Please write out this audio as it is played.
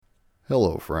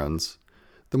Hello, friends.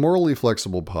 The Morally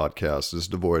Flexible podcast is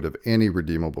devoid of any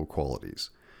redeemable qualities.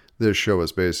 This show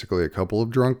is basically a couple of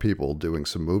drunk people doing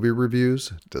some movie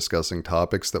reviews, discussing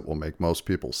topics that will make most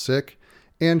people sick,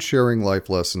 and sharing life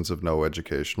lessons of no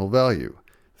educational value.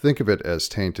 Think of it as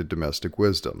tainted domestic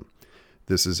wisdom.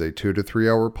 This is a 2 to 3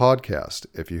 hour podcast.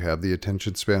 If you have the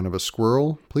attention span of a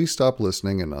squirrel, please stop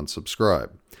listening and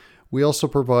unsubscribe. We also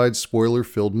provide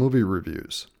spoiler-filled movie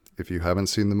reviews. If you haven't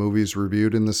seen the movies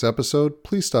reviewed in this episode,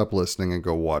 please stop listening and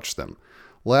go watch them.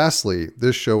 Lastly,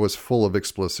 this show is full of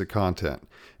explicit content.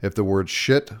 If the words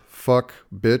shit, fuck,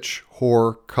 bitch,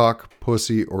 whore, cock,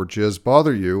 pussy, or jizz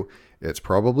bother you, it's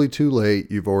probably too late.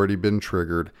 You've already been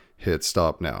triggered. Hit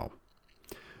stop now.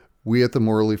 We at the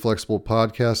Morally Flexible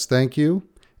Podcast thank you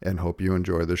and hope you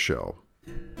enjoy the show.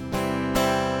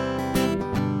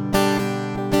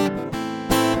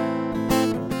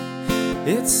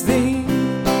 It's the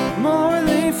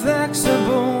Morally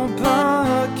Flexible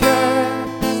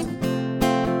Podcast.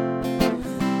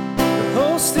 The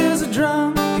host is a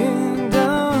drunken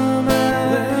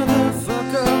dumbass. Where the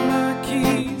fuck are my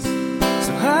keys?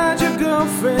 So hide your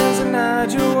girlfriends and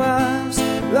hide your wives.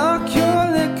 Lock your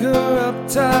liquor up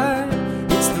tight.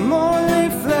 It's the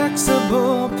Morally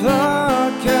Flexible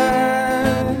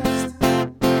Podcast.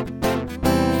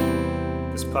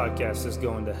 This podcast is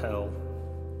going to hell.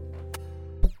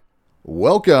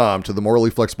 Welcome to the Morally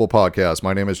Flexible Podcast.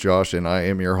 My name is Josh, and I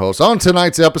am your host. On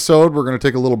tonight's episode, we're going to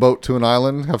take a little boat to an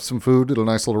island, have some food at a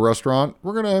nice little restaurant.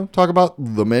 We're going to talk about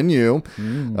the menu.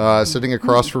 Sitting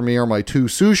across from me are my two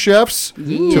sous chefs.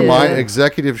 To my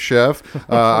executive chef,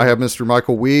 I have Mr.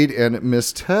 Michael Weed and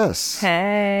Miss Tess.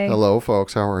 Hey. Hello,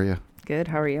 folks. How are you? Good.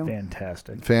 How are you?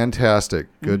 Fantastic.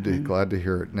 Good. Glad to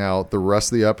hear it. Now, the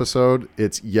rest of the episode,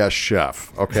 it's yes,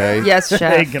 chef. Okay. Yes,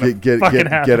 chef.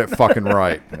 Get it fucking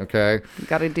right. Okay. You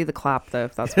got to do the clap though,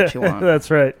 if that's what you want. That's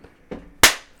right.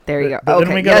 There you go. But okay.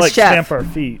 then we gotta yes, chef. stamp our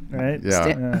feet, right?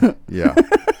 Yeah. Yeah.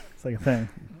 It's like a thing.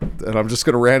 And I'm just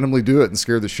going to randomly do it and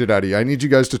scare the shit out of you. I need you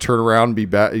guys to turn around and be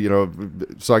back,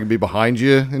 so I can be behind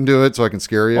you and do it so I can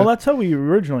scare you. Well, that's how we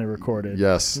originally recorded.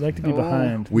 Yes. We like to be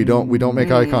behind. We don't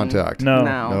make eye contact.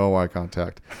 No eye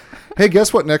contact. Hey,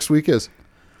 guess what next week is?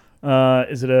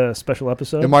 Is it a special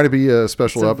episode? It might be a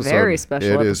special episode. Very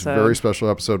special episode. It is a very special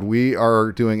episode. We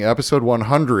are doing episode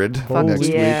 100 next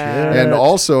week. And And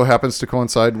also happens to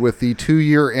coincide with the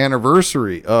 2-year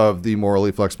anniversary of the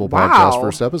Morally Flexible Podcast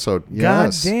first episode.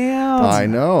 Yes. God damn. I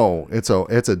know. It's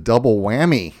a double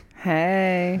whammy.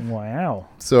 Hey. Wow.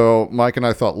 So Mike and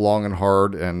I thought long and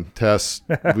hard, and Tess,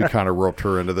 we kind of roped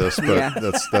her into this, but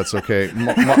that's okay.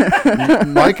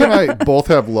 Mike and I both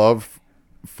have love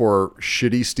for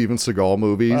shitty Steven Seagal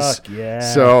movies. Fuck yeah.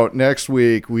 So next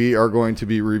week we are going to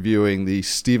be reviewing the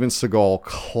Steven Seagal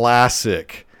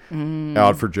classic,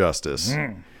 Out for Justice.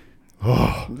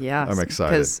 Oh, Yeah. I'm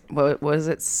excited. Because what was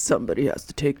it? Somebody has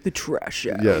to take the trash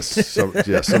out. Yes,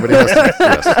 somebody has to.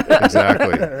 Yes,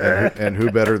 exactly. And who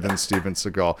better than Steven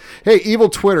Seagal? Hey, evil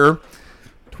Twitter.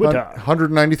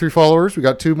 193 followers. We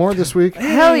got 2 more this week.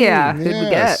 Hell yeah. Who'd we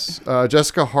get?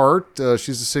 Jessica Hart.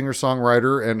 She's a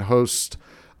singer-songwriter and host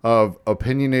of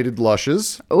Opinionated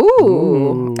Lushes.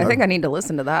 Ooh. I think I need to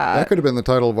listen to that. That could have been the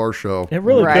title of our show. It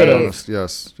really Right. could have.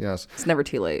 Yes. It's never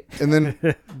too late. And then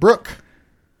Brooke.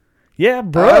 Yeah,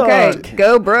 bro. Okay.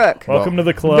 Go, Brooke. Welcome to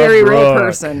the club. Very real Brooke.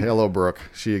 person. Hello, Brooke.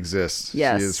 She exists.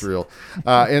 Yes. She is real.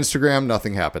 Instagram,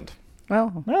 nothing happened.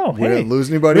 Well, Oh, We hey. didn't lose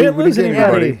anybody. We didn't lose gain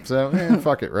anybody. So,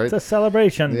 fuck it, right? It's a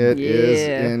celebration. It is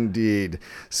indeed.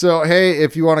 So, hey,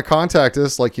 if you want to contact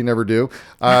us like you never do,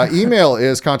 email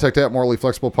is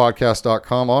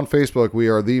contact@morallyflexiblepodcast.com. On Facebook, we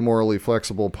are The Morally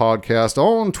Flexible Podcast.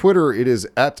 On Twitter, it is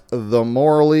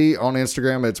 @TheMorally. On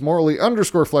Instagram, it's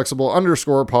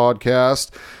Morally_Flexible_podcast.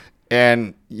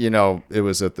 And, it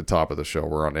was at the top of the show.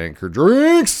 We're on Anchor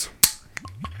Drinks.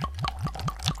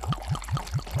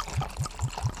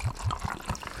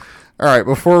 All right,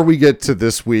 before we get to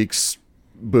this week's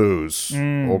booze,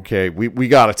 okay, we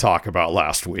got to talk about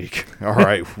last week. All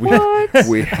right, we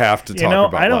have to talk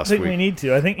about last week. I don't think we need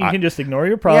to. I think you can just ignore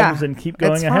your problems and keep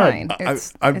going ahead.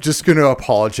 I'm just going to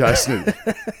apologize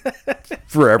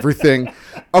for everything.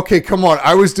 Okay, come on.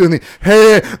 I was doing the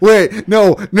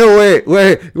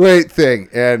wait thing,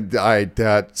 and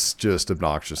that's just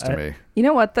obnoxious to me. you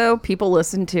know what, though? People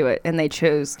listen to it, and they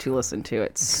chose to listen to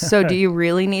it. So do you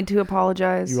really need to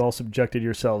apologize? You all subjected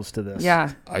yourselves to this.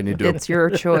 Yeah. It's your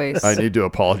choice. I need to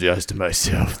apologize to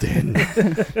myself then.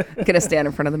 Gonna stand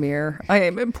in front of the mirror. I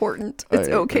am important. It's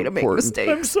okay to make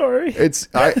mistakes. I'm sorry. It's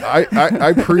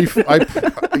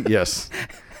yes.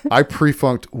 I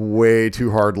pre-funked way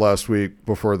too hard last week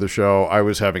before the show. I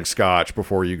was having scotch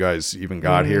before you guys even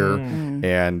got here.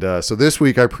 And so this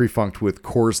week I pre-funked with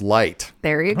Coors Light.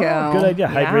 There you go. Oh, good idea.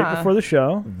 Hydrate before the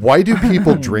show. Why do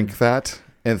people drink that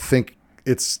and think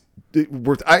it's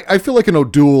worth? I feel like an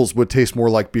O'Doul's would taste more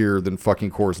like beer than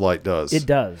fucking Coors Light does. It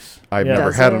does. I've Yeah. never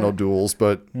Does had it? an O'Doul's,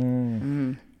 but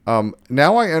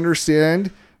now I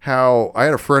understand how I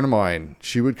had a friend of mine.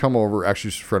 She would come over.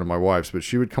 Actually, she's a friend of my wife's, but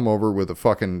she would come over with a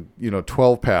fucking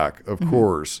 12-pack of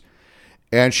Coors,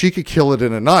 and she could kill it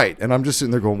in a night. And I'm just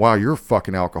sitting there going, "Wow, you're a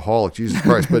fucking alcoholic, Jesus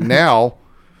Christ!" But now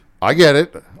I get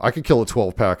it. I could kill a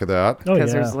 12-pack of that. Oh,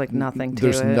 Because yeah. there's like nothing to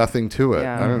There's it. nothing to it.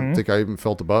 Yeah. I don't think I even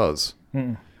felt a buzz.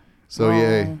 So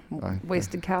yay.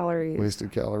 Wasted calories.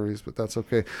 Wasted calories, but that's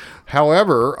okay.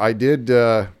 However, I did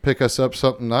pick us up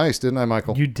something nice, didn't I,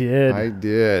 Michael? You did. I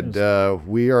did.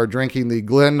 We are drinking the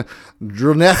GlenDronach.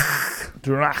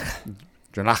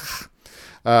 Dronach.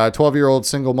 12-year-old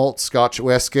single malt Scotch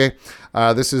whiskey.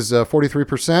 This is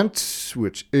 43%,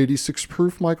 which 86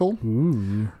 proof, Michael.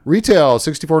 Ooh. Retail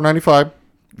 $64.95.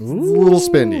 It's a little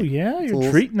spendy. Yeah, It's you're a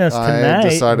little- treating us tonight. I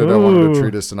decided I wanted Ooh. to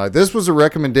treat us tonight. This was a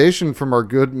recommendation from our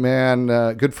good friend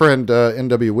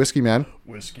NW Whiskey Man.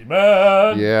 Whiskey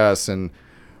man. Yes, and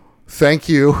thank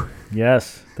you.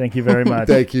 Yes. Thank you very much.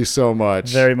 Thank you so much.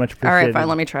 Very much All appreciated. right, fine.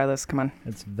 Let me try this. Come on.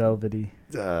 It's velvety.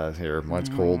 Here, mine's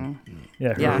cold.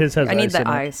 Yeah, Yeah. his has I need ice the in it.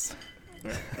 ice.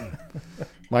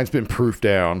 Mine's been proofed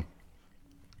down.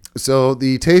 So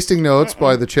the tasting notes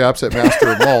by the chaps at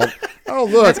Master of Malt. Oh,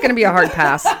 look. That's going to be a hard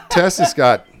pass. Tess has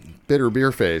got bitter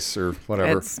beer face or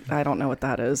whatever. I don't know what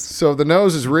that is. So the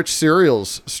nose is rich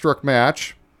cereals struck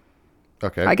match.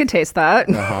 Okay. I can taste that.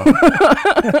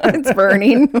 It's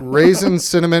burning. Raisin,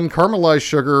 cinnamon, caramelized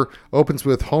sugar, opens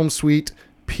with home sweet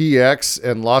PX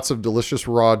and lots of delicious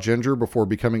raw ginger before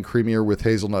becoming creamier with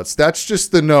hazelnuts. That's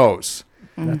just the nose.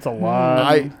 That's a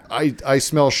lot. I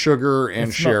smell sugar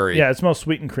and sherry. Yeah, it smells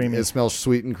sweet and creamy. It smells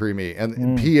sweet and creamy.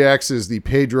 And PX is the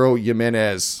Pedro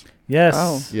Jimenez. yes.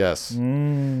 Oh. Yes.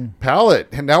 Palate.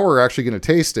 And now we're actually going to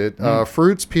taste it.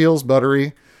 Fruits, peels,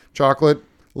 buttery, chocolate,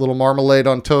 a little marmalade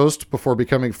on toast before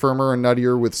becoming firmer and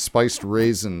nuttier with spiced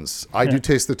raisins. I do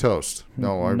taste the toast.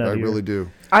 No, I Nuttier. really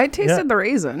do. I tasted Yeah. the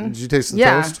raisin. Did you taste the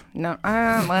Yeah. toast? No.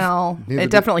 Well, Neither it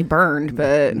did- definitely burned,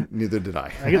 but Neither did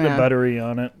I. I get the Yeah. buttery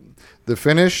on it. The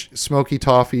finish, smoky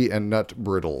toffee and nut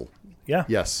brittle. Yeah.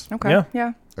 Yes. okay.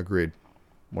 Yeah. Agreed.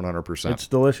 100%. It's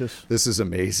delicious. This is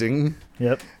amazing.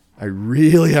 Yep. I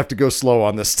really have to go slow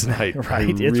on this tonight. Right. I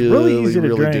It's really easy to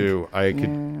really drink. do. I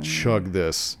could chug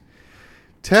this.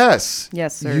 Tess.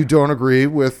 Yes, sir. You don't agree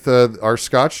with our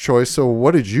Scotch choice, so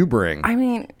what did you bring? I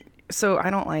mean, so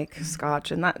I don't like scotch,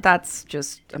 and that's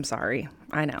just, I'm sorry.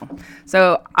 I know.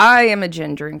 So I am a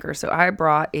gin drinker, so I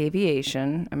brought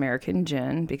Aviation American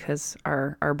Gin because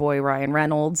our boy Ryan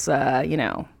Reynolds,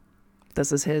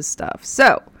 this is his stuff.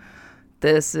 So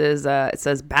this is, it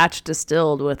says batch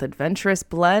distilled with adventurous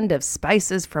blend of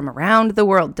spices from around the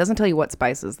world. Doesn't tell you what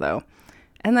spices, though.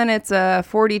 And then it's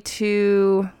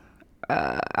 42%,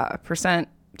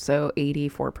 so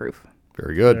 84 proof.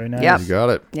 Very good. Very nice. Yep. You got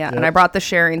it. Yeah, Yep. and I brought the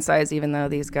sharing size, even though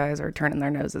these guys are turning their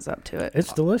noses up to it.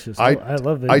 It's delicious. I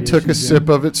love it. I took a sip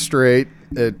of it straight.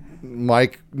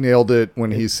 Mike nailed it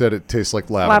when he said it tastes like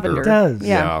lavender. It does.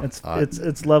 Yeah.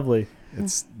 It's lovely.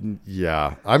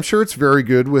 Yeah. I'm sure it's very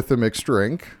good with a mixed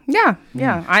drink. Yeah.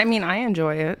 I mean, I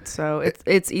enjoy it, so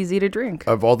it's easy to drink.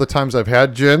 Of all the times I've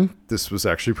had gin, this was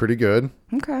actually pretty good.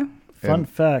 Okay. Fun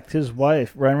fact: his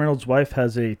wife, Ryan Reynolds' wife,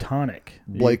 has a tonic.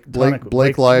 Blake Tonic-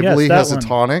 Lively that has a one.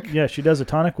 tonic. Yeah, she does a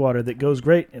tonic water that goes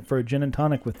great for a gin and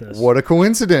tonic with this. What a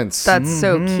coincidence. That's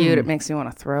so cute. It makes me want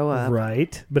to throw up.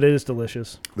 Right, but it is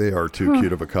delicious. They are too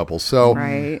cute of a couple. So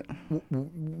Right.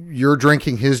 you're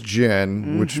drinking his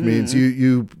gin, which means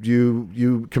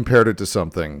you compared it to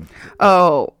something.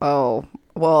 Oh.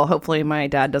 Well, hopefully my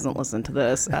dad doesn't listen to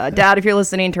this. Dad, if you're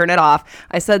listening, turn it off.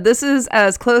 I said this is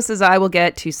as close as I will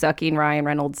get to sucking Ryan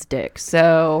Reynolds' dick.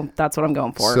 So that's what I'm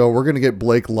going for. So we're going to get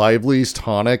Blake Lively's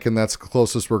tonic, and that's the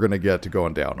closest we're going to get to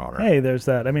going down on her. Hey, there's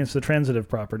that. I mean, it's the transitive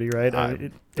property, right?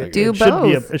 Do should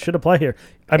both. It should apply here.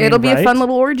 I mean, It'll be a right? fun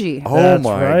little orgy. Oh That's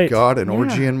my right. God, an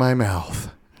orgy in my mouth.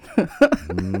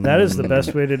 That is the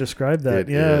best way to describe that. It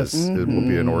Yes. is. It will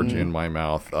be an orgy in my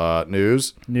mouth.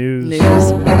 News. News.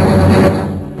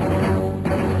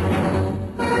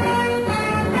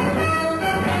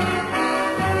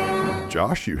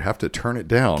 Josh, you have to turn it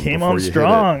down. Came before on you hit it.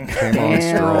 strong. Came on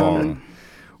strong.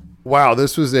 Wow,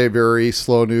 this was a very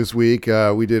slow news week.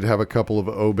 We did have a couple of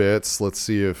obits. Let's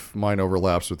see if mine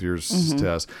overlaps with yours,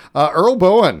 Tess. Earl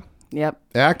Bowen, Yep.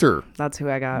 actor, That's who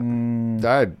I got.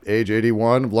 died age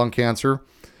 81 of lung cancer.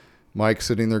 Mike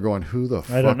sitting there going, "Who the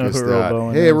fuck don't know is who that?"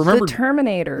 Roboin Hey, is. remember The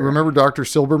Terminator. Remember Dr.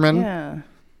 Silberman Yeah.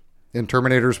 in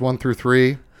Terminators 1 through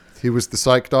 3? He was the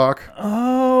psych doc.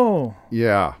 Oh.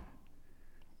 Yeah.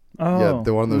 Oh. Yeah,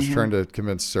 the one that was trying to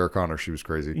convince Sarah Connor she was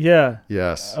crazy. Yeah.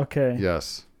 Yes. Okay.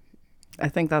 Yes. I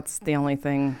think that's the only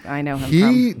thing I know him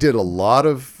He from. did a lot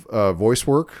of voice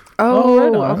work Oh,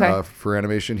 right on. okay. for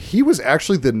animation. He was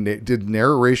actually did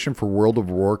narration for World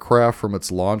of Warcraft from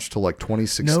its launch to like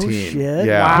 2016. No shit.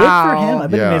 Yeah. Good for him. I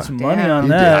bet Yeah. he made some money Damn. on He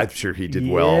did. that. I'm sure he did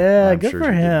well. Yeah, I'm good sure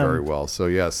for he him. did very well. So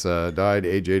yes, died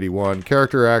age 81.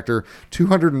 Character actor,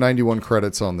 291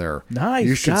 credits on there. Nice.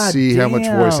 You should God see how much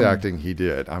voice damn. acting he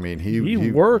did. I mean,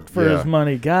 He worked for his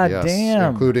money. God Yes,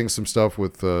 damn. including some stuff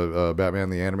with Nice. Batman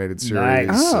the Animated Series.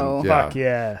 Oh. and, Fuck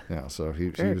yeah. Yeah, so he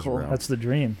Very was cool. around. That's the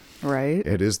dream. Right?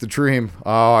 It is the dream.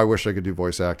 Oh, I wish I could do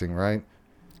voice acting, right?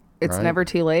 It's right. never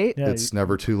too late. Yeah. It's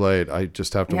never too late. I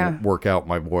just have to Yeah. work out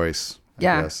my voice. I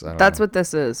Yeah. guess. I don't That's know. what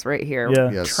this is right here.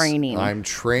 Yeah. Yes, Training. I'm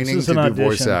training This to is do an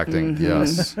voice audition. acting.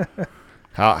 Yes.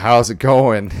 How's it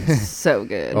going? So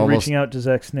good. Almost- Reaching out to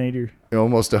Zack Snyder.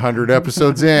 Almost 100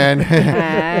 episodes in.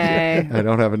 Hey. I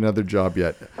don't have another job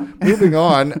yet. Moving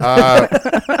on.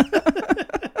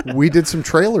 We did some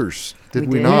trailers,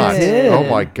 did we We not? did. Oh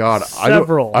my God.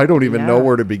 Several. I don't even know Yeah.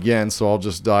 where to begin, so I'll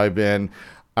just dive in.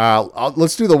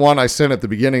 Let's do the one I sent at the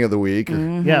beginning of the week.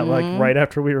 Yeah, like right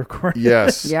after we record.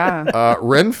 Yes. Yeah.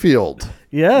 Renfield.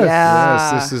 Yes.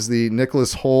 Yeah. Yes, this is the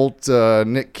Nicholas Hoult,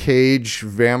 Nick Cage,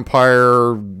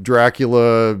 vampire,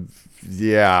 Dracula,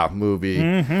 movie.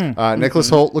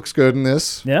 Nicholas Hoult looks good in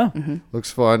this. Yeah.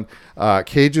 Looks fun.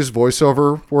 Cage's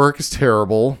voiceover work is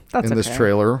terrible That's in this okay.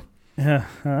 trailer. Yeah.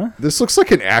 Huh? This looks like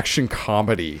an action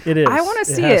comedy. It is. I want to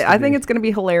see has it. to I think be. it's going to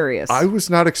be hilarious. I was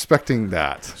not expecting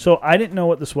that. So I didn't know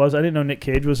what this was. I didn't know Nick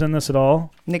Cage was in this at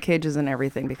all. Nick Cage is in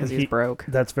everything because he's He- broke.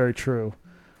 That's very true.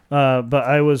 But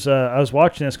I was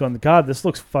watching this going, God, this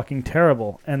looks fucking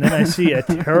terrible. And then I see a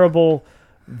terrible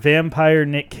vampire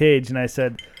Nick Cage, and I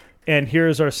said, and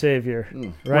here's our savior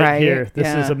Right, here.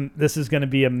 yeah. This is going to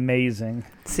be amazing.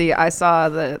 See, I saw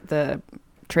the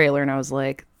trailer and I was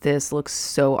like, this looks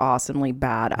so awesomely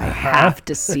bad. I have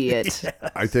to see it.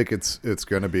 I think it's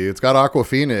going to be. It's got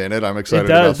Aquafina in it. I'm excited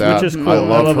does, about that. which is cool. I I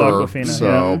love love her. Awkwafina,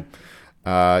 So,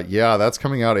 that's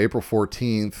coming out April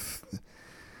 14th.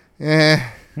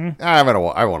 I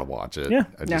want to watch it. Yeah.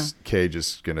 Cage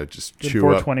is gonna just Good chew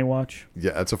up. 420 watch.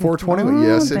 Yeah, it's a 420. Oh,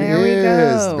 Yes, it there we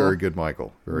is. go. Very good,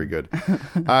 Michael. Very good.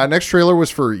 Next trailer was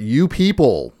for You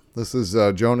People. This is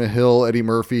Jonah Hill, Eddie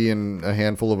Murphy, and a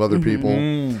handful of other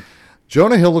people.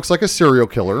 Jonah Hill looks like a serial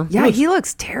killer. Yeah, he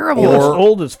looks terrible. He looks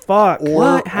old as fuck.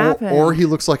 What happened? Or he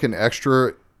looks like an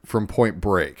extra from Point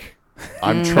Break.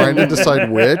 I'm trying to decide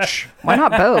which. Why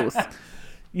not both?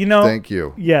 You know. Thank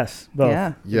you. Yes. Both.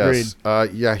 Yeah. Yes.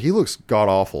 He looks god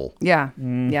awful. Yeah.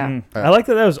 Yeah. I like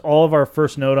that was all of our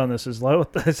first note on this is like,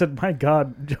 I said, my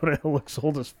God, Jonah Hill looks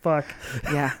old as fuck.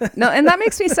 Yeah. No, and that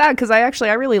makes me sad because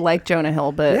I really like Jonah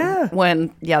Hill, but Yeah.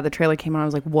 when the trailer came out, I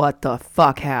was like, what the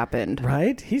fuck happened?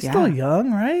 Right? He's Yeah. still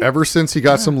young, right? Ever since he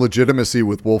got some legitimacy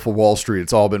with Wolf of Wall Street,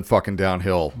 it's all been fucking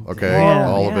downhill. Okay, Yeah.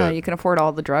 all of it. You can afford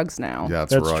all the drugs now. Yeah,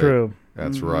 That's right. true.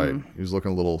 That's right. He was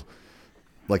looking a little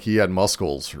like he had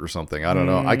muscles or something. I don't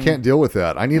know. I can't deal with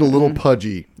that. I need a little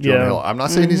pudgy Jonah Yeah. Hill. I'm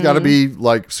not saying he's got to be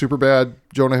like super bad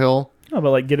Jonah Hill. Oh,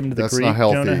 but like get him to the That's Greek not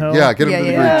healthy. Jonah Hill. Yeah, get him to the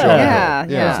Greek Yeah. Jonah Yeah.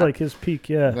 Hill. Yeah. That's like his peak,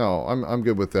 yeah. No, I'm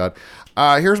good with that.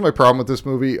 Here's my problem with this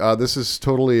movie. This is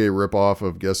totally a ripoff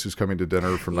of Guess Who's Coming to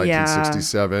Dinner from Yeah.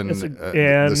 1967.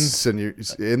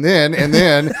 It's And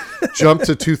then jump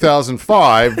to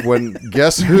 2005 when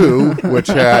Guess Who, which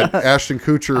had Ashton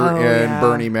Kutcher and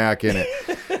Bernie Mac in it.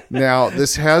 Now,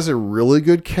 this has a really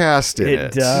good cast in it.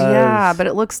 It does. Yeah, but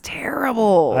it looks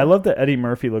terrible. I love that Eddie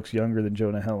Murphy looks younger than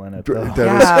Jonah Hill in it, though. That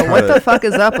is Yeah, what kinda- the fuck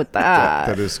is up with that?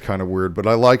 That is kind of weird, but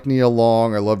I like Nia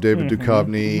Long. I love David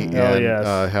Duchovny, and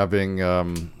yes. having,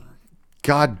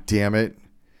 God damn it,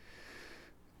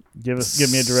 Give me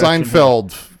a direction.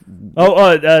 Seinfeld,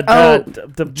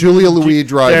 Julia Louis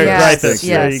Dreyfus. There, Yes, Dreyfus.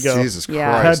 yes. There you go. Jesus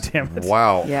Yeah. Christ! God damn it.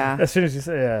 Wow. Yeah. As soon as you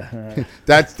say, yeah.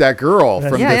 That's that girl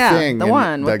from Yeah, the yeah, thing. the and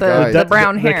one with that guy. the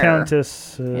brown hair. The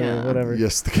Countess, Yeah. whatever.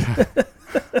 Yes,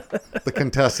 the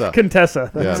Contessa.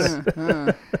 Contessa.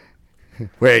 Yes.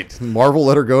 Wait, Marvel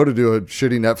let her go to do a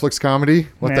shitty Netflix comedy?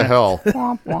 What the Nah. hell?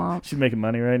 Womp womp. She's making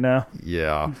money right now.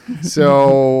 Yeah.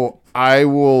 So I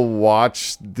will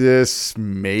watch this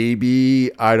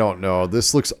maybe. I don't know.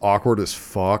 This looks awkward as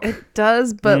fuck. It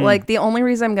does, but like the only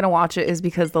reason I'm gonna watch it is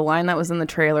because the line that was in the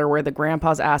trailer where the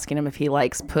grandpa's asking him if he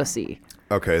likes pussy.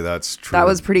 Okay, that's true. That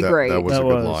was pretty great. That was That a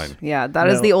good was. line. Yeah, that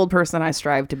is the old person I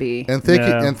strive to be. And thank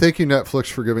Yeah. you, Netflix,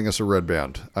 for giving us a red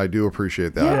band. I do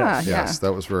appreciate that. Yeah, yes, yeah.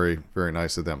 that was very, very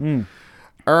nice of them.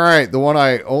 All right, the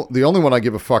only one I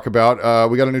give a fuck about.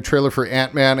 We got a new trailer for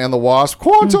Ant-Man and the Wasp: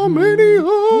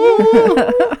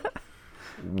 Quantumania.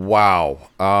 Wow,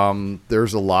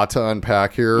 there's a lot to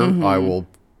unpack here. I will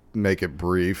make it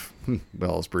brief,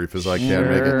 well, as brief as I can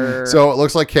make it. So it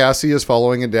looks like Cassie is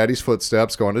following in Daddy's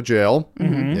footsteps, going to jail.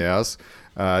 Yes,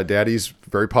 Daddy's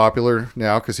very popular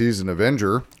now because he's an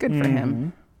Avenger. Good for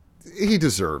him. He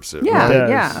deserves it. Yeah, right?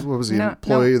 yeah. What was he, No,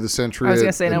 employee no. of the century? I was gonna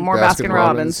at- say, no at more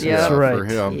Baskin-Robbins. Yeah. That's for right.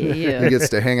 him. Yeah. He gets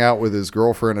to hang out with his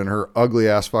girlfriend and her ugly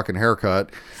ass fucking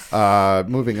haircut.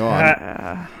 Moving on.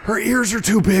 Her ears are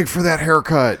too big for that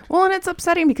haircut. Well, and it's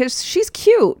upsetting because she's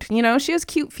cute. You know, she has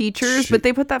cute features, but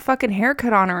they put that fucking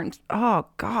haircut on her, and oh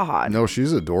god. No,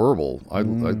 she's adorable. I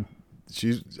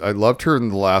loved her in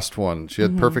the last one. She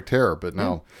had perfect hair, but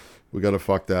no, we got to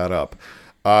fuck that up.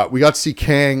 We got to see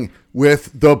Kang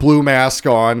with the blue mask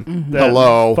on. That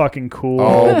Hello. fucking cool.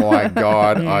 Oh my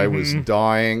god, I was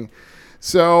dying.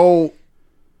 So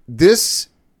this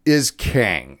is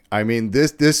Kang. I mean,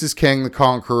 this is Kang the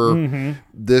Conqueror.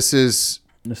 This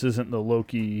isn't the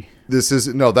Loki. This is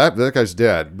no, that guy's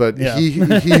dead. But Yeah. he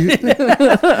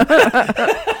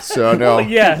so no.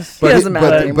 Yes. But, doesn't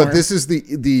matter anymore. but this is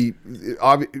the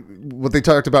what they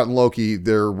talked about in Loki.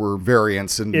 There were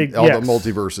variants in all yes. the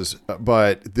multiverses,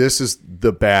 but this is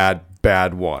the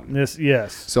bad one.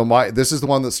 Yes. So this is the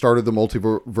one that started the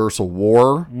multiversal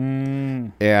war,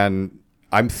 and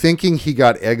I'm thinking he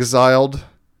got exiled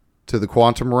to the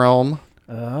quantum realm,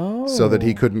 so that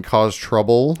he couldn't cause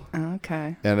trouble.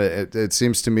 Okay. And it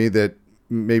seems to me that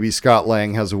maybe Scott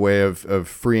Lang has a way of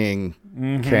freeing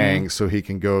Kang so he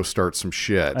can go start some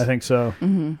shit. I think so.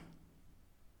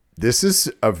 This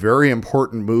is a very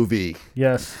important movie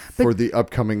Yes. for the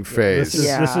upcoming phase.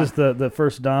 This is the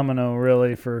first domino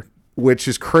really for Which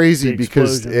is crazy The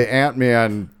because explosion.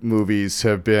 Ant-Man movies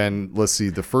have been, let's see,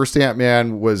 the first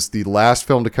Ant-Man was the last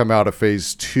film to come out of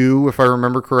phase 2, if I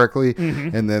remember correctly.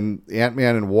 And then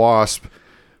Ant-Man and Wasp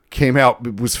came out,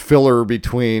 it was filler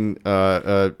between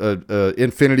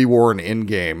Infinity War and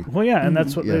Endgame. well, yeah, and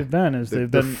that's what Yeah. they've been. They're They've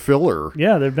been filler.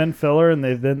 yeah, they've been filler, and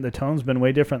the tone's been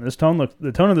way different.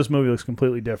 The tone of this movie looks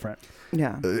completely different.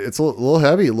 Yeah. It's a little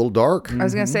heavy, a little dark. I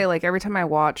was gonna say, like, every time I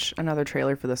watch another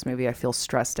trailer for this movie, I feel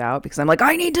stressed out because I'm like,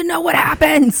 I need to know what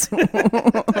happens.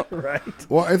 Right.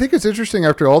 Well, I think it's interesting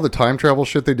after all the time travel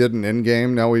shit they did in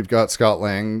Endgame. Now we've got Scott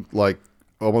Lang like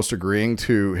almost agreeing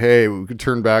to, hey, we could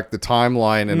turn back the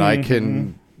timeline and I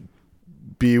can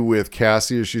be with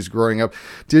Cassie as she's growing up.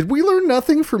 Did we learn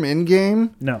nothing from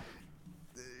Endgame? No.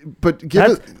 But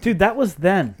Dude, that was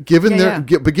then. given Yeah,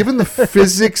 but given the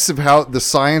physics of the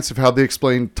science of how they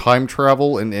explain time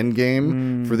travel in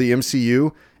Endgame for the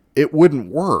MCU, it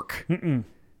wouldn't work.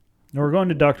 No, we're going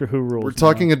to Doctor Who rules. We're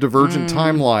talking a divergent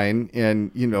timeline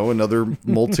and, another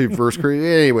multiverse.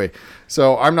 Anyway,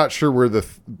 so I'm not sure where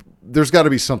there's got to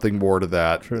be something more to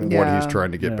that than what Yeah. he's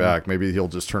trying to get back. Maybe he'll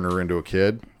just turn her into a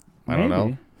kid. I don't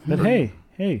know. But hey,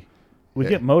 we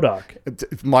get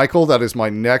MODOK. Michael, that is my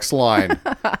next line.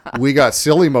 We got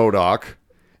silly MODOK,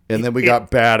 and then we got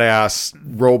badass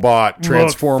robot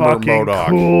transformer fucking MODOK.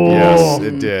 cool. Yes,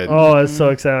 it did. Oh, I was so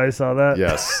excited I saw that.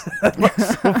 Yes.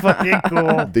 So fucking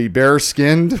cool. The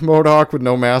bare-skinned MODOK with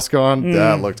no mask on,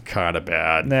 that looked kind of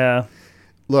bad. Yeah.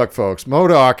 Look, folks,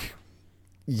 MODOK,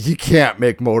 you can't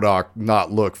make MODOK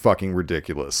not look fucking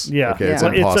ridiculous. Yeah. Okay, it's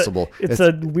Yeah. impossible. It's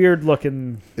a weird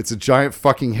looking. It's a giant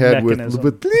fucking head with Mechanism.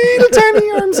 little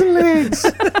tiny arms and legs.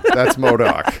 That's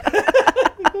MODOK.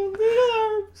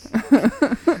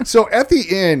 So at the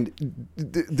end,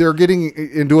 they're getting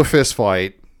into a fist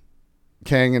fight.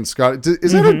 Kang and Scott.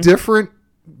 Is that a different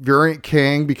variant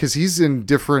Kang? Because he's in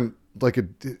different,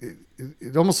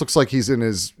 it almost looks like he's in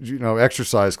his,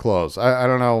 exercise clothes. I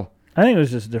don't know. I think it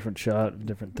was just a different shot,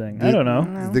 different thing. I don't know.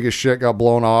 I think his shit got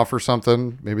blown off or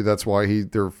something. Maybe that's why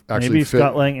they're actually Maybe fit.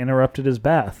 Scott Lang interrupted his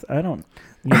bath. I don't.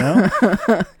 You know.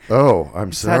 Oh, I'm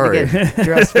Had sorry. to get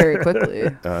dressed very quickly.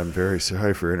 I'm very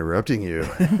sorry for interrupting you.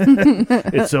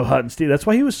 It's so hot and steamy. That's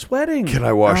why he was sweating. Can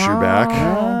I wash your back?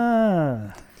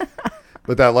 Ah.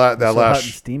 But that So hot and last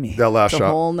steamy. that last It's a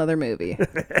shot whole nother movie.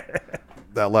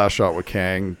 that last shot with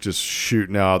Kang just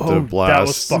shooting out the Oh, blast. that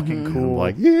was fucking cool. I'm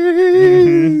like,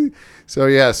 yay! So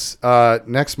yes,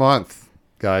 next month,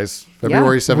 guys,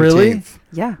 February 17th. Really?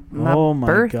 Yeah. My Oh my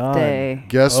birthday.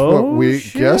 Guess Oh,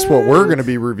 guess what we're going to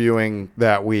be reviewing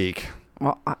that week.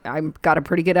 Well, I've got a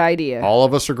pretty good idea. All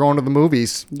of us are going to the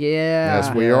movies. Yeah.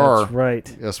 Yes, we Yeah, are. That's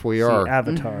right. Yes, we See, are.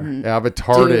 Avatar.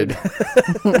 Avatarded.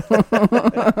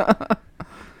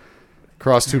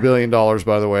 Crossed $2 billion,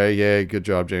 by the way. Yay, good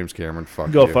job, James Cameron.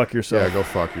 Go you. fuck yourself. Yeah, go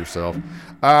fuck yourself.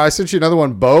 I sent you another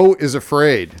one. Beau is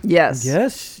Afraid. Yes.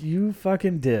 Yes, you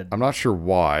fucking did. I'm not sure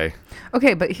why.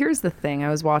 Okay, but here's the thing. I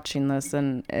was watching this,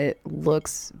 and it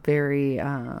looks very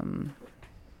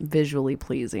visually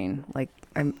pleasing. Like,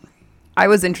 I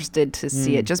was interested to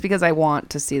see it just because I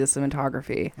want to see the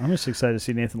cinematography. I'm just excited to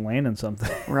see Nathan Lane in something.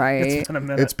 Right. It's been a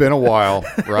minute. It's been a while,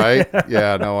 right?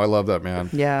 Yeah, no, I love that man.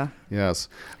 Yeah. Yes.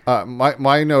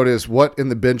 My note is, what in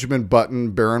the Benjamin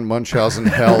Button, Baron Munchausen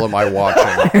hell am I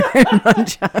watching?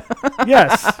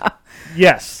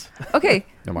 Yes. Okay.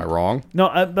 Am I wrong?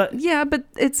 No, but Yeah, but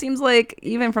it seems like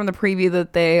even from the preview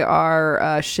that they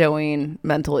are showing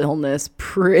mental illness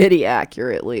pretty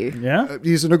accurately. yeah.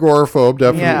 He's an agoraphobe,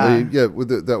 definitely. Yeah.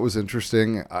 That was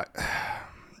interesting.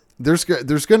 There's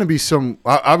going to be some,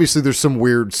 obviously there's some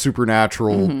weird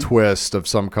supernatural twist of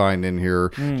some kind in here.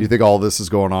 Do you think all this is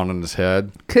going on in his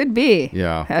head? Could be.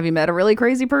 Yeah. Have you met a really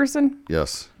crazy person?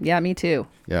 Yes. Yeah, me too.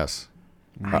 Yes.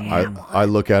 I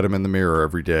look at him in the mirror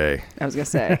every day. I was going to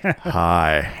say.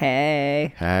 Hi.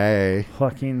 Hey. Hey.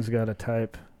 Joaquin's got a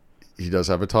type. He does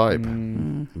have a type.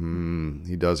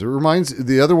 He does.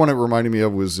 The other one it reminded me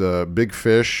of was Big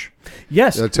Fish.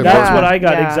 Yes, Yeah, that's Tim Burton. what I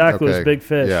got Yeah. exactly was Okay. Big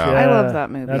Fish. Yeah. I love that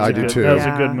movie. That's I a do good- too. That was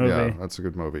Yeah. a good movie. Yeah, that's a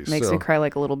good movie. Makes So- me cry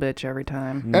like a little bitch every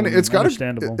time. And it's got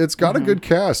Understandable. it's got a good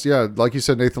cast. Yeah, like you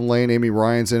said, Nathan Lane, Amy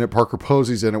Ryan's in it, Parker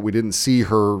Posey's in it. We didn't see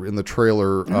her in the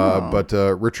trailer, but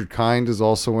Richard Kind is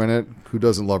also in it. Who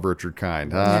doesn't love Richard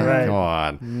Kind? Huh? That's right. Come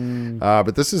on.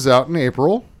 But this is out in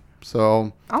April,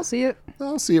 so I'll see it.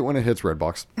 I'll see it when it hits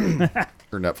Redbox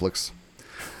or Netflix.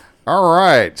 All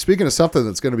right. Speaking of something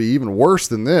that's going to be even worse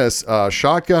than this,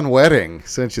 Shotgun Wedding.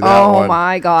 Sent you that Oh one.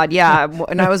 my God. Yeah.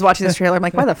 When I was watching this trailer, I'm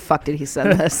like, why the fuck did he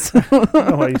send this? I don't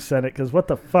know why you said it, because what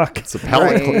the fuck? It's a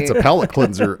palate. Right. It's a palate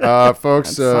cleanser,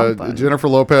 folks. That's something. Jennifer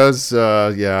Lopez.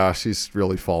 Yeah, she's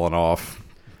really fallen off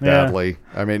Yeah. badly.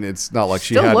 I mean, it's not like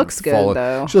she Still hadn't looks good, fallen.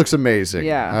 though. She looks amazing.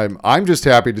 Yeah. I'm just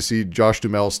happy to see Josh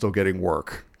Duhamel still getting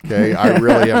work. Okay, I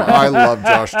really am. I love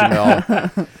Josh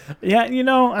Duhamel. Yeah,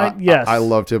 yes. I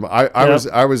loved him. I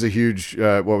was a huge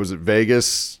what was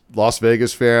it, Las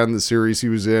Vegas fan. The series he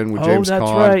was in with James that's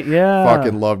Caan. right, yeah.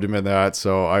 Fucking loved him in that.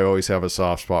 So I always have a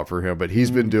soft spot for him. But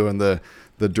he's been doing the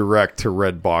direct to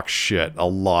Redbox shit, a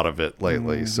lot of it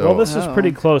lately. So Well, this is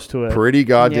pretty close to it. pretty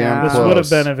goddamn Yeah. This close. would have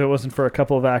been if it wasn't for a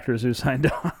couple of actors who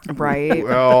signed on. Right.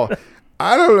 Well,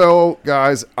 I don't know,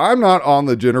 guys. I'm not on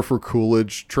the Jennifer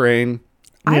Coolidge train.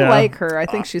 I Yeah. like her. I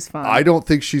think she's fun. I don't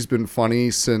think she's been funny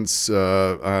since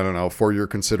I don't know, For Your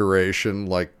Consideration,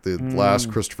 like the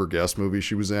last Christopher Guest movie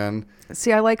she was in.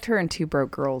 See, I liked her in Two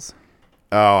Broke Girls.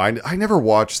 Oh, I never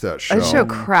watched that show. That show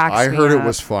cracks I me heard it up.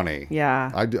 was funny. Yeah.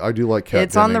 I do like Kat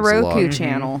It's on the Dennings a lot. Roku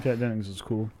channel. Kat Dennings is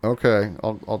cool. Okay,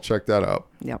 I'll check that out.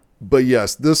 Yep. But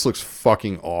yes, this looks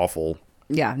fucking awful.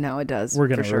 Yeah, no, it does. We're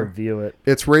going for to sure. review it.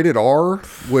 It's rated R,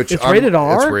 which It's rated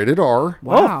R? It's rated R.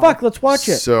 Wow. Oh, fuck, let's watch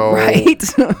it. So Right?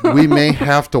 we may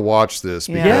have to watch this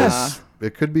because Yes.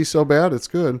 it could be so bad it's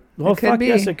good. Well, It could fuck be.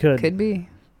 yes, it could. Could be.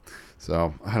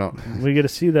 So I don't. We get to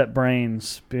see that brain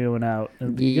spewing out.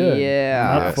 It'd be good.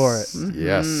 Yeah. I'm up for it.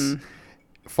 Yes.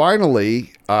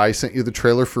 Finally, I sent you the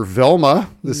trailer for Velma.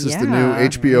 This is the new Yeah.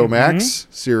 HBO Max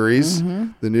series,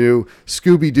 the new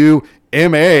Scooby-Doo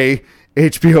MA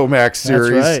HBO Max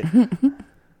series. That's right.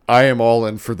 I am all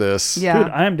in for this. Yeah.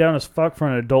 Dude, I am down as fuck for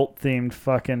an adult-themed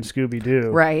fucking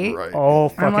Scooby-Doo. Right? Right. All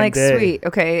fucking I'm like, day. sweet.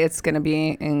 Okay, it's going to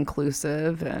be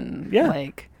inclusive and Yeah.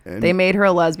 like And- they made her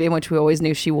a lesbian, which we always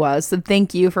knew she was. So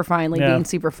thank you for finally Yeah. being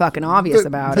super fucking obvious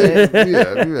about it.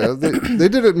 Yeah. They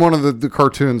did it in one of the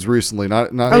cartoons recently. Not.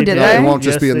 Oh, did It they? won't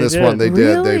just Yes, be in they this did. one. They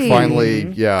did. They Really?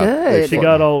 finally. Yeah. Good. She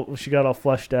got all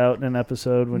fleshed out in an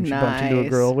episode when she bumped into a Nice.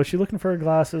 girl. Was she looking for her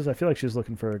glasses? I feel like she was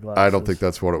looking for her glasses. I don't think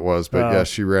that's what it was, but Oh. yeah,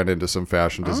 she ran into some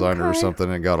fashion designer or Okay.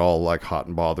 something and got all like hot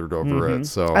and bothered over it.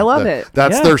 So I love it.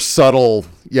 That's Yeah. their subtle.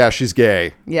 Yeah, she's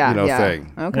gay. Yeah. you know, yeah.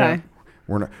 thing. Okay.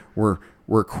 Yeah.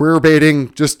 We're queer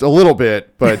baiting just a little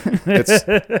bit, but it's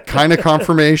kind of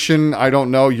confirmation. I don't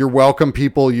know. You're welcome,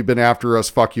 people. You've been after us.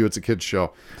 Fuck you. It's a kids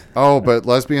show. Oh, but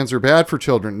lesbians are bad for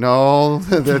children. No,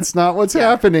 that's not what's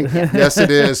happening. Yes, it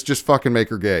is. Just fucking make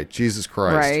her gay. Jesus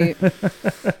Christ.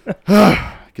 Right.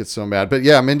 Get so mad. But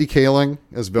yeah, Mindy Kaling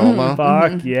as Velma.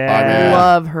 Fuck yeah. I'm in.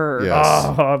 Love her. Yes.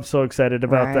 Oh, I'm so excited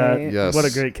about Right. that. Yes. What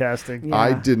a great casting. Yeah.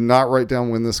 I did not write down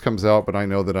when this comes out, but I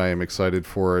know that I am excited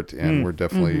for it, and we're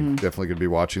definitely going to be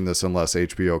watching this unless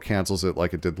HBO cancels it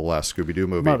like it did the last Scooby-Doo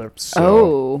movie. Mother.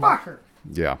 So,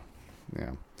 yeah.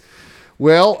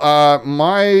 Well,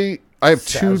 I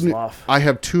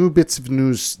have two bits of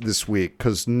news this week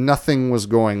because nothing was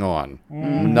going on.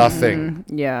 Nothing.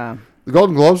 Yeah. The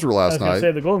Golden Globes were I was last gonna night.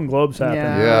 say the Golden Globes happened.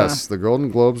 Yeah. Yes, the Golden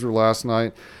Globes were last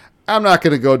night. I'm not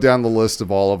going to go down the list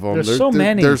of all of them. There's so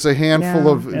many. There's a handful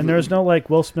Yeah. of... And there's no like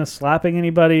Will Smith slapping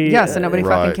anybody. Yeah, so nobody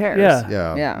Right. fucking cares.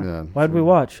 Yeah. Yeah. Yeah. Why'd we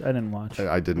watch? I didn't watch.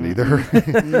 I didn't either.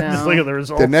 Just look at the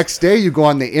results. The next day you go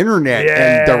on the internet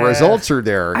and the Yeah. results are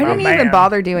there. I didn't Oh, even man.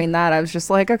 bother doing that. I was just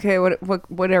like, okay,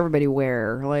 what everybody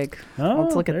wear? Like, Oh,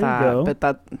 let's look at there you go. that. But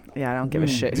that, yeah, I don't give a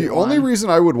shit. The who only won. reason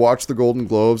I would watch the Golden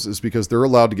Globes is because they're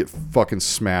allowed to get fucking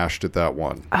smashed at that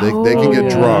one. They can get Oh.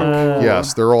 drunk.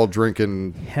 Yes, they're all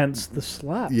drinking. Hence the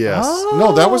slap. Yes. Oh.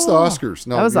 No, that was the Oscars.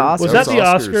 No, That was the you're- Oscars. Was that the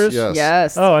Oscars? Yes.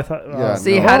 Yes. Oh, I thought. Yeah,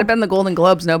 See, no. had it been the Golden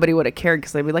Globes, nobody would have cared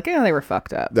because they'd be like, yeah, they were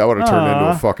fucked up. That would have turned into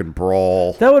Aw. a fucking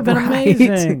brawl. That would have been Right.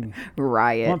 amazing. I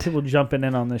Riot. want people jumping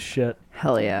in on this shit.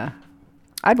 Hell yeah.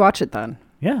 I'd watch it then.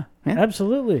 Yeah, Yeah.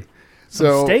 absolutely.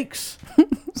 So, Stakes.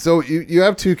 so you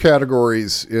have two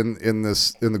categories in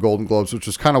the Golden Globes, which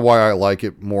is kind of why I like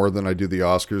it more than I do the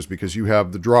Oscars, because you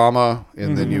have the drama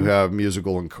and then you have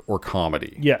musical or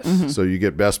comedy. Yes. So you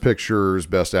get best pictures,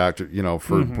 best actor,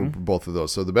 for both of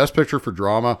those. So the best picture for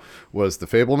drama was The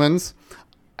Fabelmans.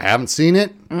 I haven't seen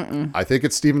it. I think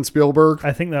it's Steven Spielberg.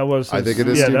 I think that was. I think it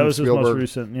is Yeah, Steven that was Spielberg. his most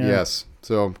recent. Yeah. Yes.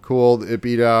 So cool. It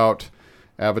beat out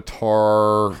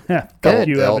Avatar. Yeah. Fuck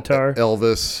you, Avatar.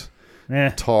 Elvis.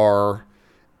 Yeah. Tar.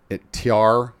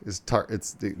 Tiar is Tar.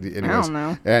 It's the anyways. don't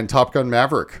know. And Top Gun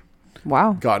Maverick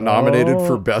Wow. got nominated Oh.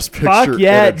 for Best Picture Fuck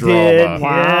yeah, in a it drama. did. Yeah,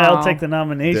 Wow. I'll take the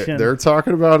nomination. They're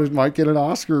talking about it might get an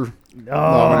Oscar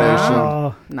nomination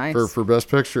Oh, Nice. for Best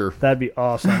Picture. that'd be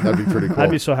awesome. That'd be pretty cool.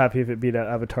 I'd be so happy if it beat out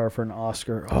Avatar for an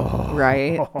Oscar. Oh,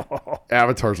 Right.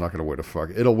 Avatar's not going to win a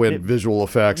fuck. It'll win visual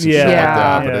effects and Yeah. shit like Yeah.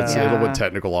 that, but Yeah. it'll win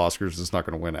technical Oscars. It's not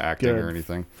going to win acting Good. or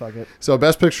anything. fuck it. So,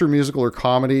 Best Picture, musical or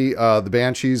comedy, The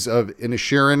Banshees of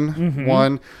Inisherin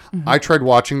won. I tried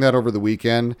watching that over the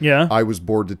weekend. Yeah. I was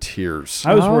bored to tears.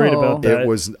 I was worried Oh. about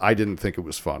that. I didn't think it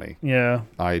was funny. Yeah.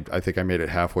 I think I made it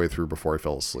halfway through before I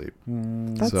fell asleep.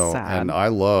 That's So, sad. and I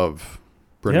love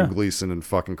Brendan Yeah. Gleeson and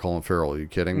fucking Colin Farrell. Are you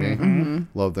kidding me?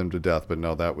 Love them to death. But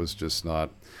no, that was just not.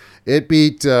 It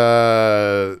beat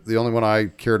the only one I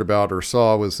cared about or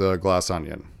saw was Glass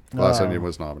Onion. Glass Wow. Onion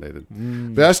was nominated.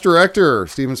 Best Director,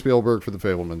 Steven Spielberg for The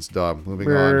Fabelmans. Duh. Moving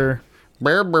on. Brr.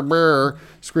 Brr, brr, brr.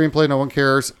 Screenplay, no one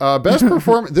cares. Best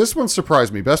performance. This one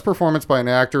surprised me. Best performance by an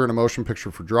actor in a motion picture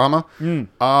for drama.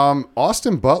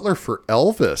 Austin Butler for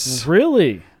Elvis.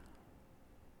 Really?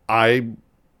 I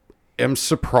am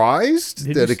surprised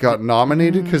Did that you it got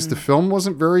nominated because the film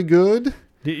wasn't very good.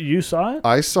 You saw it?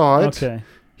 I saw it. Okay.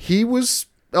 He was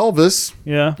Elvis.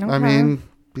 Yeah. I mean,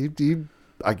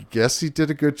 I guess he did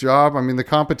a good job. I mean, the He was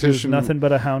competition. nothing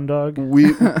but a hound dog,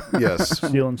 Yes,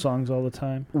 stealing songs all the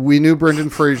time. we knew Brendan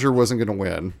Fraser wasn't going to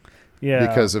win Yeah.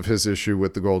 because of his issue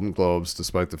with the Golden Globes,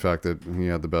 despite the fact that he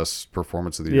had the best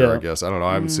performance of the year. Yeah. I guess I don't know.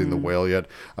 I haven't seen The Whale yet.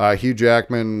 Hugh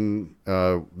Jackman,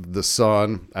 The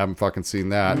Son. I haven't fucking seen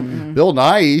that. Bill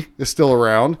Nighy is still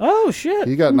around. Oh shit.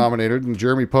 He got nominated, and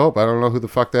Jeremy Pope. I don't know who the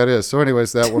fuck that is. So,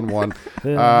 anyways, that one won.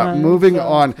 Night Moving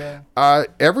Flies on.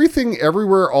 Everything,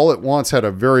 Everywhere, All at Once had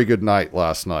a very good night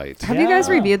last night. Have you guys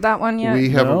reviewed that one yet? We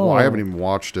haven't. No. I haven't even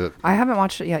watched it. I haven't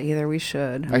watched it yet either. We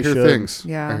should. I hear should. things.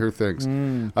 Yeah. I hear things.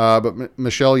 But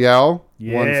Michelle Yeoh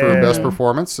won for Yeah. best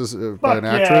performance by an Fuck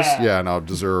actress. yeah. Yeah, no,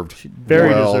 deserved. very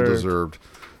well deserved.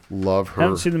 Love her.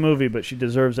 Haven't seen the movie, but she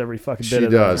deserves every fucking bit She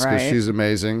of does that. because Right. she's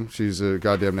amazing. She's a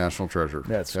goddamn national treasure.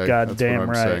 That's Okay? goddamn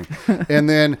what I'm right. saying. And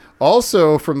then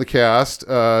also from the cast,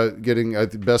 getting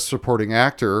the best supporting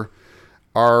actor,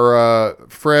 our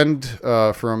friend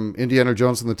from Indiana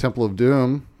Jones and the Temple of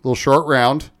Doom, little short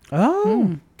round,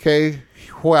 Oh. Ke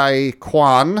Huy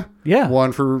Quan, Yeah.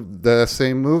 won for the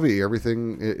same movie.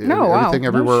 Everything, wow. everything, No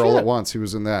everywhere, all shit. at once. He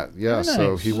was in that. Yeah, Very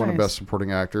so nice. he won a Nice. best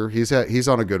supporting actor. He's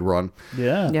on a good run.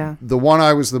 Yeah. Yeah. The one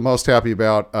I was the most happy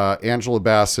about, Angela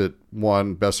Bassett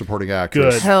won Best Supporting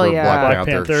Actress Good. Hell for yeah. Black Black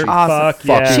Panther. Panther. She Awesome.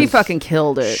 Fuck yeah. She fucking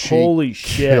killed it. She Holy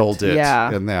shit. killed it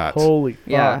Yeah. in that. Holy fuck,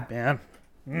 Yeah. man.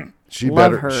 She Love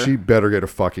better her. she better get a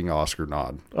fucking Oscar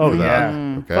nod. Oh for that.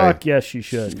 yeah. Okay. Fuck yes, she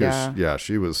should. 'Cause, Yeah.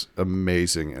 she was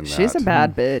amazing in that. She's a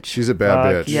bad bitch. She's a bad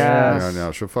Fuck bitch. yes. Yeah,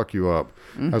 no, she'll fuck you up.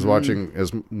 I was watching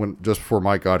just before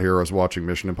Mike got here. I was watching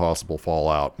Mission Impossible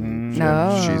Fallout. And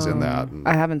No. she's in that. And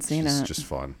I haven't seen it's it. just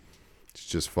fun. It's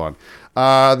just fun.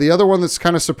 The other one that's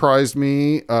kind of surprised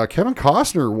me, Kevin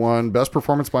Costner won Best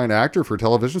Performance by an Actor for a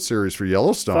television series for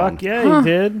Yellowstone. Fuck yeah, he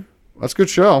did. That's a good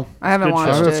show. I haven't good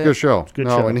watched show. That's a it. good show. good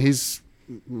no, show. and he's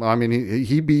I mean,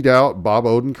 he beat out Bob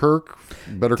Odenkirk,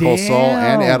 Better Call Saul,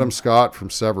 and Adam Scott from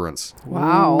Severance.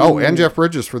 Wow. Oh, and Jeff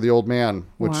Bridges for The Old Man,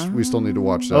 which we still need to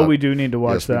watch that. Oh, we do need to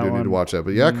watch yes, that we do one. need to watch that.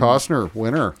 But yeah, Costner,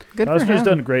 winner. Good for Costner's him.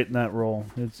 done great in that role.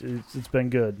 It's been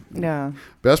good. Yeah.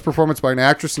 Best performance by an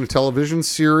actress in a television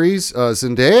series,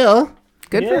 Zendaya.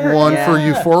 Good for her. One yeah. for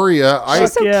Euphoria.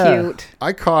 She's so cute.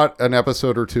 I caught an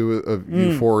episode or two of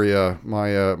Euphoria.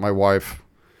 My wife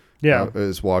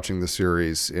is watching the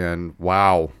series, and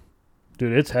wow,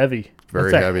 dude, it's heavy.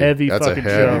 Very That's heavy. That's a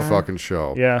heavy show. fucking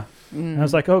show. Yeah. And I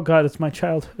was like, oh god, it's my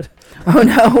childhood. Oh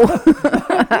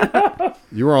no.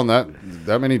 You were on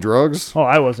that many drugs? Oh,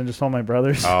 I wasn't. Just all my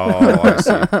brothers. Oh, I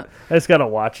see. I just gotta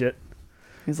watch it.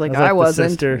 He's like, I I was like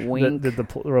wasn't. the sister Wink.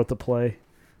 that wrote the play.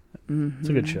 It's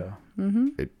a good show.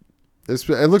 It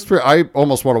looks pretty. I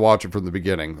almost want to watch it from the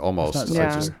beginning. Almost. It's not-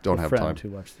 I just don't have time. to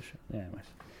watch the show. Yeah, anyways.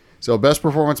 So, best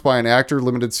performance by an actor,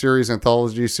 limited series,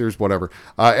 anthology series, whatever.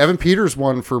 Evan Peters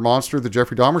won for Monster: The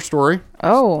Jeffrey Dahmer Story.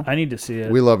 Oh. I need to see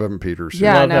it. We love Evan Peters.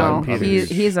 Yeah, Love no. Evan He's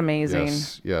Peters. amazing.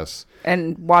 Yes.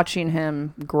 And watching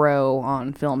him grow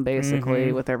on film,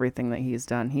 basically, with everything that he's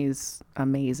done, he's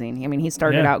amazing. I mean, he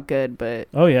started Yeah. out good, but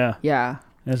Oh yeah. yeah.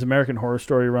 As American Horror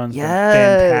Story runs,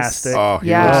 Yes. fantastic. Oh, he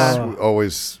Yeah. was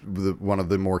always one of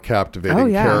the more captivating Oh,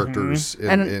 yeah. characters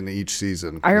And in each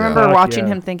season. I remember Fuck watching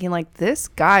yeah. him thinking, like, this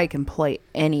guy can play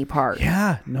any part.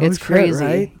 Yeah, no It's shit, crazy.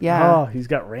 right? Yeah. Oh, he's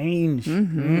got range.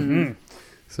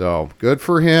 So good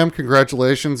for him.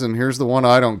 Congratulations. And here's the one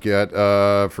I don't get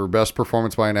for best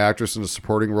performance by an actress in a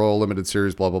supporting role, limited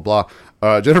series, blah, blah,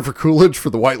 blah. Jennifer Coolidge for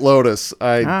The White Lotus.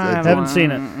 I Haven't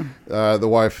seen it. the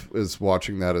wife is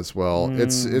watching that as well.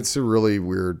 It's a really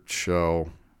weird show.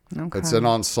 Okay. It's an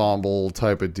ensemble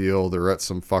type of deal. They're at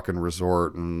some fucking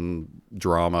resort and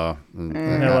drama. And,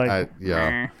 they're like,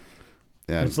 yeah.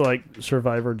 And It's like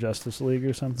Survivor Justice League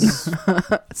or something.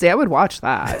 See, I would watch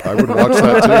that. I would watch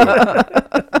that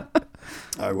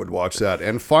too. I would watch that.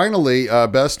 And finally,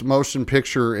 best motion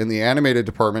picture in the animated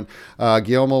department,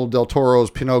 Guillermo del Toro's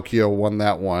Pinocchio won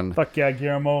that one. Fuck yeah,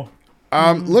 Guillermo.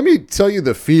 Let me tell you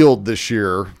the field this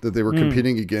year that they were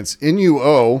competing against.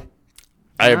 Inuo.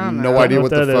 I have no idea what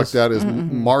the fuck that is.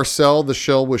 Marcel the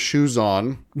Shell with Shoes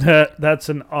On. That's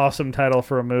an awesome title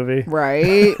for a movie.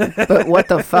 Right? But what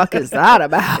the fuck is that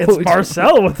about? It's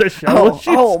Marcel with a shell.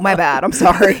 Oh, my bad. I'm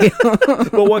sorry.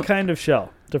 But what kind of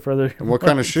shell? To further. And what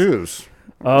kind of shoes?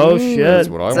 Oh shit! That's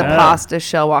what I It's a want. pasta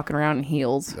shell walking around in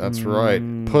heels. That's right.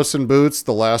 Puss in Boots,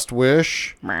 The Last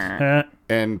Wish, Eh.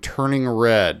 and Turning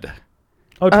Red.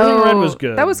 Oh, Turning Red was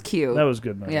good. That was cute. That was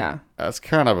good, man. Yeah. That's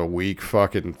kind of a weak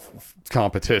fucking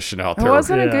competition out It there.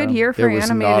 wasn't a Yeah. good year for It was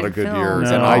animated not a good year, films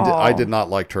and at I all. did not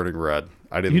like Turning Red.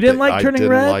 I didn't. You didn't like Turning I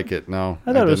Red? didn't like it. No,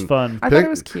 I thought it was didn't. fun. I thought it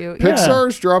was cute. Yeah.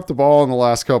 Pixar's dropped the ball in the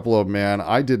last couple of man.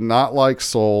 I did not like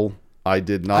Soul. I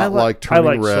did not like Turning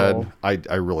liked Red. Soul.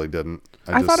 I really didn't.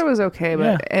 I thought it was okay,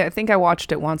 but I think I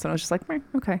watched it once and I was just like, "Meh,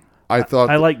 okay. I thought.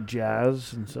 I like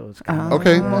jazz, and so it's kind of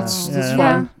Okay, that's Yeah.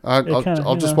 fine. Yeah.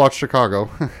 I'll just watch Chicago.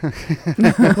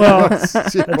 well, it's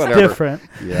Whatever. different.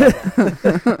 Yeah.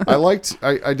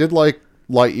 I did like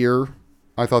Lightyear.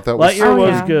 I thought that was Lightyear was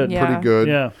yeah. good. Yeah. pretty good.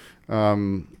 Yeah.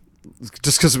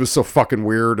 Just because it was so fucking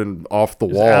weird and off the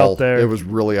was wall. out there. It was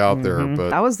really out there, but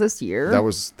That was this year? that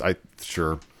was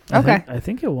sure. okay. I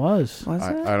think it was. Was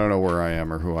it? I don't know where I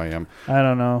am or who I am. I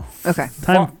don't know. Okay.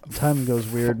 Time goes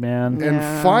weird, man. And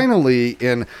Yeah. finally,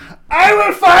 in I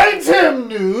will find him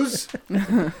news,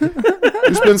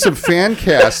 there's been some fan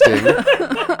casting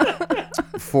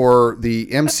for the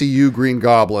MCU Green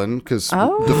Goblin because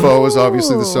Defoe is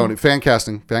obviously the Sony fan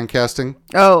casting.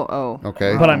 Oh.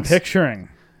 Okay, But I'm picturing.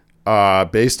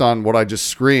 based on what I just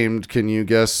screamed, can you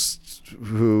guess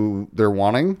who they're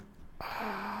wanting?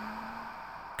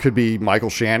 Could be Michael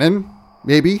Shannon,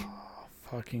 maybe.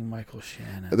 Fucking Michael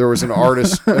Shannon. There was an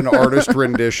artist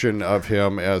rendition of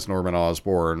him as Norman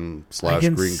Osborn /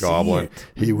 can Green see Goblin. it.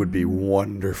 He would be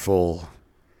wonderful.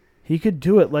 He could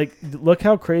do it. Like, look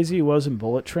how crazy he was in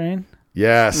Bullet Train.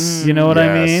 Yes. You know what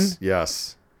I mean?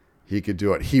 Yes. He could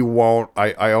do it. He won't.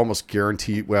 I almost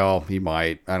guarantee. Well, he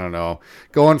might. I don't know.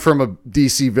 Going from a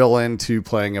DC villain to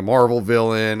playing a Marvel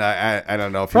villain. I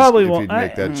don't know if Probably if won't. he'd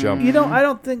make that jump. You know, I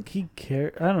don't think he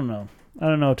cared. I don't know. I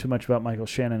don't know too much about Michael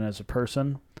Shannon as a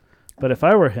person. But if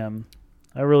I were him,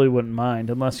 I really wouldn't mind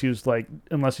unless you're talking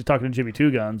to Jimmy Two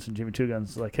Guns and Jimmy Two Guns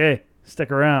is like, hey,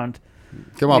 stick around.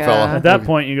 Come on, Yeah. fella. At that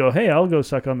point, you go, hey, I'll go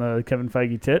suck on the Kevin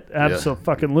Feige tit.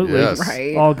 Absolutely. Yes.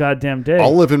 Right. All goddamn day.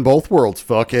 I'll live in both worlds.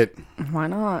 Fuck it. Why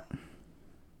not?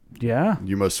 Yeah.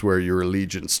 You must swear your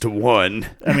allegiance to one.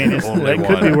 I mean, that Only could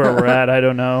one. be where we're at. I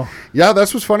don't know. Yeah,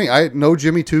 that's what's funny. I had no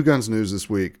Jimmy Two Guns news this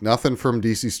week. Nothing from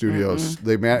DC Studios.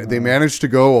 They managed to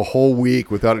go a whole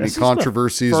week without any This is the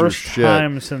controversies or First shit.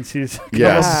 time since he's come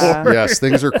Yes, aboard. yes,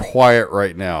 things are quiet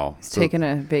right now. He's taking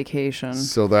a vacation.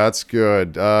 So that's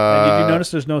good. And did you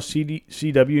notice there's no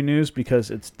CW news because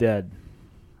it's dead?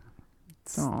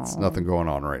 There's nothing going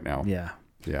on right now. Yeah.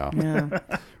 Yeah.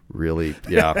 Really,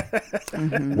 yeah.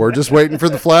 We're just waiting for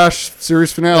the Flash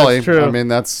series finale. That's true. I mean,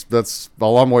 that's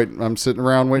all I'm waiting. I'm sitting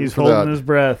around waiting He's for holding that. his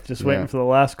breath, just waiting for the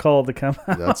last call to come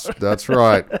out. That's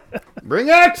right. Bring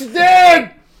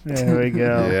accident. There we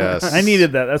go. Yes. I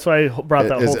needed that. That's why I brought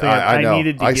that whole thing up. I know.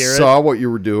 needed to I hear saw what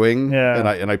you were doing, Yeah.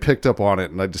 and I picked up on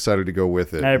it, and I decided to go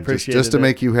with it. I And appreciated just to it.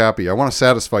 make you happy. I want to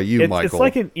satisfy you, it. Michael. It's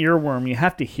like an earworm. You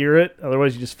have to hear it,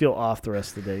 otherwise you just feel off the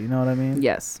rest of the day. You know what I mean?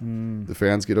 Yes. The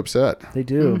fans get upset. They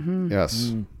do.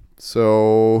 Yes.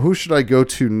 So who should I go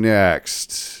to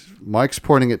next? Mike's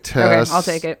pointing at Tess. Okay, I'll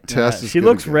take it. Tess Yeah, is she gonna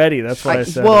looks go. ready. That's why I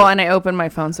said well, it. and I opened my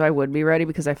phone so I would be ready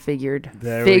because I figured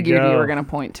There we you go. were going to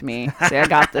point to me. Say, I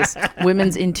got this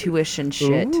women's intuition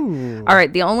shit. Ooh. All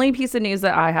right, the only piece of news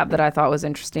that I have that I thought was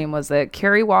interesting was that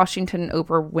Kerry Washington and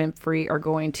Oprah Winfrey are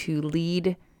going to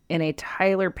lead in a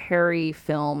Tyler Perry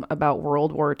film about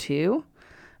World War II.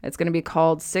 It's going to be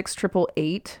called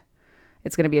 6888.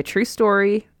 It's going to be a true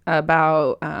story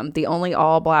about the only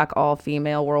all-black,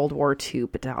 all-female World War II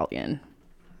battalion.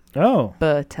 Oh,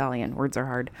 Words are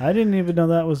hard. I didn't even know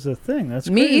that was the thing. That's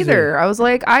Me crazy. either. I was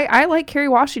like, I like Kerry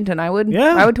Washington. I would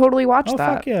totally watch Oh,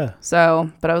 that. fuck yeah.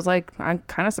 So, but I was like, I'm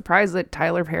kind of surprised that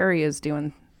Tyler Perry is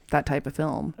doing that type of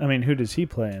film. I mean, who does he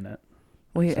play in it?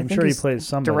 Well, I I'm think sure he he's plays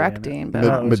somebody in it. directing, but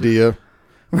Oh, Medea.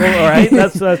 Well, all right,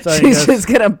 that's I she's guess. just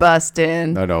gonna bust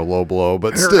in. I know, low blow,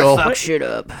 but Her still. fuck shit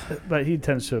up. But he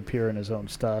tends to appear in his own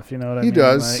stuff. You know what I He mean?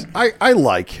 does. Like, I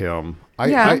like him.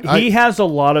 Yeah. he has a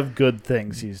lot of good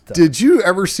things he's done. Did you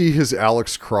ever see his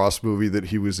Alex Cross movie that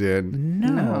he was in?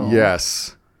 No.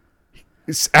 Yes.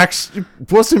 It's actually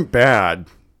it wasn't bad.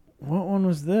 What one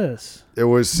was this? It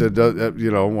was, one of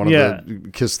the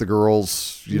Kiss the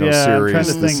Girls, Yeah, I'm series trying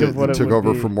to think that of what it took would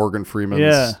over be. from Morgan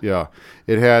Freeman's. Yeah.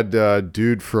 It had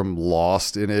dude from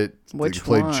Lost in it. Which He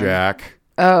played one? Jack.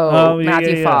 Oh, yeah,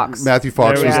 Matthew yeah. Fox. Matthew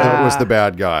Fox There we go. was the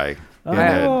bad guy in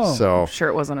Oh. it. So I'm sure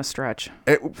it wasn't a stretch.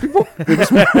 he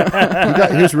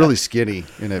was really skinny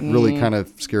in it, really kind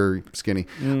of scary skinny.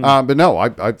 But no, I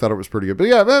thought it was pretty good. But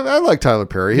yeah, I like Tyler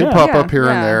Perry. He'll Yeah. pop Yeah, up here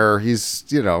and yeah. there. He's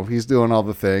doing all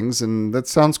the things, and that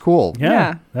sounds cool.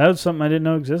 Yeah, that was something I didn't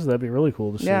know existed. That'd be really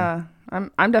cool to see. Yeah,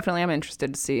 I'm definitely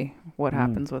interested to see what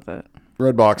happens with it.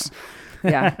 Redbox,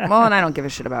 Yeah. Well, and I don't give a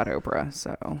shit about Oprah,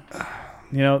 so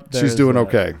You know, she's there's doing that.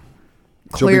 okay.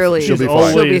 clearly she'll be She's fine.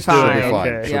 always She'll be doing fine. She'll be fine.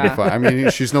 okay. She'll Yeah. be fine. I mean,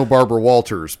 she's no Barbara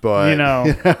Walters, but You know,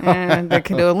 there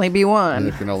can only be one.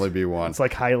 it can only be one. it's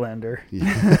like Highlander. Wait,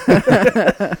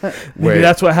 Maybe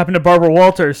that's what happened to Barbara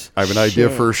Walters. I have an idea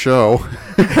for a show.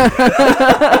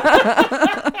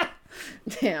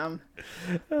 Damn.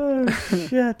 Oh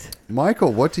shit!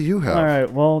 Michael, what do you have All right,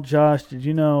 well, Josh, did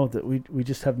you know that we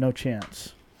just have no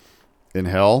chance? in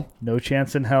hell? No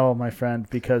chance in hell, my friend,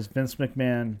 because Vince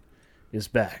McMahon is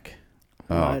back.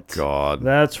 Oh What? God!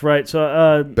 That's right.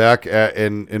 So, Back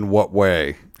in what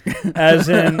way? as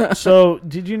in, so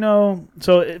did you know?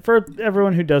 So, for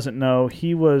everyone who doesn't know,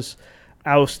 he was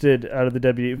ousted out of the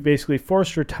WWE, basically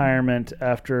forced retirement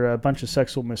after a bunch of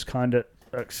sexual misconduct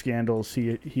scandals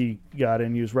he got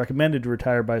in. He was recommended to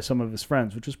retire by some of his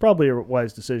friends, which was probably a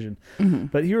wise decision.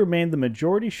 But he remained the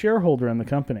majority shareholder in the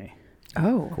company.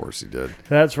 Oh. Of course he did.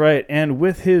 That's right. And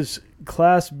with his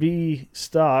Class B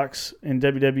stocks in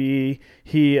WWE,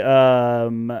 he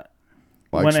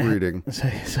Mike's ahead- reading.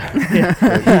 Sorry.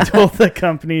 He told the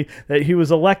company that he was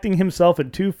electing himself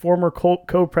and two former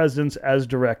co-presidents as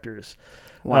directors,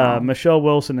 Wow. Michelle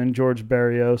Wilson and George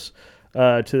Barrios,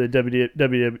 to the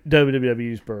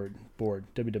WWE's board.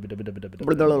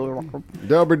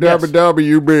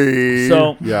 WWB.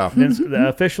 So yeah. Vince,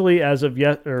 officially as of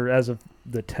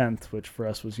the 10th, which for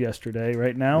us was yesterday,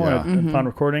 right now, Yeah. upon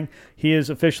recording, he is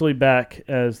officially back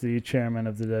as the chairman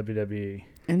of the WWE.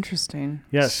 Interesting.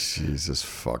 Yes. Jesus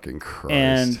fucking Christ.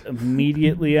 And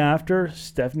immediately after,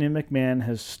 Stephanie McMahon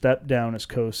has stepped down as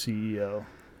co-CEO.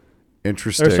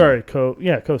 Interesting. Or sorry,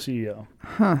 co-CEO.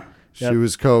 She Yep.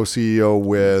 was co-CEO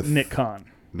with Nick Khan.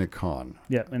 Nick Khan.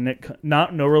 Yeah, and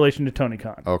no relation to Tony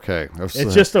Khan. Okay.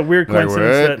 It's just a weird Like,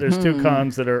 coincidence what? that there's two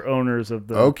Khans that are owners of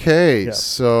the. Okay. Yeah.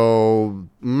 So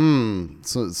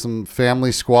some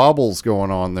family squabbles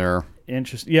going on there.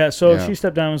 Interesting. Yeah, so Yeah. she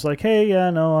stepped down and was like, hey, yeah,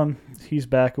 no, he's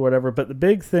back or whatever. But the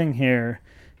big thing here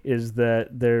is that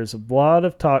there's a lot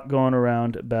of talk going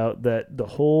around about that the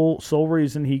sole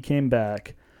reason he came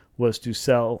back was to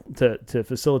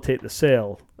facilitate the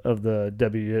sale of the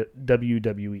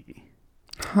WWE.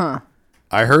 Huh.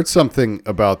 I heard something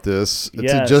about this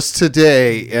Yes. just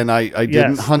today, and I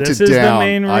didn't hunt it down. This is the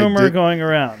main rumor going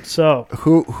around. So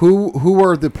who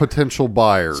are the potential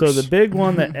buyers? So the big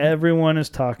one that everyone is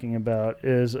talking about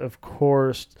is, of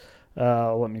course,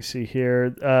 let me see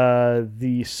here,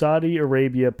 the Saudi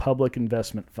Arabia Public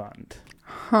Investment Fund.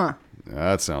 Huh.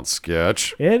 That sounds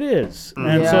sketch. It is.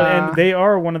 And they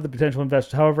are one of the potential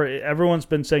investors. However, everyone's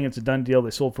been saying it's a done deal.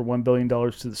 They sold for $1 billion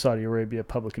to the Saudi Arabia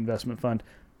Public Investment Fund.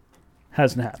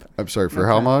 Hasn't happened. I'm sorry, for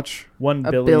how much? $1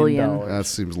 $1 billion. That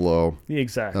seems low.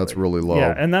 Exactly. That's really low.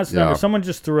 Yeah, and that's the number. Someone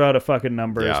just threw out a fucking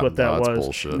number is what that that's was.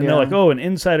 bullshit. And they're like, oh, an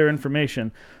insider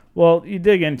information. Well, you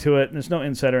dig into it, and there's no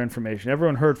insider information.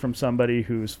 Everyone heard from somebody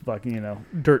who's fucking,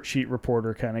 dirt sheet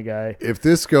reporter kind of guy. If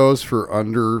this goes for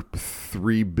under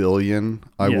 $3 billion,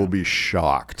 I will be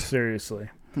shocked. Seriously.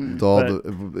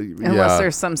 Unless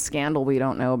there's some scandal we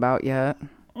don't know about yet.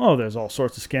 Oh, there's all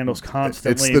sorts of scandals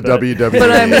constantly. It's the WWE.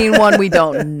 But I mean one we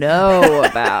don't know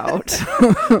about.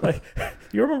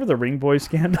 You remember the Ring Boy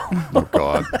scandal? Oh,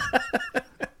 God.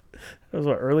 That was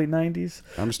early 90s?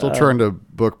 I'm still trying to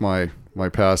book my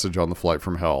passage on the flight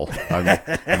from hell. I'm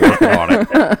working on it.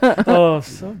 Oh,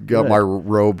 so good. Got my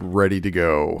robe ready to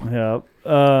go. Yeah.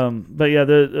 But yeah,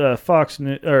 the Fox and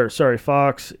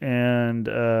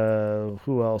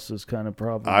who else is kind of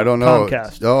probably I don't know.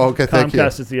 Comcast. Oh, okay, thank you.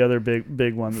 Comcast is the other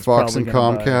big one. That's Fox probably and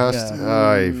gonna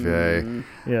Comcast.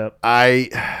 buy. Yeah.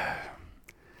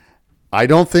 I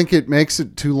don't think it makes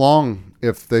it too long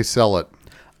if they sell it.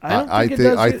 I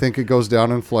think it goes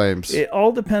down in flames. It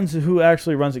all depends on who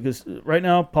actually runs it. Because right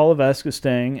now, Paul Levesque is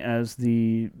staying as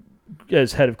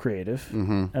head of creative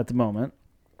at the moment.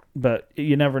 But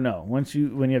you never know. When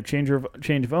you have change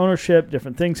of ownership,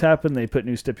 different things happen. They put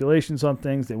new stipulations on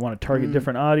things. They want to target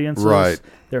different audiences. Right.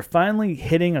 They're finally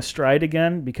hitting a stride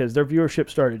again because their viewership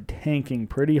started tanking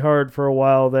pretty hard for a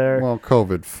while there. Well,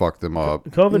 COVID fucked them up.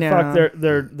 COVID fucked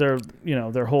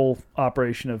their whole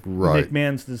operation of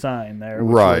McMahon's design there,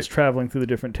 which was traveling through the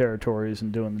different territories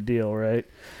and doing the deal, right?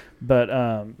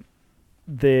 But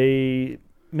they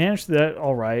managed that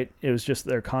all right. It was just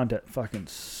their content fucking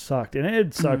sucked, and it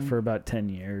had sucked for about 10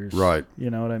 years. Right. You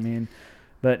know what I mean?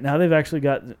 But now they've actually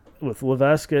got, with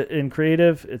Levesque in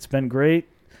creative, it's been great.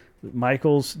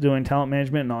 Michael's doing talent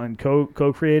management and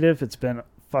co-creative. It's been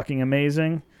fucking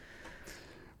amazing.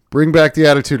 Bring back the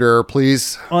Attitude Era,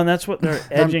 please. Oh, and that's what they're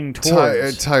edging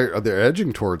towards. Are they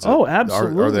edging towards it? Oh,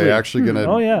 absolutely. Are they actually going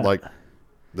to,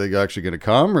 they actually going to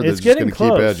come, or they're just going to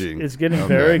keep edging? It's getting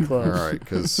very close. All right,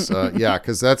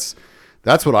 because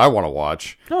that's what I want to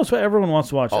watch. No, it's what everyone wants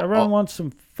to watch. Everyone wants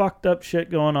some fucked up shit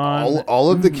going on.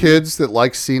 All of the kids that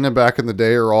like Cena back in the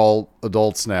day are all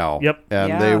adults now. Yep.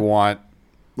 And they want,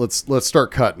 let's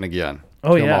start cutting again.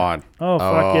 Oh, Come on. Oh,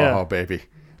 fuck yeah. Oh, baby. Yep.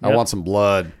 I want some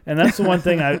blood. And that's the one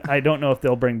thing I don't know if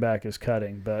they'll bring back is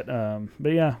cutting. But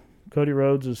yeah, Cody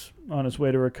Rhodes is on his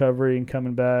way to recovery and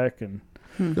coming back, and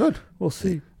good. We'll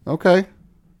see. Okay.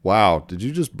 Wow. Did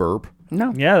you just burp?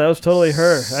 No. Yeah, that was totally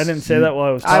her. I didn't say that while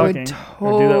I was talking. I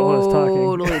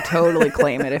would totally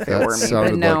claim it if it were me. That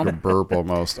sounded but no. like a burp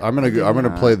almost. I'm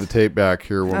gonna play the tape back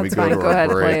here when That's we go fine. to Go our ahead,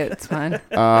 break. play it. It's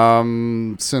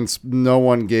fine. Since no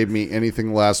one gave me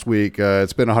anything last week,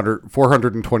 it's been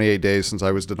 428 days since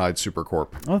I was denied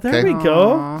Supercorp. Oh, there we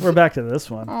go. We're back to this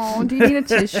one. Oh, do you need a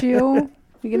tissue?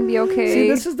 You gonna be okay? See,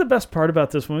 this is the best part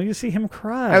about this one. You see him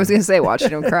cry. I was gonna say,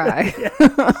 watching him cry.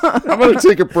 I'm gonna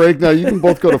take a break now. You can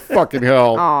both go to fucking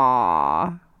hell.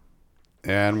 Aww.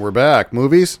 And we're back.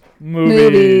 Movies.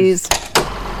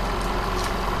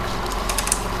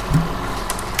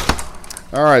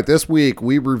 All right, this week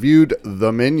we reviewed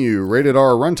The Menu, rated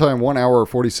R, runtime 1 hour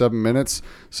 47 minutes.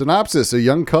 Synopsis: a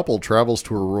young couple travels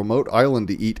to a remote island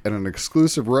to eat at an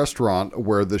exclusive restaurant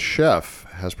where the chef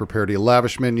has prepared a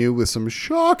lavish menu with some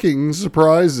shocking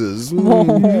surprises.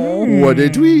 What a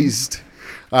twist.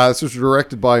 This was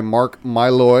directed by Mark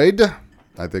Mylod.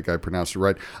 I think I pronounced it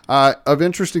right. Of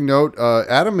interesting note,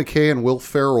 Adam McKay and Will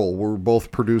Ferrell were both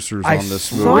producers on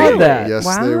this movie. I saw that. Yes,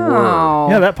 wow. they were.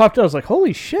 Yeah, that popped out. I was like,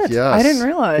 holy shit. Yes. I didn't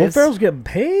realize. Will Ferrell's getting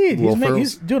paid.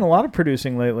 He's doing a lot of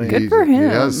producing lately. Good for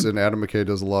him. Yes, and Adam McKay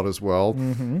does a lot as well.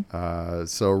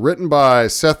 So written by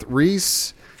Seth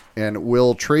Reese and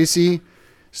Will Tracy,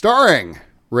 starring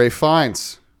Ray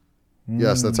Fiennes.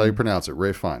 Yes, that's how you pronounce it.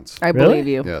 Ralph Fiennes. I Really? believe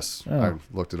you. Yes, Oh. I've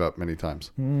looked it up many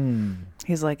times.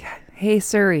 He's like, hey,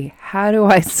 Siri, how do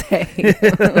I say?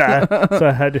 So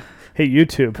I had to, hey,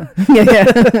 YouTube.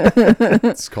 yeah.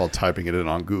 It's called typing it in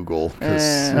on Google.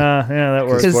 Because Yeah, that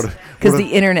works. Because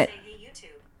the internet.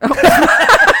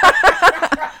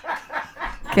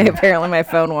 Okay, apparently my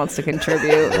phone wants to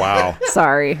contribute. wow.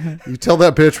 Sorry. You tell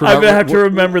that bitch we're I'm not, going to have to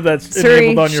remember that's Siri,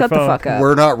 enabled on your shut phone. the fuck up.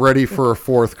 we're not ready for a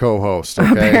fourth co-host,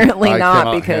 okay? Apparently I not,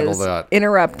 cannot handle because that.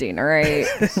 interrupting, all right?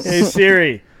 Hey,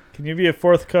 Siri, can you be a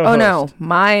fourth co-host? Oh, no.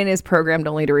 Mine is programmed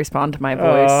only to respond to my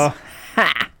voice.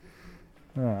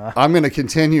 I'm going to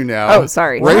continue now. Oh,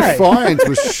 sorry. Ray Why? Fiennes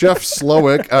was Chef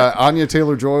Slowick. Anya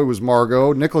Taylor-Joy was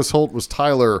Margot. Nicholas Hoult was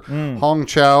Tyler. Hong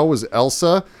Chow was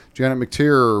Elsa. Janet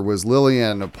McTeer was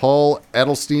Lillian. Paul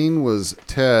Edelstein was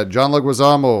Ted. John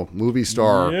Leguizamo, movie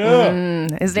star. Yeah.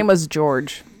 His name was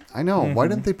George. I know. Why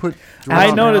didn't they put... I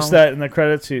don't noticed know. that in the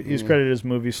credits. He's credited as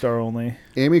movie star only.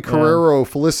 Amy Carrero,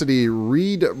 Felicity,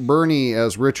 Reed Burney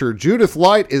as Richard. Judith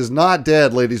Light is not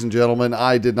dead, ladies and gentlemen.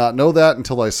 I did not know that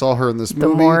until I saw her in this The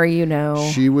movie. more you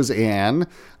know. She was Anne.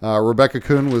 Rebecca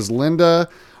Kuhn was Linda.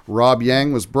 Rob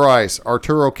Yang was Bryce.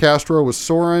 Arturo Castro was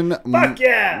Soren. Fuck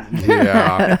yeah!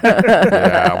 Yeah,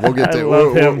 yeah. We'll get I to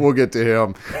love him. we'll get to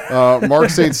him. Mark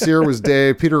St. Cyr was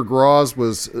Dave. Peter Graz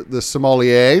was the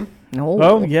sommelier.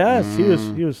 Oh yes, he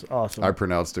was awesome. I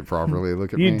pronounced it properly.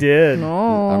 Look at You me. did.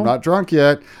 I'm not drunk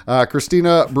yet.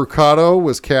 Christina Brucato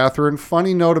was Catherine.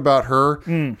 Funny note about her: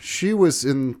 she was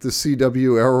in the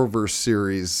CW Arrowverse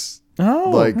series.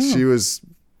 Oh, She was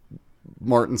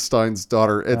Martin Stein's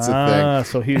daughter. It's a thing.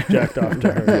 So he's jacked off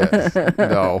to her. Yes.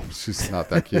 No, she's not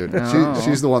that cute.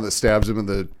 She's the one that stabs him in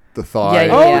the thigh. Yeah,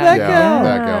 yeah, Oh, yeah. that girl.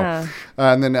 That girl.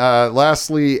 And then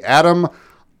lastly, Adam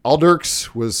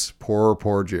Alderks was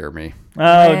poor Jeremy.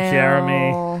 Oh,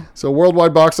 Jeremy. So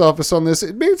worldwide box office on this,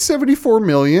 it made 74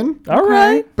 million. All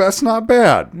right. That's not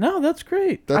bad. No, that's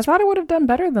great. I thought it would have done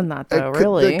better than that, though, It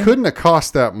really. couldn't have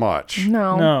cost that much.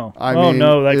 No. No. I Oh mean,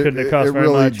 no, that it- couldn't have cost it very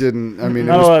really much. didn't. I mean,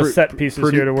 Not it was a lot of set pieces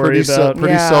here to worry about.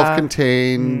 Pretty Yeah.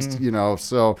 self-contained, you know.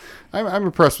 So I'm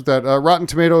impressed with that. Rotten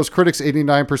Tomatoes, critics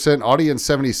 89%, audience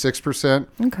 76%.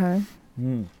 Okay.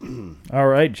 All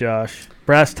right, Josh.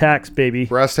 Brass tacks, baby.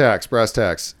 Brass tacks.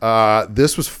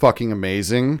 This was fucking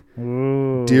amazing.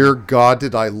 Ooh. Dear God,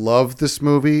 did I love this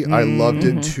movie? I loved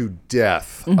it to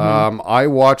death. I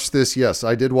watched this. Yes,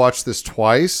 I did watch this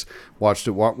twice. Watched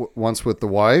it once with the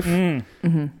wife, and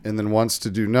then once to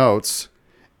do notes.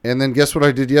 And then guess what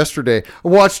I did yesterday? I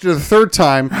watched it a third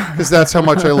time because that's how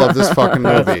much I love this fucking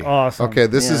movie. That's awesome. Okay,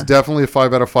 this is definitely a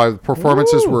 5 out of 5. The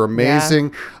performances were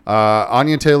amazing.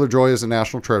 Anya Taylor-Joy is a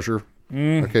national treasure.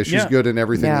 Okay, she's good in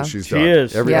everything Yeah. that she's She done.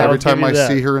 is. Every Yeah. every I'll give time you I that.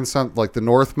 see her in some, like The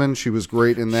Northman, she was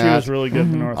great in that. She was really good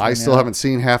in the North. I still haven't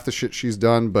seen half the shit she's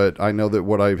done, but I know that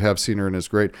what I have seen her in is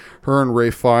great. Her and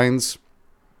Ray Fiennes,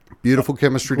 beautiful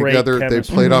chemistry Great together. chemistry.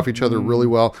 They played off each other really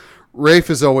well. Rafe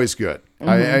is always good.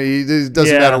 It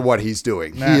doesn't Yeah. matter what he's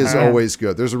doing. He is Uh-huh. always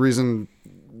good. There's a reason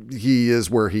he is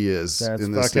where he is That's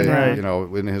in this fucking day, right. you know,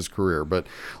 in his career. But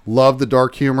love the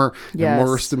dark humor, Yes. and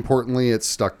most importantly, it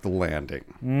stuck the landing.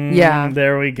 Yeah.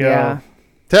 There we go. Yeah.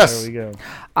 Tess, There we go.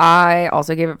 I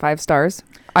also gave it 5 stars.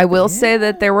 I will say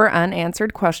that there were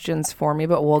unanswered questions for me,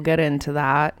 but we'll get into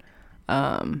that.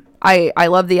 I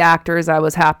love the actors. I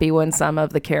was happy when some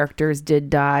of the characters did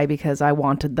die because I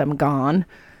wanted them gone.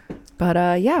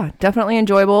 But yeah, definitely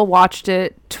enjoyable. Watched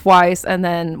it twice and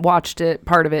then watched it,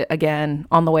 part of it again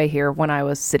on the way here when I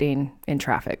was sitting in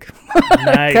traffic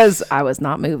Nice. because I was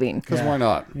not moving. because why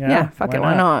not? Yeah, fuck it,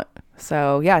 why not?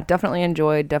 So yeah, definitely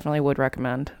enjoyed. Definitely would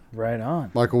recommend. Right on.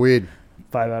 Michael Weed.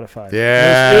 5 out of 5.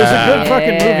 Yeah. It was a good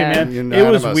fucking movie, Yeah. man. It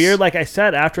Unanimous. was weird. Like I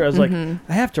said, after I was like,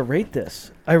 I have to rate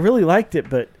this. I really liked it,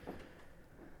 but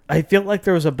I feel like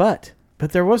there was a but.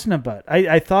 But there wasn't a but.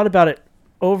 I thought about it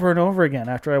over and over again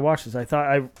after I watched this. I thought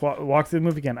I walked through the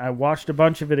movie again. I watched a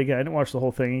bunch of it again. I didn't watch the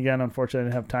whole thing again. Unfortunately, I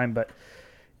didn't have time. But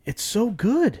it's so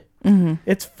good.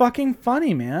 It's fucking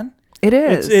funny, man. It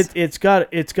is. It's got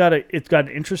an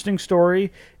interesting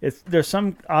story. There's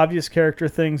some obvious character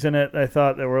things in it I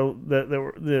thought that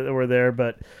were there,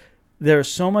 but there's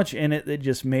so much in it that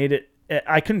just made it.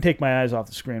 I couldn't take my eyes off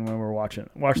the screen when we were watching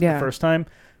it the first time,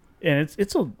 and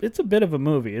it's a bit of a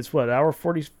movie. It's what, hour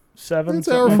 47. It's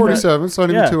hour 47. It's not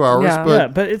even 2 hours, Yeah.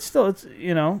 but but it's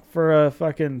for a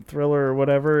fucking thriller or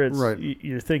whatever. It's Right.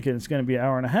 You're thinking it's going to be an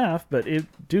hour and a half, but it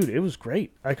was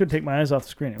great. I couldn't take my eyes off the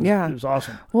screen. It was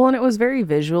awesome. Well, and it was very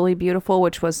visually beautiful,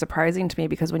 which was surprising to me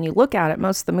because when you look at it,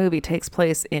 most of the movie takes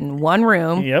place in one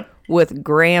room Yep. with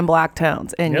gray and black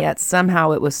tones, and Yep. yet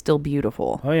somehow it was still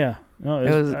beautiful. Oh yeah. No, It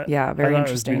was, very very I thought interesting.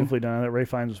 It was beautifully done. That Ray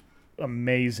Fiennes was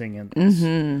amazing in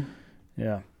this.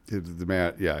 Yeah. The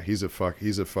man, he's a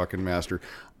fucking master.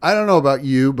 I don't know about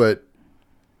you, but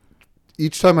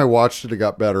each time I watched it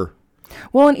got better.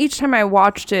 Well, and each time I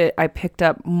watched it, I picked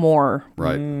up more.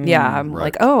 Right. Yeah, I'm Right.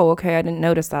 like, oh, okay, I didn't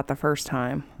notice that the first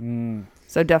time.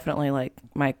 So definitely, like,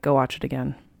 Mike, go watch it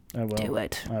again. I will. Do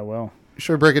it. I will.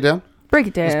 Should we break it down? Break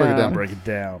it down. Let's break it down. Break it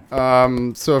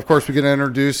down. So of course we get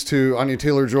introduced to Anya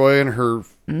Taylor-Joy and her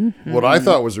what I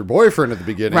thought was her boyfriend at the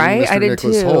beginning, Right, Mr. I did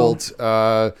Nicholas too. Holt.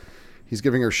 He's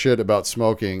giving her shit about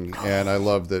smoking, and I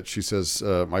love that she says,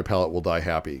 "My palate will die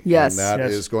happy." Yes. and that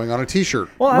Yes. is going on a T-shirt.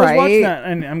 Well, I was Right. watching that,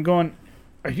 and I'm going,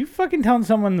 are you fucking telling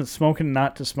someone that's smoking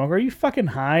not to smoke? Are you fucking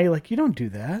high? Like, you don't do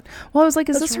that. Well, I was like,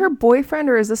 is this her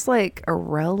boyfriend or is this like a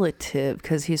relative?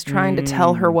 Because he's trying to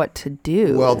tell her what to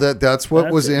do. Well, that's what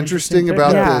That's was an interesting interesting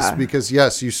about thing. this, Yeah. because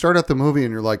yes, you start out the movie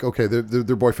and you're like, okay, they're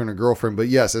boyfriend and girlfriend, but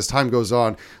yes, as time goes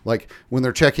on, like when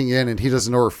they're checking in and he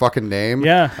doesn't know her fucking name,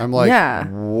 Yeah. I'm like, Yeah.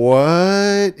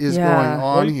 what is Yeah. going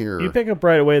on Well, here? You pick up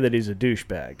right away that he's a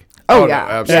douchebag. oh, no, yeah.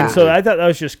 absolutely. Yeah. And so I thought that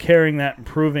was just carrying that and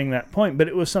proving that point, but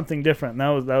it was something different. And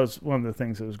that was one of the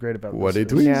things that was great about What this. a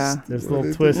twist. Yeah. There's What a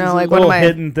little twists, No, like one little of my-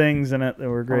 hidden things in it that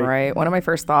were great. Right. One of my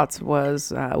first thoughts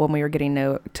was when we were getting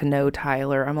to know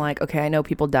Tyler. I'm like, okay, I know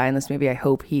people die in this movie. I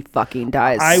hope he fucking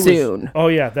dies soon. Oh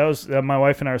yeah, that was my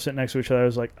wife and I were sitting next to each other. I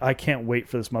was like, I can't wait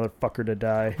for this motherfucker to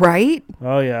die. Right?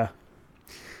 Oh yeah.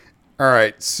 All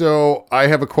right, so I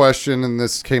have a question, and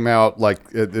this came out like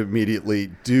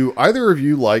immediately. Do either of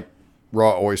you like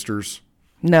raw oysters?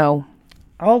 No.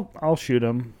 I'll shoot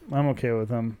him. I'm okay with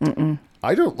him.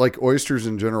 I don't like oysters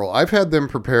in general. I've had them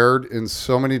prepared in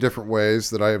so many different ways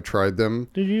that I have tried them.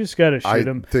 Dude, you just gotta I shoot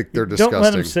him. think they're Don't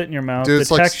let disgusting. them sit in your mouth. Dude, The it's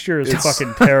like- texture is it's-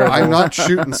 fucking terrible. I'm not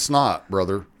shooting snot,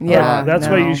 brother. Yeah. That's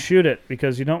why no. you shoot it,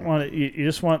 because you don't want it. You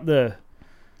just want the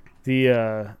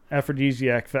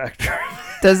aphrodisiac factor.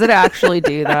 Does it actually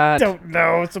do I that? don't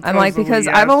know. I'm like, Supposedly, because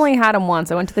yes. I've only had them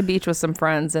once. I went to the beach with some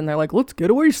friends and they're like, let's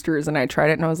get oysters. And I tried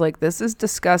it and I was like, this is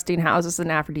disgusting. How is this an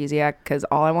aphrodisiac? Because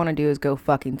all I want to do is go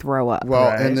fucking throw up. Well,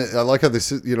 Right. and I like how they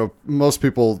sit, most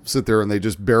people sit there and they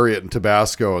just bury it in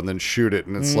Tabasco and then shoot it.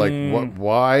 And it's like, what?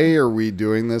 Why are we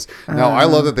doing this? Now, I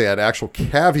love that they had actual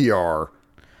caviar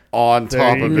on There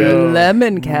top you of go. it.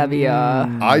 Lemon caviar.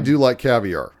 I do like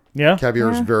caviar. Yeah. Caviar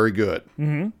is very good.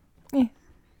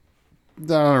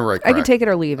 On a right I crack. could take it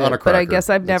or leave On a it. But I cracker. guess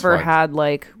I've That's never fine. had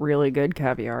like really good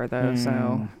caviar though.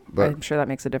 So But- I'm sure that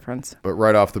makes a difference. But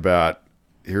right off the bat,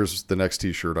 here's the next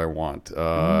T-shirt I want.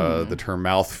 The term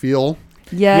mouthfeel.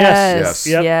 Yes. Yes.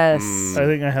 Yep. Yes. I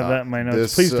think I have that in my notes.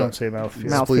 this, Please don't say mouthfeel.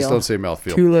 Mouth- Please Mouthfeel. don't say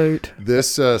mouthfeel. Too late.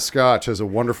 This scotch has a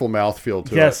wonderful mouthfeel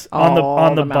to Yes, it. on the All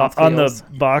on the the on the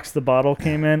mouthfeels. box the bottle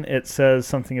came in. It says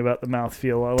something about the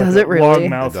mouthfeel. I like Does that it really? long It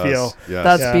does. mouthfeel. Yes.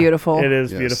 That's Yeah, beautiful. It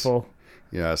is Yes. beautiful.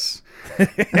 Yes.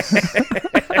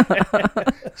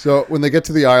 So when they get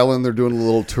to the island, they're doing a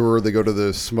little tour. They go to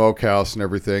the smokehouse and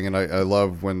everything. And I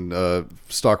love when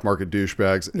stock market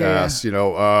douchebags ask,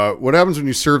 what happens when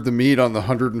you serve the meat on the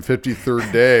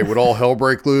 153rd day? Would all hell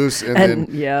break loose? And then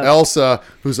yeah. Elsa,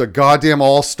 who's a goddamn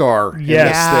all-star in Yes.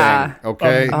 this Yeah. thing,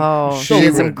 okay? Oh, She she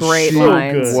had some would- great she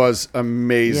lines. was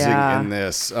amazing Yeah. in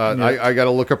this. I got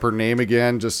to look up her name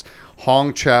again. Just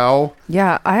Hong Chow.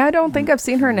 Yeah, I don't think I've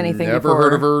seen her in anything Never before.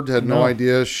 heard of her. Had no No.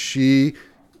 idea. She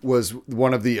was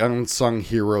one of the unsung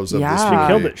heroes of this Yeah. She movie.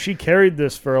 killed it. She carried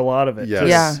this for a lot of it. Yes. too.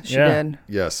 Yeah, she Yeah. did.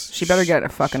 Yes, She better get a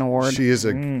fucking award. She is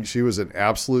she was an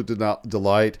absolute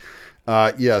delight.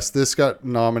 Yes, this got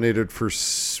nominated for.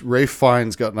 Ray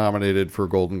Fiennes got nominated for a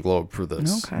Golden Globe for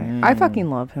this. Okay. I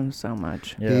fucking love him so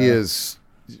much. Yeah. He is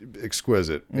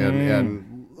exquisite,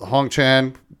 and Hong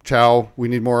Chow, we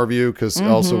need more of you because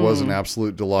Elsa was an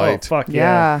absolute Oh delight. fuck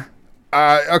yeah.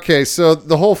 Yeah. Okay, so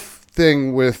the whole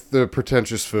thing with the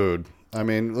pretentious food. I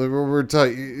mean, we're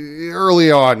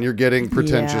early on. You're getting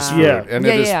pretentious Yeah. food, Yeah. and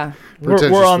Yeah, it is yeah.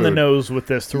 pretentious We're on the food nose with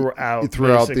this throughout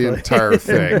throughout basically. the entire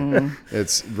thing.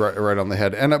 It's right on the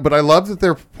head. But I love that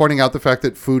they're pointing out the fact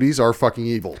that foodies are fucking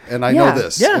evil, and I know Yeah.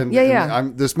 this. Yeah. and, Yeah.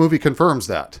 and this movie confirms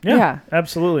that. Yeah, Yeah.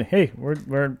 absolutely. Hey,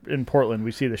 we're in Portland.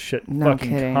 We see this shit No fucking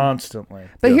kidding. constantly.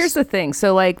 But Yes. here's the thing.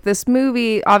 So, like, this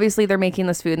movie, obviously, they're making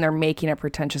this food and they're making it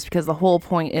pretentious because the whole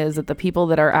point is that the people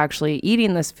that are actually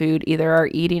eating this food either are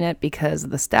eating it because of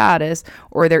the status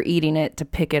or they're eating it to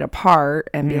pick it apart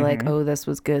and be like, oh, this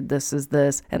was good, this is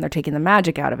this, and they're taking the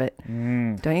magic out of it.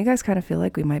 Don't you guys kind of feel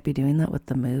like we might be doing that with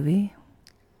the movie?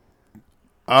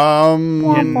 Womp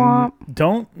womp.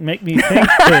 Don't make me think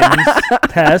things,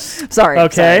 Tess. Sorry.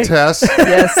 Okay. Tess, sorry.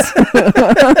 Yes.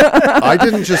 I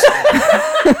didn't just.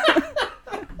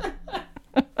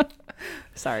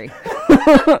 Sorry.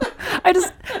 That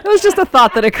was just a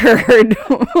thought that occurred.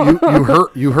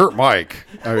 you hurt Mike.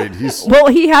 I mean, he's Well,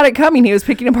 he had it coming. He was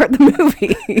picking apart the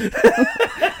movie.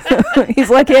 He's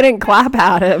like, I didn't clap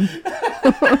at him.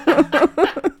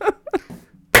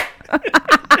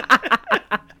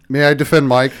 May I defend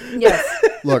Mike? Yes.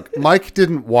 Look, Mike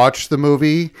didn't watch the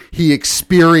movie. He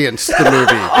experienced the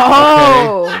movie.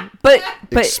 Oh, but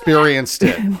Experienced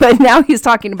it. but now he's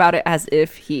talking about it as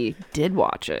if he did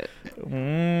watch it.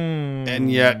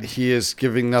 And yet he is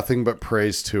giving nothing but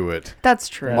praise to it. That's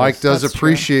true. Mike does That's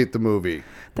appreciate the movie.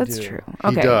 That's do. true. He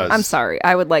Okay, does. I'm sorry.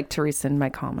 I would like to rescind my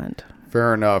comment.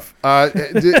 Fair enough.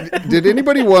 Did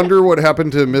anybody wonder what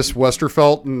happened to Miss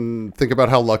Westerfeld and think about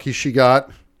how lucky she got?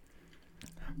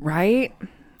 Right?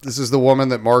 This is the woman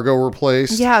that Margot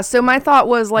replaced. Yeah. So my thought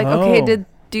was like, okay, Oh. did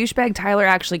douchebag Tyler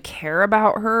actually care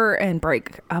about her and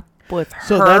break up with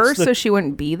So her that's the- so she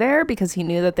wouldn't be there because he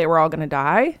knew that they were all going to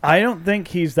die? I don't think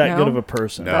he's that No? good of a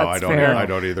person. No, That's I don't. fair. I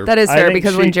don't either. That is I fair think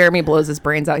because she- when Jeremy blows his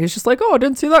brains out, he's just like, oh, I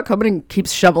didn't see that coming, and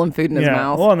keeps shoveling food in his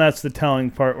mouth. Well, and that's the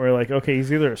telling part where, like, okay,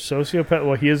 he's either a sociopath.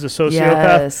 Well, he is a sociopath,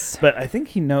 Yes. but I think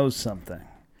he knows something,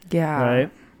 Yeah.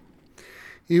 right?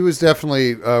 He was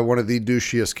definitely one of the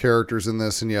douchiest characters in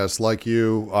this, and yes, like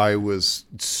you, I was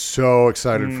so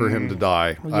excited for him to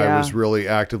die. I Yeah. was really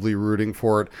actively rooting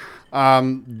for it.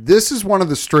 This is one of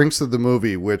the strengths of the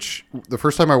movie, which the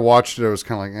first time I watched it, I was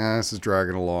kind of like, this is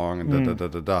dragging along, and da da da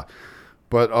da da.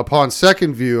 But upon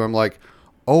second view, I'm like,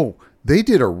 oh, they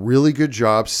did a really good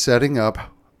job setting up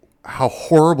how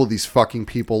horrible these fucking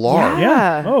people are.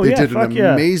 Yeah. Oh, They yeah. did fuck an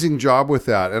yeah. amazing job with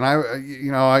that, and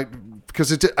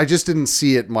because I just didn't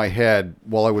see it in my head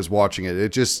while I was watching it. It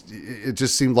just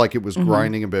seemed like it was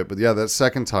grinding a bit. But yeah, that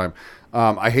second time,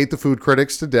 I hate the food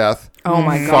critics to death. Oh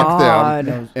my Fuck God.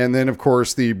 them. And then of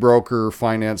course the broker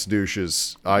finance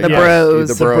douches. The bros.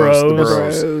 The The bros. The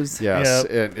bros. bros. Yes.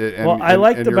 Yep. And, Well, I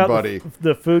liked and your about buddy.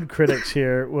 the food critics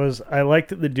here was I liked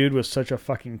that the dude was such a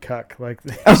fucking cuck. Like,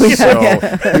 So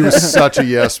he was such a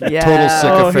total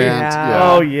sycophant. yeah.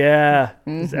 oh yeah,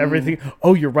 It's everything.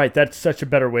 Oh, you're right. That's such a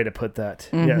better way to put that.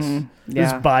 Yes,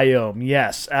 this Yeah. biome.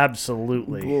 Yes,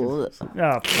 absolutely. Oh,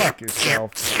 fuck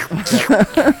yourself.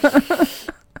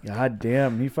 God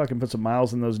damn, he fucking put some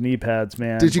miles in those knee pads,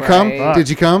 man. Did you come? Right. Did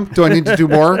you come? Do I need to do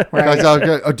more? Guys,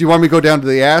 do you want me to go down to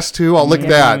the ass too? I'll lick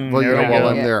that. Well, there we while go.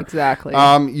 I'm Yeah, there. exactly.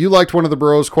 You liked one of the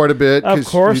bros quite a bit. Of 'cause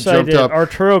course you I jumped did. up.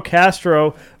 Arturo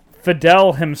Castro,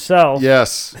 Fidel himself.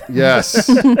 Yes. Yes.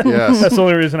 That's yes. the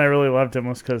only reason I really loved him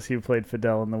was because he played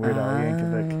Fidel in the Weird Al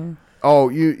Yankovic. Oh,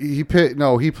 he played.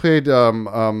 No, he played.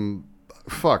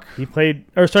 Fuck. He played,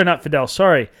 or sorry, not Fidel.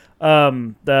 Sorry,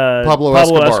 the Pablo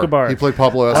Escobar. He played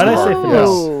Pablo Why did I Escobar. say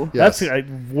Fidel? Yes. Yes. That's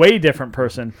a way different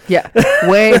person. Yeah.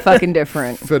 Way fucking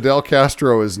different. Fidel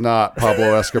Castro is not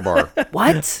Pablo Escobar.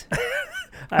 What?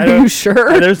 I Are don't- you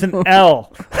sure? There's an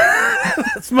L.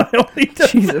 That's my only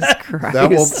difference. Jesus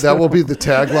Christ. That will be the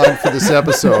tagline for this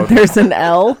episode. There's an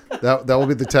L. That will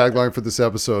be the tagline for this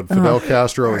episode. Fidel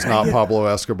Castro is not Pablo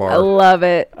I Escobar. love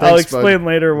it. I'll Thanks, bud. explain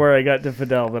later where I got to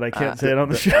Fidel, but I can't say it on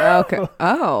the show. Okay.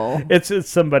 Oh. It's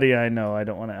somebody I know. I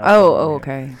don't want to ask. Oh,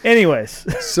 okay. Anyways,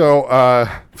 So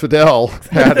Fidel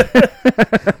had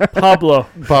Pablo.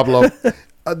 Pablo.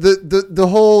 The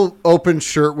whole open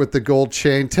shirt with the gold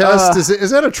chain test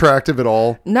is that attractive at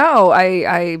all? No,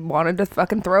 I wanted to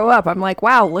fucking throw up. I'm like,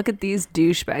 wow, look at these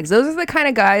douchebags. Those are the kind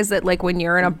of guys that, like, when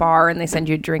you're in a bar and they send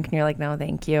you a drink and you're like, no,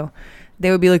 thank you.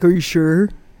 They would be like, are you sure?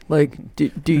 Like,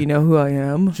 do you know who I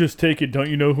am? Just take it. Don't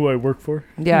you know who I work for?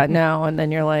 Yeah, no. And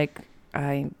then you're like,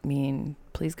 I mean,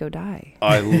 please go die.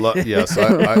 I love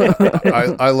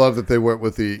I love that they went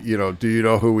with the do you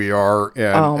know who we are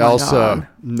and Oh my Elsa God.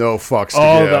 no fucks to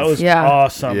Oh, give. that was Yeah.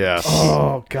 awesome. Yes.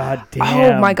 Oh, god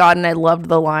damn. Oh my God. And I loved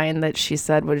the line that she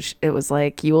said, which it was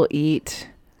like, you will eat.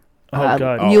 Oh,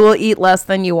 God. You will eat less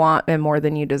than you want and more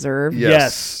than you deserve.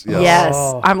 Yes. Yes.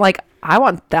 Oh. I'm like, I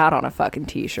want that on a fucking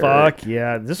t-shirt. Fuck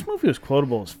yeah. This movie was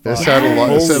quotable as fuck. This had a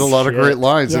lot of Holy great shit.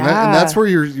 lines, and Yeah. that's where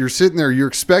you're sitting there. You're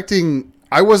expecting.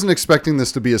 I wasn't expecting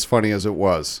this to be as funny as it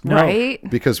was, No. Right?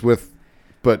 because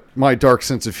but my dark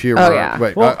sense of humor. Oh, yeah.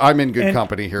 But Well, I'm in good and-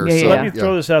 company here. Yeah, so, Let me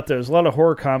throw this out there. There's a lot of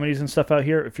horror comedies and stuff out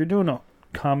here. If you're doing a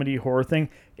comedy horror thing,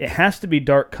 it has to be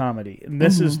dark comedy. And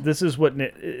this is what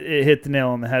it hit the nail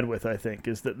on the head with, I think,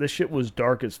 is that this shit was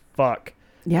dark as fuck.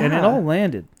 Yeah. And it all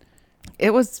landed.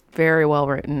 It was very well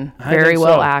written, I very think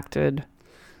well so. acted.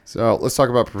 So let's talk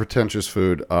about pretentious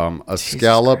food. A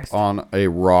scallop Christ. on a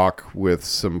rock with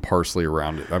some parsley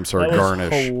around it. I'm sorry, That was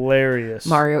garnish. hilarious.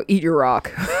 Mario, eat your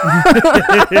rock.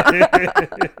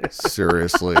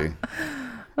 Seriously.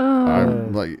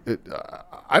 I'm like,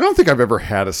 I don't think I've ever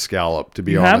had a scallop, to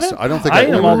be You honest. haven't? I don't think I I've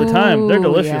eat them ever. all the time. They're Ooh,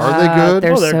 delicious. yeah, Are they good?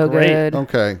 They're Oh, they're so great. good.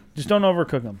 Okay. Just don't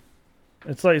overcook them.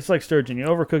 It's like sturgeon. You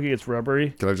overcook it, it's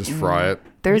rubbery. Can I just fry it?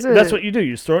 That's what you do.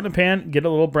 You just throw it in a pan, get a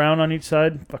little brown on each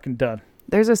side, fucking done.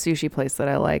 There's a sushi place that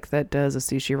I like that does a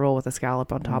sushi roll with a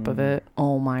scallop on top of it.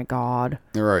 Oh my god.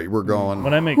 All right, we're going.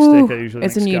 When I make Whew. steak, I usually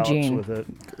It's make in scallops Eugene. with it.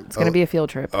 It's going to be a field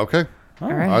trip. Okay.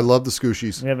 All right. I love the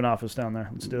scooshies. We have an office down there.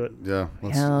 Let's do it. Yeah.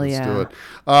 Let's Hell do yeah.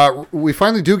 it. We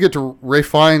finally do get to Ray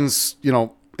Fiennes,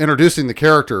 introducing the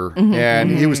character, and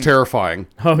he was terrifying.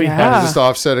 Oh, yeah. Yeah. Just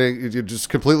offsetting, just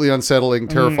completely unsettling,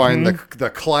 terrifying. The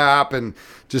clap and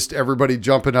just everybody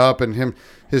jumping up, and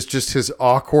his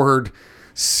awkward,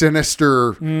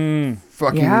 sinister,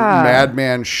 fucking Yeah.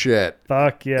 madman shit.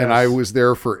 Fuck yeah. And I was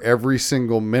there for every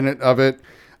single minute of it.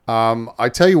 I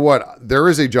tell you what, there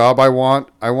is a job I want.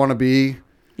 I want to be,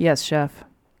 Yes, chef.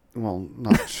 well,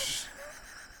 not.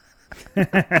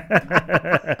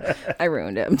 I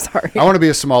ruined it. I'm sorry. I want to be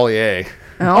a sommelier.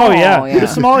 Oh, yeah. The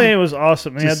sommelier was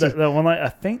awesome. He had that one, like, a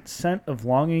faint scent of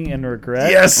longing and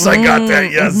regret. Yes, I got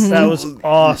that. Yes, That was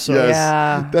awesome. Yes.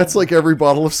 Yeah. That's like every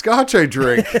bottle of scotch I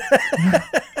drink.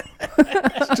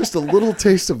 It's just a little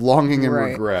taste of longing and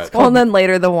Right. regret. Well, and then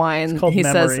later the wine, called he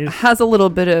memories. says, has a little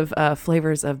bit of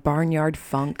flavors of barnyard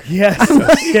funk. Yes.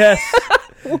 Yes.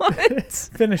 What?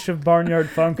 Finish of Barnyard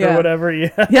Funk or Yeah. whatever. Yeah.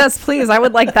 Yes, please. I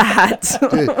would like that.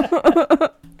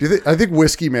 Do you think? I think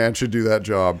Whiskey Man should do that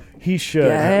job. He should.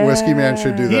 Yeah. Whiskey Man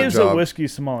should do He that is job. a whiskey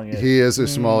sommelier. He is a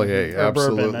sommelier. or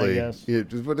bourbon, I Absolutely.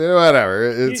 guess. Whatever.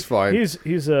 It's fine.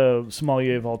 He's a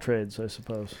sommelier of all trades, I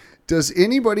suppose. Does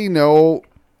anybody know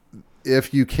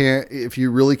if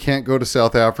you really can't go to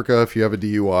South Africa if you have a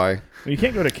DUI? Well, you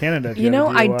can't go to Canada. If You know,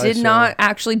 have a I DUI, did so- not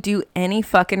actually do any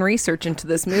fucking research into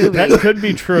this movie. That could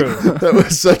be true. That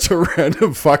was such a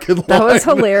random fucking line. That was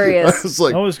hilarious. I was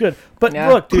like, That was good. But Yeah.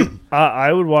 look, dude,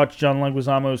 I would watch John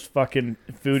Leguizamo's fucking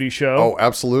foodie show. oh,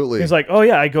 absolutely. He's like, oh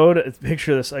yeah, I go to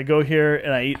picture this. I go here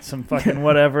and I eat some fucking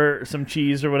whatever, some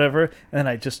cheese or whatever, and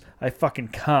then I fucking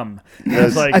come. And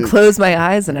it's like, I close my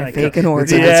eyes and I Like, fake an It's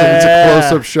orgasm. a, it's a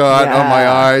close-up shot on my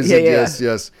Yeah. eyes. Yeah, and yeah.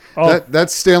 Yes. Oh.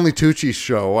 That's Stanley Tucci's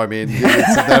show. I mean, isn't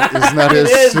that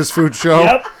is. his food show?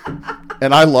 yep,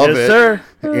 And I love yes it. sir.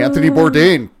 Anthony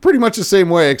Bourdain, pretty much the same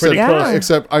way, except Pretty close.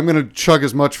 except I'm going to chug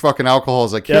as much fucking alcohol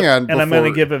as I Yep. can. And I'm going to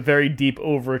before- give a very deep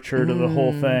overture to the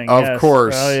whole thing. Of Yes.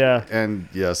 course. Oh yeah. And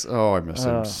yes. Oh, I miss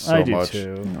him so I do much.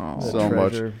 too. So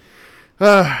much. Treasure.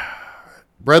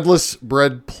 Breadless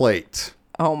bread plate.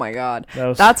 Oh my god. That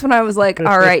was- That's when I was like,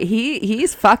 all right,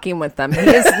 he's fucking with them. He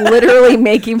is literally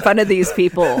making fun of these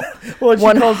people. Well,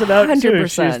 she calls it out too.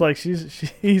 100%. She's like,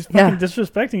 he's fucking Yeah.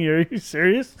 disrespecting you. Are you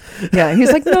serious? Yeah.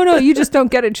 He's like, no, you just don't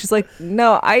get it. She's like,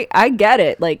 no, I get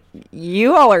it. Like,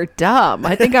 you all are dumb.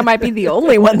 I think I might be the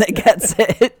only one that gets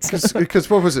it. Because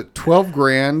what was it? 12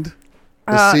 grand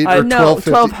a seat or no,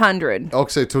 12.50? 1,200.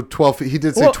 Okay, so 12. He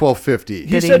did say Well, 12.50. He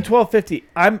Did said he? 1250.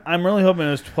 I'm really hoping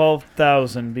it was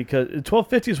 12,000 because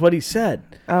 1250 is what he said.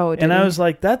 Oh, did And I he? was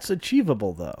like, that's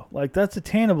achievable though. Like that's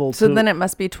attainable. So to, then it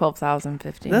must be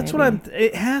 12,050. that's what I'm.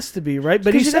 It has to be right.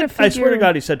 But 'Cause he you said, gotta I swear to figure-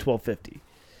 God, he said 1250.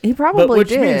 He But probably which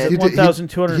did. means He did-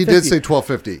 1,250. He did say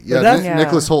 12.50. Yeah, that's- Yeah.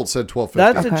 Nicholas Holt said 12.50.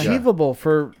 That's Okay. achievable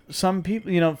for some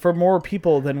people. For more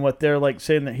people than what they're like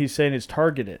saying that he's saying his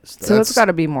target is. so it's got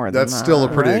to be more than That's that. still a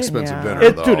pretty right? expensive Yeah.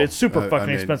 dinner, though. Dude, it's super I fucking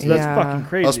mean, expensive. Yeah. That's fucking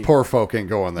crazy. Us poor folk ain't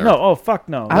going there. No, oh fuck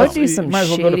no. I would No. do You some might as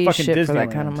well go to shady fucking shit for that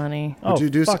Disneyland. kind of money. Oh, Would you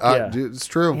do? fuck yeah. It's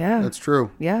true. Yeah. That's true.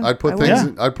 Yeah, I'd put I things.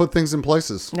 would. I'd put things in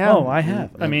places. No. Oh, I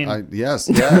have. I mean, yes.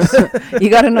 You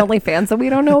got an OnlyFans that we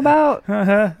don't know about?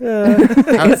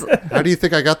 How do you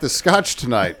think I got this scotch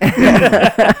tonight?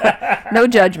 No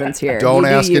judgments here. Don't You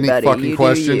do ask you, any buddy. fucking You do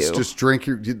questions. you. Just drink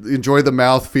enjoy the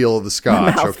mouthfeel of the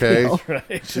scotch, okay?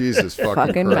 Mouthfeel. Jesus fucking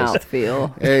Fucking Christ.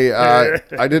 mouthfeel. Hey,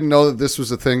 I didn't know that this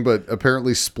was a thing, but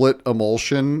apparently split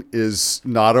emulsion is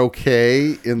not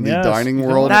okay in the Yes, dining you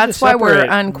don't world. want That's why we're separate.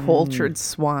 uncultured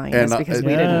swines, And, because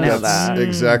we yeah, didn't know That's that.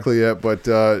 exactly it. But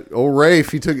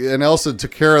Rafe, he took and Elsa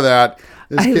took care of that.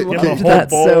 This I kid- love kid- that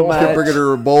bowl. so Kept kept bringing much.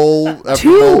 her a bowl after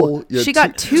Two. bowl. Yeah, She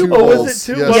got two Oh, bowls. was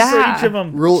it two? Yes. One Yeah. for each of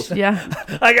them. Rule, Yeah.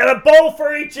 I got a bowl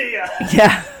for each of you.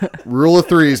 Yeah. rule of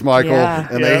threes, Michael, Yeah.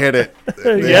 and Yeah. they hit it.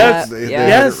 They, Yes. they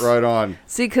Yes. hit it right on.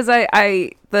 See, because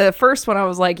I the first one I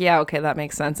was like, yeah, okay, that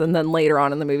makes sense. And then later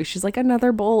on in the movie, she's like,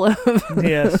 another bowl of.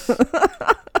 Yes.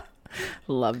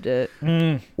 Loved it.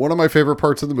 One of my favorite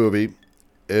parts of the movie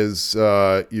is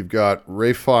you've got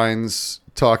Ray Fiennes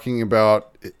talking about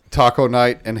taco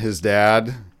night and his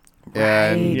dad.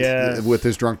 and Yes. with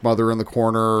his drunk mother in the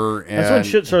corner. And That's when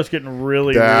shit starts getting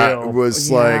really that real. was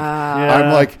Yeah. like, Yeah.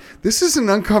 I'm like, this is an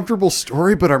uncomfortable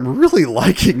story, but I'm really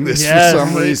liking this Yes. for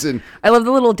some reason. I love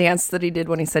the little dance that he did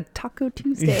when he said Taco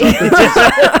Tuesday.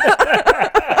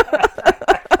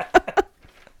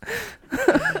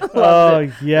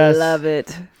 Oh, yes. Love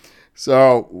it.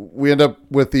 So we end up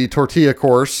with the tortilla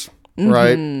course,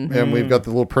 right? Mm-hmm. And we've got the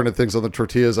little printed things on the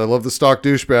tortillas. I love the stock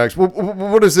douchebags.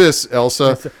 What is this,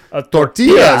 Elsa? A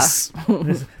Tortillas.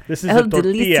 This is El a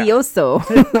tortilla. delicioso.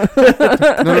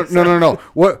 No.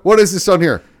 What is this on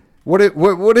here? What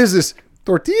is this?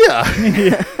 Tortilla.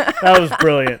 That was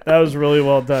brilliant. That was really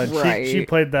well done. Right. She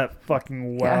played that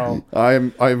fucking well. I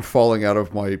am falling out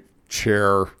of my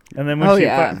chair. And then when Oh, she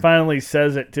yeah. finally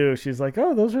says it too, she's like,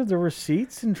 "Oh, those are the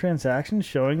receipts and transactions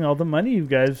showing all the money you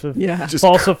guys have Yeah. Just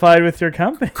falsified with your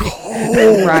company."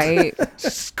 Right.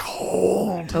 Just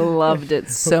cold. I loved it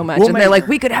so much. Well, and they're like,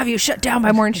 we could have you shut down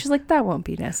by morning. She's like, that won't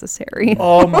be necessary.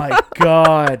 Oh my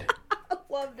god.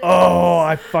 Oh,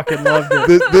 I fucking loved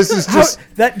it. This is How, just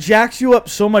that jacks you up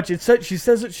so much. She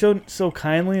says it so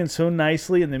kindly and so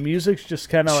nicely, and the music's just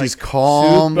kind of like she's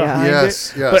calm. soothed behind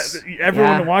Yes, it. yes. But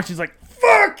everyone Yeah. watching is like,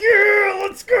 "Fuck you,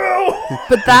 let's go."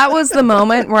 But that was the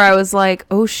moment where I was like,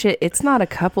 oh shit, it's not a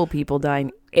couple people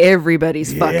dying.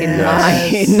 Everybody's fucking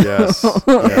dying. Yes.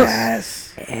 Yes.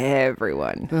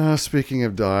 Everyone. Speaking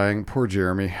of dying, poor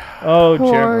Jeremy. Oh,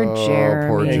 Poor Oh, Jeremy.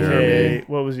 poor Jeremy. AKA,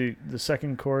 what was he? The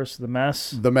second course, the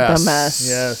mess. The mess. The mess.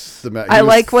 Yes. The I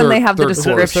like when they have the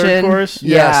description. Third course?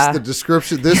 Yes, Yeah. the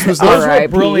description. This was Those the were R.I.P.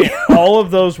 brilliant. All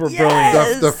of those were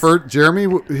brilliant. the first. Jeremy,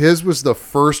 his was the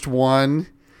first one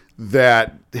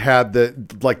that had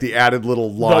the added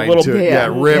little line little- to it. yeah.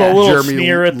 Yeah, Rip, The little Jeremy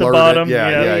sneer at the lured it. bottom. Yeah,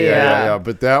 Yeah. yeah.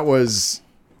 But that was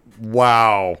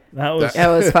wow. That was That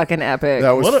was fucking epic.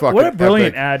 That was fucking what a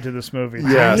brilliant epic. ad to this movie.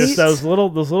 Yes. Just those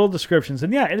little descriptions.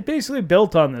 And yeah, it basically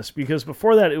built on this because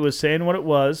before that it was saying what it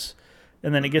was,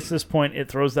 and then it gets to this point, it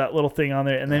throws that little thing on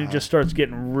there, and then it just starts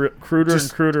getting cruder and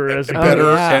cruder as it better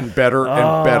goes. yeah. and better Oh,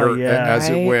 and better yeah. as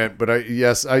it Right? went. But I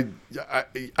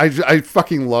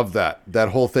fucking love that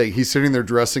whole thing. He's sitting there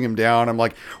dressing him down. I'm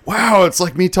like, wow, it's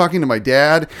like me talking to my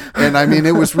dad. And I mean,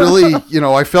 it was really,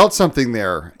 I felt something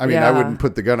there. I mean, I Yeah. wouldn't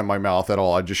put the gun in my mouth at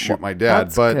all. I'd just shoot my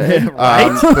dad. That's But, good.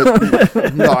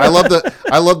 but no, I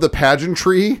love the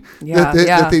pageantry Yeah,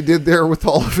 that they did there with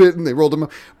all of it, and they rolled them.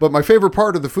 But my favorite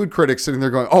part of the food critics sitting there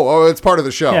going, oh, it's part of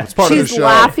the show. Yeah. It's part of the She's show.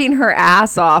 laughing her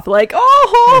ass off, like,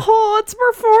 it's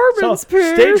performance,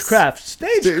 Pierce. Stagecraft,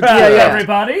 Yeah, yeah.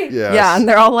 everybody. Yes. Yeah, and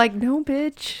they're all like, no,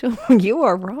 bitch, you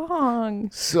are wrong.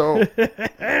 So,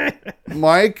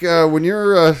 Mike, when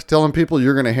you're telling people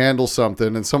you're going to handle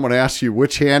something and someone asks you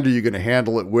which hand are you going to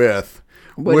handle it with,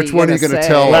 What which are you one are you gonna going to say?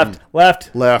 tell them?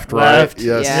 Left. Left, right? Left.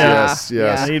 Yes, Yeah. yes.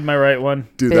 Yeah. I need my right one.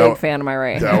 Dude, Big fan of my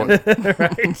right.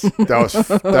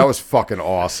 that was fucking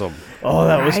awesome. Oh,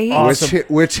 that was Right? awesome.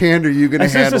 Which hand are you going to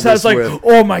As soon handle as I was this like, with?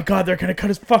 oh my god, they're gonna cut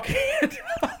his fucking hand.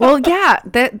 Well, yeah,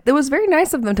 that was very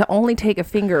nice of them to only take a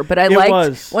finger, but I It liked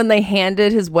was. when they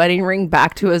handed his wedding ring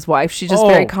back to his wife. She just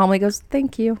very calmly goes,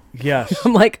 "Thank you." Yes.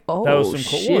 I'm like, oh, That was some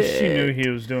cool. Well, shit. she knew he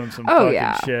was doing some Oh, fucking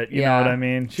yeah. shit. You Yeah. know what I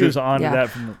mean? She was on to Yeah. that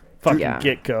from the fucking Yeah.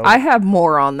 get go. I have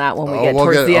more on that when we get we'll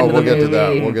towards get, the end of we'll the get movie. to that.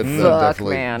 We'll get to that, Fuck,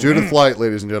 definitely. man. Judith Light,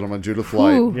 ladies and gentlemen. Judith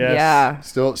Light. Ooh,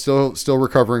 Yes. Yeah. Still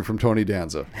recovering from Tony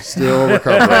Danza. Still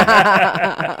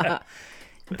recovering.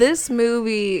 This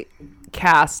movie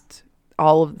cast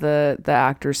all of the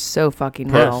actors so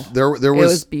fucking well. There It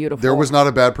was beautiful. There was not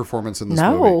a bad performance in this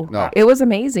movie. No. It was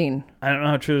amazing. I don't know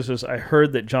how true this is. I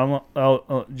heard that John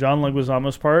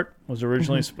Leguizamo's part was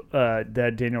originally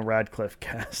that Daniel Radcliffe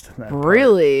cast in that. part.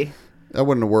 Really? That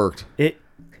wouldn't have worked. It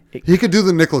He could do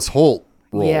the Nicholas Holt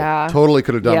role. Yeah. Totally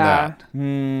could have done Yeah. that.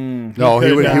 No, he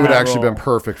could've would done that actually role. been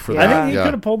perfect for Yeah. I that. think he Yeah.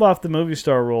 could have pulled off the movie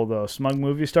star role though, smug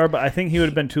movie star. But I think he would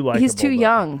have been too likable. He's too though.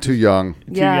 young. Too young.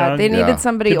 Yeah, young? they needed Yeah.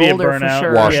 somebody To be a older for burnout.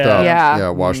 sure. Washed up. Yeah. Yeah,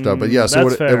 washed up. But yes,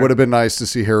 that's it fair. would have been nice to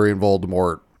see Harry and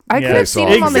Voldemort. I could have face seen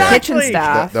off. him on the kitchen Exactly.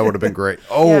 staff. That would have been great.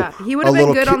 Oh, Yeah, he would have a been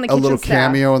little good on the a little kitchen staff.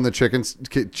 cameo in the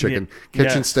kitchen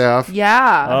Yes. staff.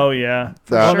 Yeah. Oh yeah.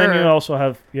 For Well, then sure. you also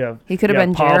have He could have you have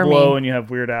been Pablo Jeremy. and you have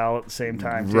Weird Al at the same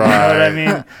time. Too. Right. You know what I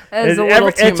mean? It's a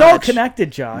little too it's all much.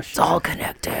 connected, Josh. It's all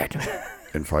connected.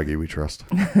 In Feige we trust.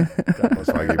 That was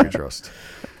Feige we trust.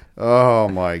 Oh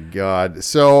my God.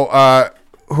 So,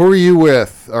 who are you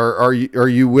with? Are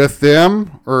you with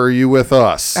them or are you with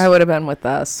us? I would have been with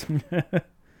us.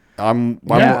 I'm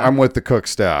with the cook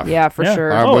staff. Yeah, for Yeah.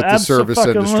 sure. I'm with the service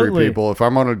industry abso-fucking-lutely. people. If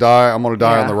I'm gonna die, I'm gonna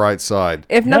die Yeah. on the right side.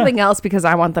 If nothing else, because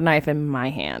I want the knife in my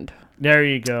hand. There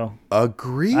you go.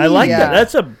 Agree. I like Yeah. that.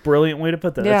 That's a brilliant way to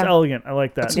put that. That's Yeah. elegant. I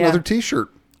like that. That's Yeah. another T-shirt.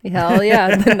 Hell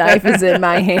yeah, the knife is in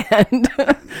my hand.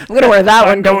 I'm going to wear that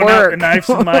one to Going out, work. the knife's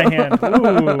in my hand.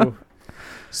 Ooh.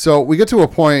 So we get to a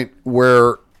point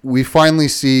where we finally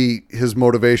see his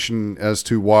motivation as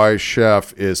to why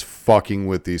Chef is fucking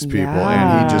with these people,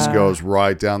 and he just goes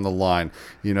right down the line.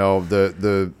 You know,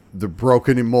 the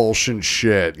broken emulsion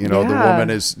shit. You know, the woman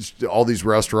is all these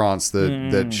restaurants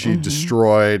that she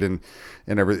destroyed and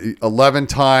everything. 11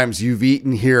 times you've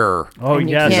eaten here. Oh, And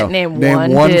you yes. can't name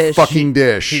one one dish. fucking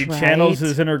dish. He channels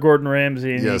his inner Gordon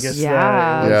Ramsay, and Yes. he gets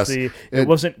Yeah. that. It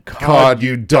wasn't cod,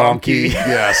 you donkey.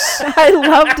 Yes. I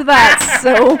loved that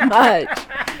so much.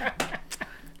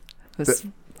 This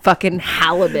fucking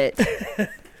halibut.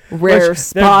 Rare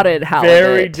spotted halibut.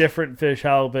 Very different fish,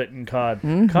 halibut and cod.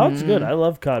 Cod's good. I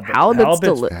love cod. But Halibut's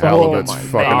Halibut's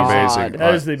fucking amazing.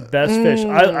 That is the best fish.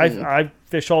 I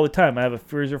fish all the time. I have a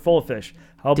freezer full of fish.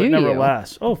 Halibut Do never you?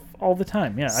 lasts. Oh, all the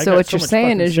time. Yeah. I So got what you're much saying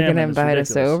fucking is you're going to salmon, it's invite us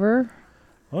ridiculous. over?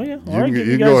 Oh, yeah. You I'll can- give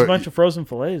you you can guys go- a bunch of frozen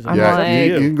fillets. Yeah,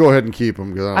 you can go ahead and keep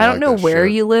them. I don't know where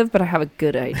you live, but I have a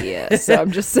good idea. So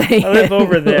I'm just saying. I live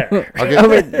over there.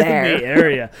 Over In the there.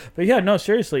 area. But yeah, no,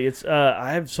 seriously, it's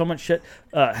I have so much shit.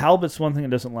 Halibut's one thing that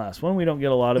doesn't last. One, we don't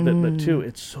get a lot of it, but two,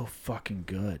 it's so fucking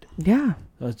good. Yeah.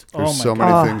 It's, There's so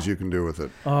many things you can do with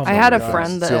it. Oh I had a God.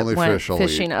 friend It's the that only went fish I'll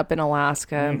fishing eat. up in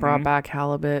Alaska and brought back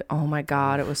halibut. Oh my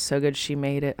God, it was so good. She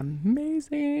made it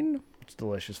amazing. It's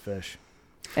delicious fish.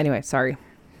 Anyway, sorry.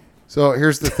 So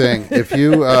here's the thing: if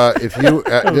you,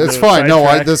 it's fine.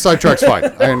 No, the sidetrack's fine.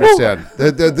 I understand.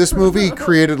 This movie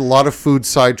created a lot of food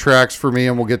sidetracks for me,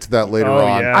 and we'll get to that later Oh,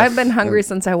 on. yeah. I've been hungry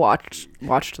since I watched I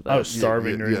was those.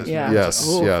 starving during this. Yeah. Yes,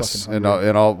 Oh, yes, fucking and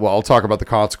hungry. I'll talk about the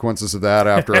consequences of that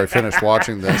after I finish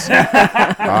watching this.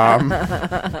 I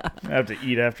have to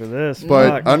eat after this. But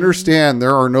Fuck. understand,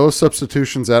 there are no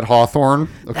substitutions at Hawthorne.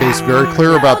 Okay, it's very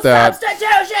clear about that.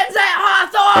 Substitutions at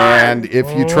Hawthorne! And if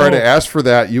you try to ask for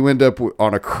that, you end up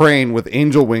on a crane with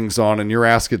angel wings on, and your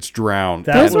ass gets drowned.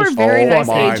 That Those was were very nice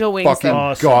my angel wings. fucking Though.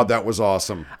 Awesome. God, that was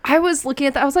awesome. I was looking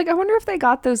at that. I was like, I wonder if they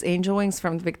got those angel wings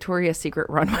from the Victoria's Secret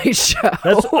runway show.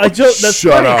 That's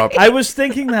Shut funny. up. I was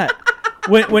thinking that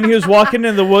when he was walking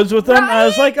in the woods with them, I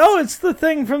was like, oh, it's the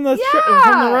thing from the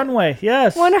from the runway.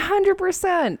 Yes.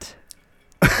 100%.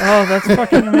 Oh, that's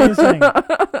fucking amazing.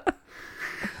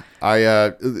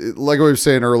 Like I was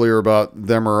saying earlier about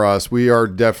them or us, we are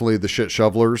definitely the shit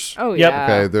shovelers. Oh, Yep.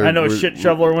 yeah. Okay, I know a shit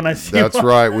shoveler when I see That's one.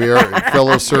 right. We are a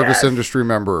fellow service industry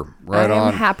member. Right I am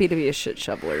on. happy to be a shit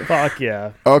shoveler. Fuck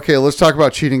yeah. Okay, let's talk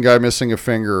about cheating guy missing a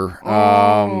finger.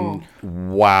 Wow.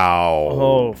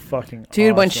 Oh, fucking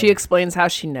Dude, when awesome. she explains how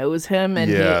she knows him and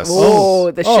Yes.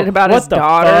 the shit about what his the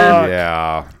daughter. fuck?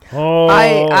 Yeah, Oh,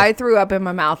 I threw up in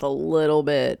my mouth a little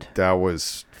bit. that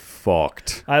was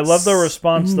fucked. I love the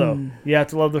response though. You have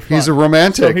to love the. He's a response.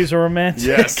 romantic. So he's a romantic.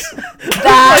 Yes.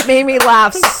 That made me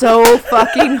laugh so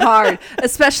fucking hard.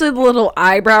 Especially the little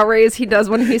eyebrow raise he does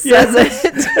when he says Yes.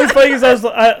 it. It's funny because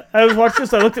I was watching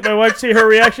this. I looked at my wife to see her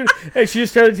reaction, and she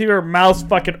just started to see her mouth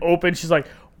fucking open. She's like,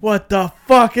 "What the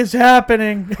fuck is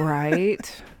happening?"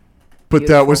 Right? But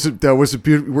that was a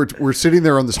beautiful. We're sitting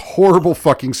there on this horrible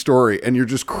fucking story, and you're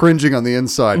just cringing on the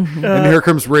inside. And here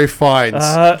comes Ray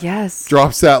Fiennes, Yes.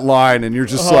 drops that line, and you're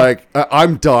just like,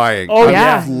 I'm dying. Oh, I'm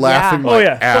yeah. laughing Yeah. my Oh,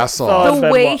 yeah. ass So- off. The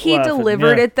bed way he laughing,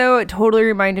 delivered yeah. it, though, it totally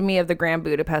reminded me of the Grand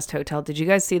Budapest Hotel. Did you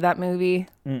guys see that movie?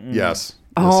 Yes.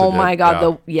 Oh Yes, I my did.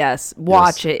 God! Yeah.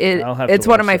 Watch it. I'll have to It's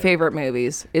one of watch my it. favorite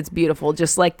movies. It's beautiful,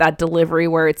 just like that delivery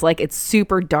where it's like it's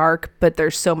super dark, but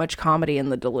there's so much comedy in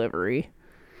the delivery.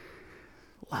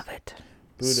 Love it.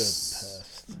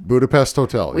 Budapest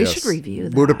Hotel. We yes. should review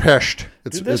that. Budapest.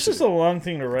 It's Dude, this is a long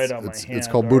thing to write on my hand. it's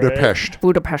called all right? Budapest.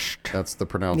 Budapest. That's the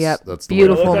pronounce. Yep. That's the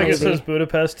Beautiful. It way looks like it movie. says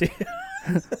Budapest.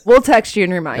 We'll text you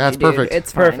and remind That's you, dude. perfect.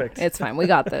 It's fine. Perfect. It's fine. We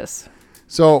got this.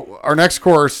 So our next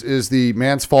course is the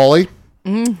man's folly.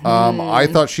 I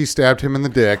thought she stabbed him in the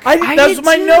dick. I That's did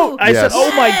my too. note. I Yes. said, "Oh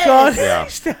my god!" Yeah.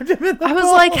 Stabbed him in the I was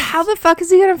balls. like, how the fuck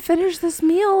is he gonna finish this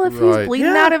meal if Right. he's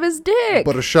bleeding Yeah. out of his dick?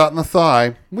 But a shot in the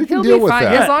thigh, we can He'll deal be with fine.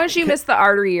 that. As long as you miss the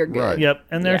artery, you're good. Right. Yep,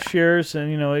 and there's Yeah. shears,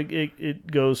 and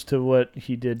it goes to what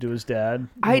he did to his dad.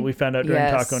 We found out during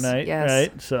yes, Taco Night, yes.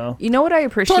 right? So You know what I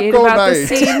appreciate Taco about this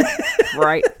night. scene?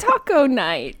 Right. Taco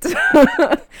night.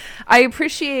 I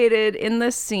appreciated in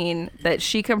this scene that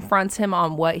she confronts him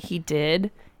on what he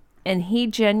did, and he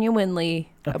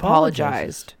genuinely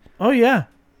apologized. oh yeah,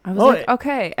 I was like,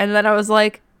 okay. And then I was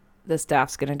like, the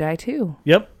staff's going to die too.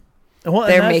 yep. Well,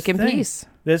 and They're that's making the thing. peace.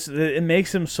 It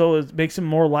makes him it makes him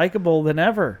more likable than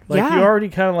ever. Like Yeah. you already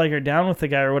kind of like are down with the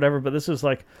guy or whatever, but this is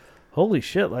like, holy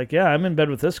shit, like, yeah, I'm in bed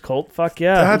with this cult. Fuck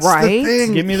yeah. That's Right? the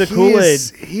thing. Give me the Kool-Aid.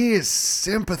 He is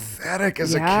sympathetic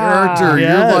as a Yeah. character.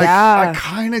 Yeah. You're like, Yeah. I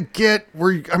kind of get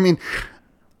where I mean,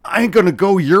 I ain't going to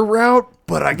go your route,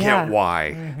 but I Yeah. get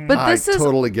why. But I this is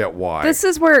totally get why. This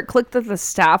is where it clicked that the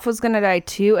staff was going to die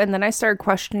too. And then I started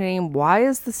questioning, why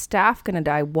is the staff going to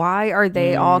die? Why are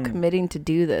they all committing to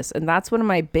do this? And that's one of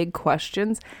my big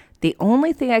questions. The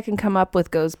only thing I can come up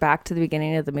with goes back to the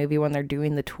beginning of the movie when they're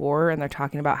doing the tour and they're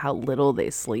talking about how little they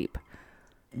sleep.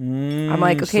 I'm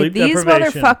like, okay, sleep these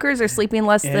deprivation. motherfuckers are sleeping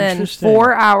less than Interesting.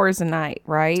 4 hours a night,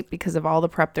 right? Because of all the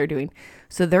prep they're doing.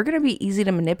 So they're going to be easy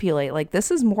to manipulate. Like,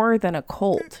 this is more than a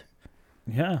cult.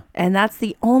 Yeah. And that's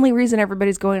the only reason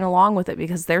everybody's going along with it,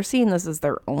 because they're seeing this as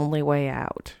their only way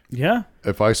out. Yeah.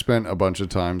 If I spent a bunch of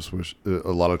times with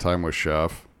a lot of time with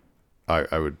Chef,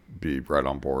 I would be right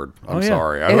on board. I'm yeah.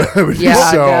 sorry. I would be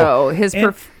Yeah, so. no.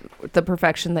 And- The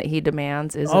perfection that he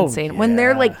demands is Oh, insane. When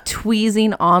they're yeah. like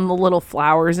tweezing on the little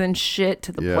flowers and shit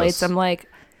to the Yes. plates, I'm like,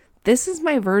 this is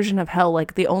my version of hell.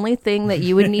 Like, the only thing that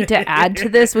you would need to add to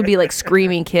this would be like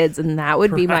screaming kids, and that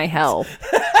would be my hell.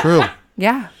 True.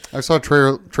 Yeah. I saw a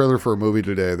trailer for a movie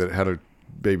today that had a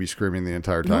baby screaming the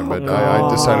entire time, but Oh,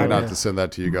 I decided not God. to send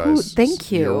that to you Ooh, guys.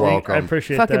 thank you. You're welcome. I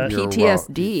appreciate Fucking that. You're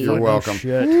PTSD. You're welcome.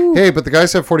 Shit. Hey, but the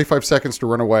guys have 45 seconds to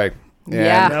run away. And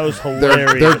Yeah. That was Their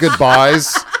hilarious.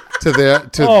 goodbyes to their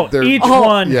Each Oh.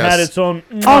 one Yes. had its own.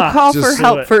 I'll call Just for do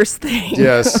help it. first thing.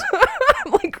 yes.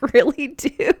 I'm like, really,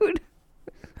 dude?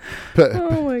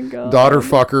 Oh my God. Daughter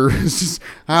fucker is just,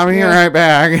 I'm here right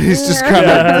back, and he's just kind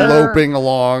of Yeah. loping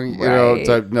along, you know. Right.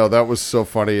 Type. No, that was so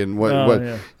funny. And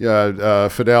Oh,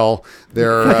 Fidel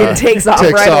there Fucking takes off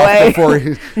right off away. before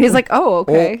he. He's like, oh,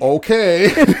 okay. Oh,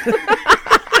 okay.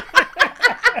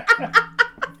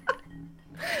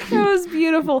 It was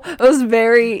beautiful. It was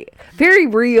very, very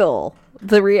real.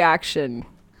 The reaction.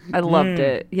 I loved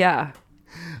it. Yeah.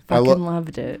 Fucking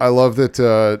loved it. I love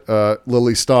that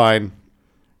Lily Stein,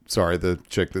 sorry, the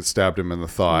chick that stabbed him in the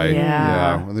thigh.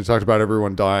 Yeah. When they talked about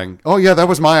everyone dying. Oh, yeah, that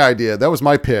was my idea. That was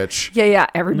my pitch. Yeah.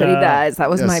 Everybody No. does. That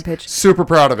was Yes. my pitch. Super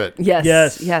proud of it. Yes.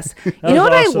 Yes. You was know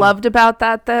what awesome. I loved about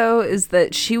that though is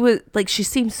that she was like, she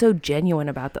seemed so genuine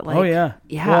about that. Like, Oh yeah.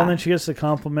 Yeah. Well, and then she gets the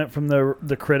compliment from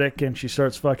the critic, and she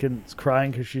starts fucking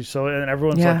crying because she's so. And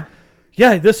everyone's Yeah. like,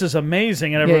 "Yeah, this is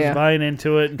amazing," and everyone's Yeah. buying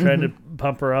into it and trying to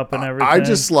pump her up and everything. I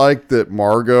just like that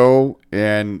Margot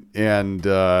and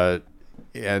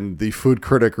the food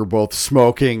critic are both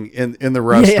smoking in the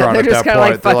restaurant they're at just that kinda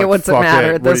point. like, "Fuck They're it, what's it matter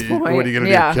at What this are you- What are point?" you going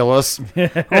to Yeah. do? Kill us?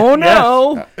 Oh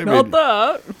no, I not mean-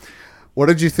 that. What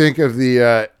did you think of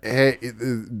the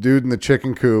dude in the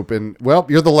chicken coop? And, well,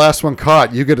 you're the last one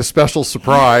caught. You get a special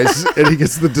surprise, and he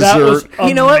gets the that was dessert.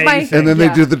 You know what, my- amazing. And then Yeah.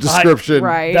 they do the description.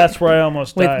 Right. That's where I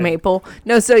almost With died. Maple.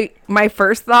 No, so my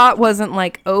first thought wasn't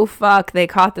like, oh fuck, they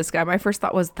caught this guy. My first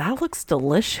thought was, that looks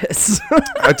delicious.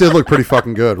 That did look pretty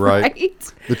fucking good, right?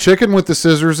 Right? The chicken with the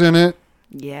scissors in it,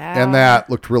 Yeah. and that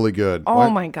looked really good. Oh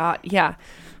What? my God. Yeah.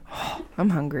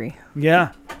 I'm hungry. Yeah.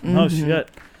 Oh shit.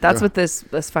 That's what this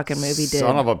fucking movie did.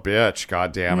 Son of a bitch!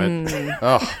 God damn it!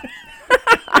 Ugh.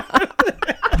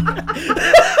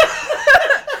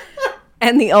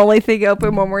 And the only thing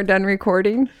open when we're done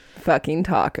recording, fucking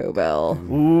Taco Bell.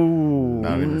 Ooh.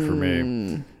 Not even for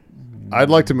me. I'd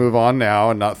like to move on now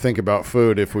and not think about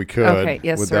food if we could. Okay,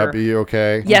 yes, Would sir. that be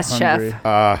okay? Yes, hungry.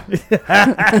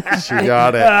 chef. She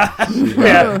got it. She got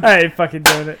Yeah. I ain't fucking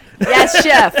doing it. Yes,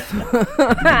 chef.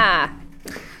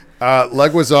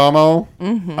 Leguizamo,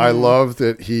 Mm-hmm. I love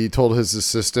that he told his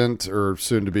assistant, or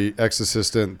soon-to-be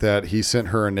ex-assistant, that he sent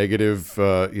her a negative,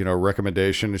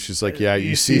 recommendation. And she's like, yeah,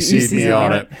 you CC'd me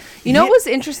on it. You know what was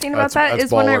interesting about that That's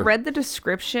is when I baller. read the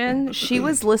description, she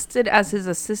was listed as his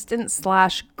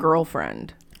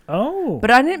assistant/girlfriend. Oh.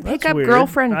 But I didn't pick That's up weird.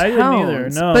 girlfriend I didn't either,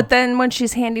 tones. no. But then when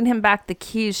she's handing him back the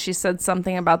keys, she said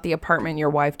something about the apartment your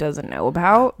wife doesn't know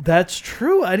about. That's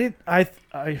true. I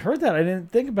heard that. I didn't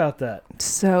think about that.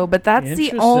 So, but that's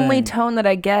the only Interesting. tone that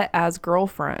I get as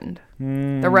girlfriend.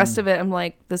 The rest of it, I'm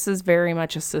like, this is very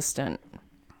much assistant.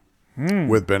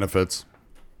 With benefits.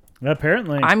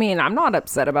 Apparently. I mean, I'm not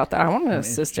upset about that. I want an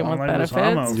assistant John with Leguizamo.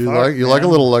 benefits. You Fuck, like a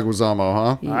man. little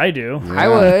Leguizamo, huh? I do. I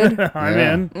would. I'm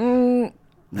Yeah. in.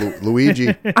 Luigi.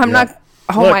 I'm Yeah. not.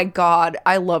 Oh Look. my God.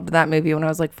 I loved that movie when I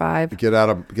was like 5. Get out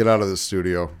of the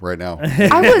studio right now.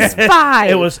 I was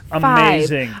 5. It was 5.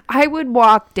 amazing. I would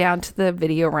walk down to the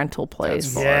video rental place.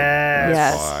 That's fine. Yes.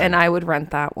 Yes. fine. And I would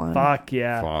rent that one. Fuck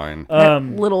yeah. Fine. That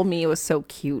little me was so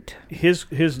cute. His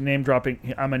name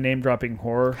dropping. I'm a name dropping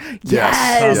horror.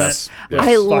 Yes. Yes.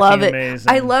 I love it.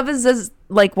 amazing. I love his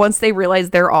like once they realize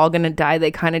they're all gonna die,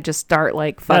 they kind of just start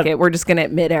like, fuck it, we're just gonna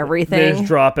admit everything. They just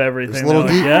drop everything. There's a little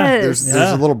there's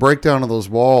a little breakdown of those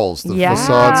walls. The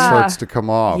facade starts to come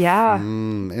off. Yeah.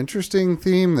 Interesting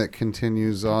theme that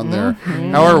continues on there.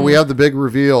 However, we have the big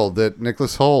reveal that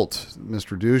Nicholas Hoult,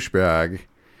 Mr. Douchebag,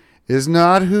 is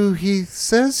not who he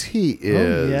says he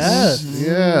is.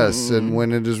 Yes. And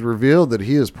when it is revealed that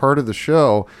he is part of the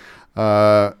show,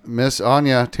 Miss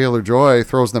Anya Taylor-Joy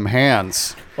throws them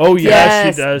hands. Oh,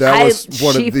 yes, she does. That was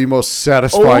one of the most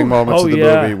satisfying moments of the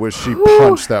movie, was she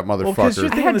punched that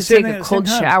motherfucker. I had to take a cold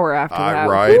shower after that.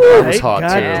 Right? That was hot,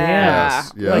 God too.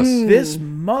 Damn. Yes. Like, this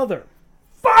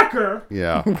motherfucker.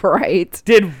 Yeah. Right.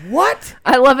 Did what?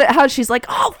 I love it how she's like,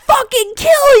 I'll fucking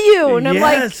kill you. And I'm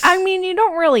like, Yes. I mean, you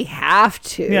don't really have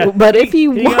to. Yeah, but if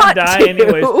you he want gonna die to.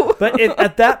 anyways. But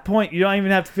at that point, you don't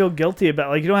even have to feel guilty about it.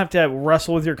 Like, you don't have to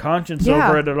wrestle with your conscience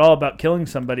over it at all about killing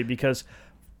somebody, because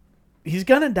he's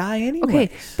gonna die anyway.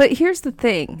 Okay, but here's the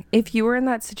thing. If you were in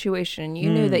that situation and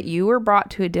you knew that you were brought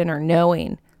to a dinner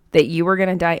knowing that you were going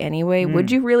to die anyway,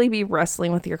 would you really be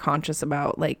wrestling with your conscience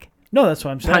about, like, no, that's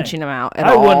what I'm saying. punching him out at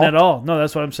I all? wouldn't at all. No,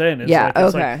 that's what I'm saying. It's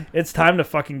okay. It's time to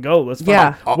fucking go. Let's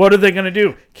Yeah. What are they going to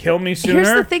do? Kill me sooner?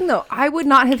 Here's the thing, though. I would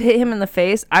not have hit him in the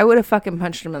face. I would have fucking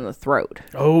punched him in the throat.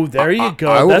 Oh, there you go.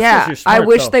 That's 'cause Yeah, you're smart, I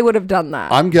wish though. they would have done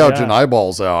that. I'm gouging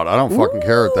eyeballs out. I don't fucking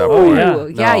care at that point. Ooh,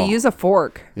 yeah, No. use a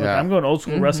fork. Look, Yeah. I'm going old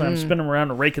school wrestling. I'm spinning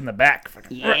around and raking the back.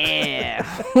 Yeah.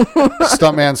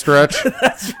 Stuntman stretch.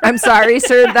 I'm sorry,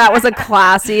 sir. That was a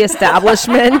classy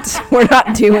establishment. We're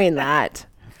not doing that.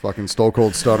 Fucking Stone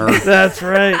Cold Stunner. That's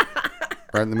right.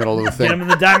 Right in the middle of the Get him thing. in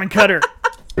the diamond cutter.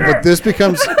 But this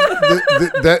becomes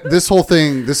this whole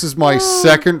thing. This is my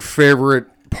second favorite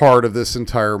part of this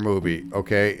entire movie.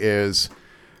 Okay, is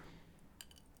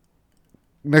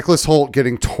Nicholas Hoult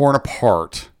getting torn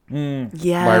apart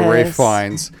Yes. by Ray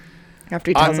Fiennes.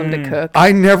 After he tells him to cook.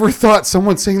 I never thought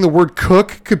someone saying the word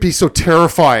 "cook" could be so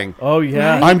terrifying. Oh,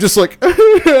 yeah. I'm just like,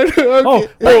 Oh,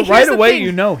 But well, here's right the away, thing.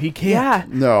 you know he can't. Yeah.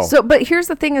 No. So, but here's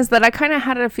the thing is that I kind of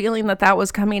had a feeling that was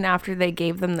coming after they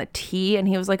gave them the tea, and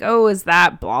he was like, "Oh, is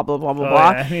that blah blah blah blah Oh,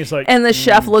 blah?" yeah. And he's like, and the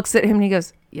chef looks at him and he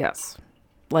goes, "Yes."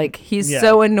 Like, he's Yeah.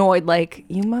 so annoyed, like,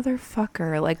 you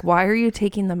motherfucker, like, why are you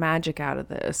taking the magic out of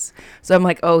this? So I'm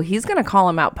like, oh, he's going to call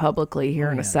him out publicly here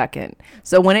in a second.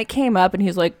 So when it came up and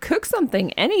he's like, cook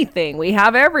something, anything, we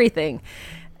have everything.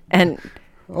 And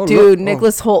dude,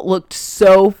 Nicholas Hoult looked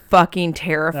so fucking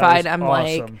terrified. That I'm was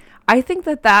like, awesome. I think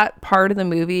that part of the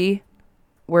movie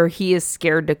where he is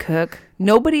scared to cook,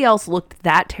 nobody else looked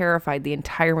that terrified the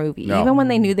entire movie, No. even when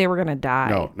they knew they were going to die.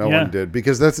 No Yeah. one did,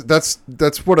 because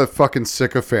that's what a fucking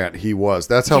sycophant he was.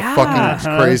 That's how Yeah.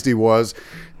 fucking crazy he was.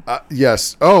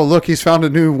 Yes. Oh, look, he's found a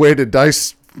new way to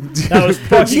dice That was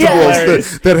fucking Yes.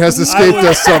 hilarious. that has escaped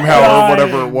us somehow, or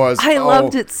whatever it was. I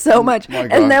loved it so much. my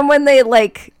God. And then when they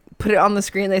like put it on the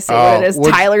screen, they say what it is.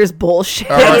 would- Tyler's bullshit.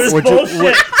 All right, That was would you-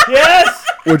 bullshit. Yes.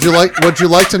 Would you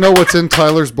like to know what's in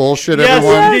Tyler's bullshit, Yes.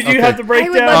 everyone? Did you Okay. have the I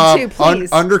would breakdown? love to, please.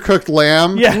 Undercooked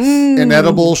lamb, Yes.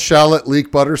 inedible shallot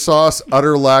leek butter sauce,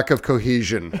 utter lack of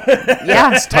cohesion. Yeah.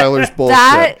 That's Tyler's bullshit.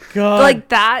 That God. like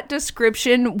that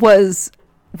description was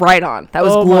right on. That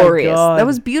was Oh my glorious. God. That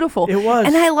was beautiful. It was.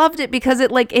 And I loved it because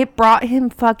it brought him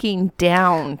fucking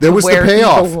down There to was the where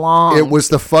payoff. he belonged. It was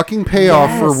the fucking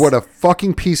payoff for Yes. what a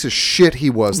fucking piece of shit he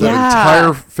was. That Yeah.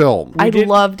 entire film. I did-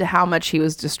 loved how much he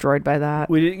was destroyed by that.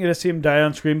 We didn't get to see him die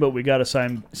on screen, but we got to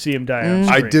see him die on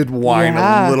I screen. did whine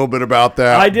Yeah. a little bit about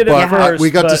that. I did at but first, we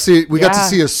got to but- see got to Yeah.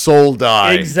 see a soul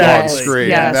die Exactly. on screen.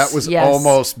 Yes, And that was yes.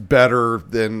 almost better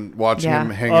than watching Yeah. him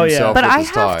hang Oh, yeah. himself But with I his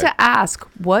have tie. to ask,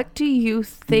 what do you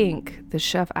think the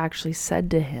chef actually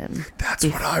said to him? That's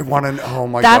what I want to know. Oh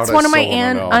my That's god! one of my I so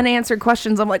wanna know. unanswered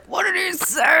questions. I'm like, what did he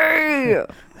say?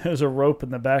 There's a rope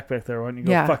in the back there. Why don't you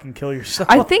go Yeah. fucking kill yourself?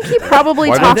 I think he probably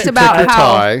Why don't talks you about pick your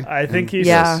how. tie? I think he's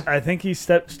Yeah.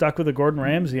 stuck with a Gordon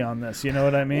Ramsay on this. You know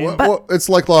what I mean? Well, it's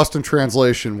like Lost in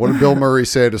Translation. What did Bill Murray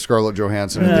say to Scarlett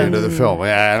Johansson at the end of the film?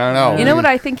 Yeah, I don't know. You know what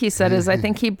I think he said is I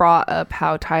think he brought up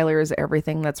how Tyler is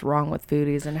everything that's wrong with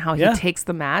foodies and how he Yeah. takes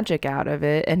the magic out of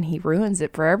it and he ruins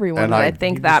it for everyone. And And I- I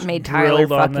think He that just made Tyler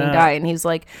drilled on fucking that. die. And he's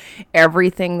like,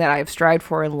 everything that I've strived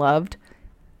for and loved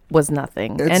was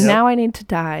nothing. It's- and Yep. now I need to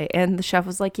die. And the chef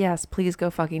was like, yes, please go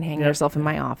fucking hang Yep. yourself in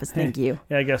my office. Thank you.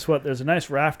 Yeah, guess what? There's a nice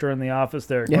rafter in the office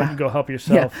there. Go Yeah. ahead and go help Yeah.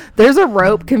 yourself. There's a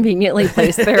rope conveniently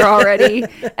placed there already.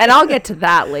 And I'll get to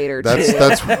that later too.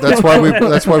 That's why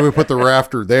we put the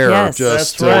rafter there Yes.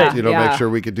 just to That's right. make sure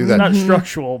we could do It's that. not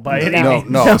structural by any No, means.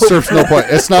 no, it serves no point.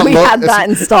 It's not we load, had that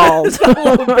installed.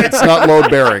 it's not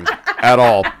load bearing at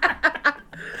all.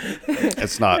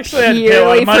 It's not. Actually, I had to pay a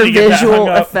lot Purely of money for to get that visual hung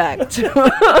up. effect.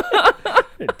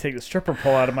 take the stripper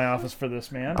pole out of my office for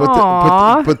this, man.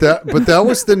 But that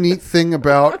was the neat thing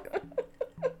about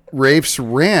Rafe's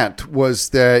rant was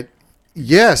that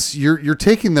yes, you're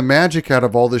taking the magic out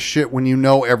of all this shit when you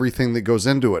know everything that goes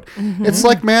into it. It's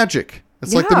like magic.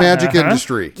 It's like the magic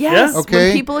industry. Yes. Okay.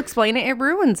 When people explain it, it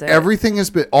ruins it. Everything has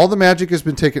been, all the magic has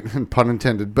been taken, pun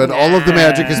intended, but all of the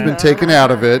magic has been taken out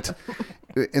of it.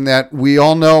 In that we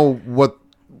all know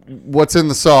what's in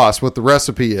the sauce, what the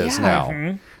recipe is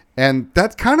now. And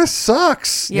that kind of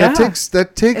sucks. Yeah.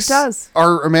 That takes It does.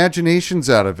 our imaginations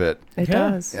out of it. It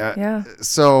does. Yeah.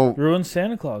 So Ruins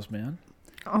Santa Claus, man.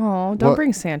 Oh, don't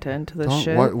bring Santa into this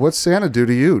shit. What's Santa do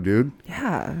to you, dude?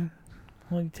 Yeah.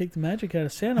 Well, you take the magic out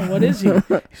of Santa. What is he? He's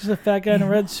just a fat guy in a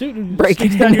red suit who Breaking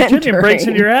sneaks down your and chimney and breaks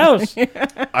into your house.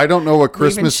 I don't know what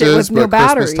Christmas shit is, with no but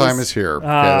Christmas batteries. time is here. Okay,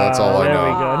 that's all I there know.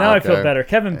 we go. Now I feel Okay. better.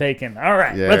 Kevin Bacon. All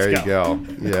right, Yeah, let's there you go.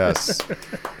 go. Yes.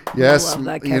 Yes, love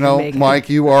that you Kevin know, Bacon. Mike,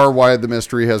 you are why the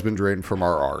mystery has been drained from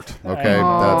our art. Okay,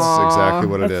 that's exactly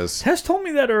what it is. Tess told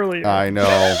me that earlier. I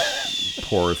know.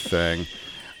 Poor thing.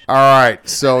 All right,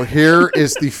 so here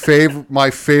is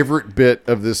my favorite bit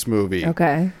of this movie.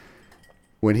 Okay.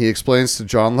 When he explains to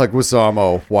John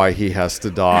Leguizamo why he has to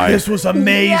die. This was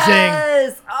amazing.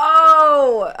 Yes.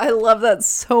 Oh, I love that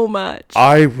so much.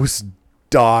 I was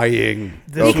dying.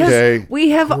 Because we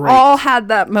have all had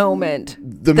that moment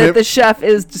that the chef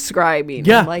is describing.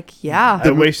 Yeah. I'm like, yeah.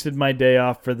 I wasted my day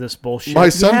off for this bullshit. My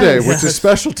Sunday, Yes. which is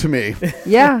special to me.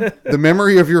 Yeah. The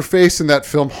memory of your face in that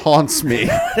film haunts me.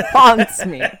 Haunts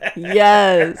me.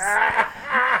 Yes.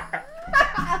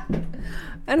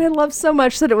 And I love so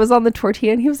much that it was on the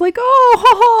tortilla, and he was like,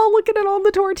 "Oh, look at it on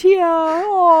the tortilla."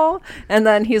 Oh, and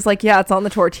then he's like, "Yeah, it's on the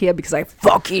tortilla because I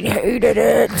fucking hated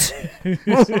it."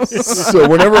 So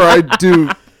whenever I do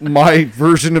my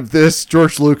version of this,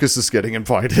 George Lucas is getting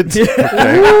invited.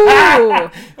 Okay. Ooh.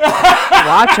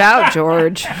 Watch out,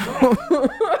 George.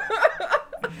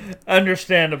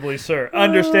 Understandably, sir.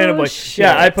 Understandably. shit.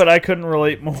 Yeah, I couldn't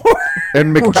relate more.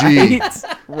 And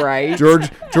McG. Right.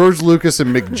 George Lucas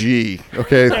and McG.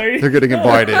 Okay, they're getting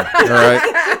invited. All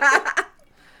right.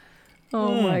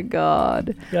 Oh my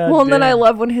God. God Well, and then I damn.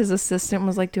 love when his assistant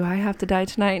was like, "Do I have to die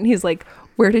tonight?" And he's like,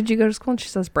 "Where did you go to school?" And she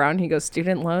says, "Brown." He goes,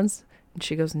 "Student loans." And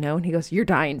she goes, "No." And he goes, "You're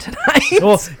dying tonight."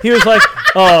 Well, he was like,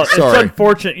 "Oh, it's Sorry.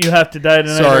 unfortunate you have to die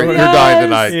tonight." Sorry, you're Yes. dying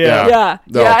tonight. Yeah. Yeah.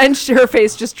 No. Yeah. And her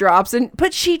face just drops,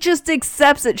 but she just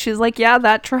accepts it. She's like, "Yeah,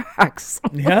 that tracks."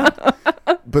 Yeah.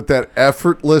 But that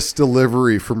effortless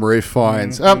delivery from Ralph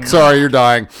Fiennes. I'm sorry, you're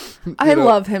dying. I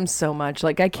love him so much.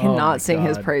 Like, I my cannot sing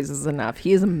his God. praises enough.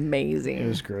 He is amazing. It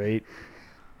was great.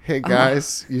 Hey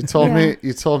guys, you told Yeah.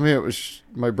 me it was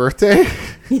my birthday.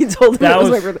 He told him That it was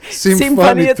my was- birthday. Seemed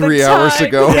funny at the 3 hours time.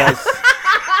 ago. Yes.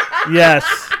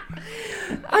 Yes.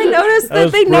 I noticed That that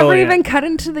was they never brilliant. even cut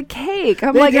into the cake.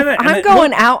 I'm They like, if didn't, and I'm it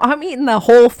going looked- out, I'm eating the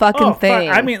whole fucking Oh, fuck. thing.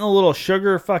 I'm eating the little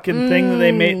sugar fucking thing that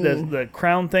they made, the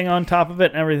crown thing on top of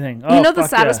it and everything. Oh, You know the fuck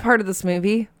saddest yeah. part of this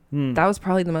movie? That was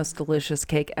probably the most delicious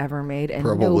cake ever made, and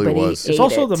Probably nobody was. ate It's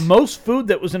also it. the most food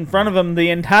that was in front of him the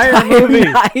entire movie.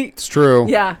 Right? It's true.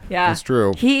 Yeah, yeah. It's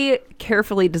true. He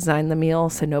carefully designed the meal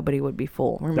so nobody would be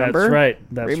full. Remember? That's right.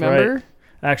 That's Remember? right.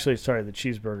 Actually, sorry, the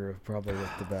cheeseburger probably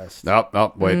looked the best.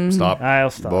 Nope, wait, stop.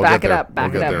 I'll stop. We'll Back get it there. up,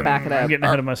 back We'll it get up, there. back it I'm up. getting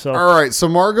ahead of myself. All right, so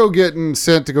Margot getting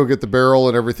sent to go get the barrel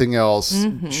and everything else.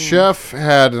 Chef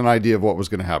had an idea of what was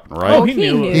going to happen, right? Oh, he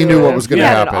knew. He knew what was gonna He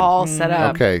had happen. it all set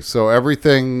up. Okay, so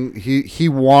everything he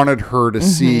wanted her to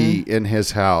see in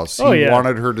his house. Oh, He yeah.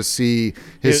 wanted her to see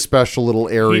his It- special little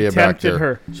He area back tempted there.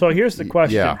 her. So here's the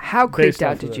question. Yeah. How based creeped out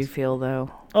off of did you this. feel,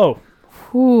 though? Oh,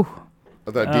 Whew.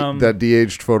 That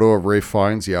de-aged photo of Ralph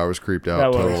Fiennes, yeah, I was creeped out That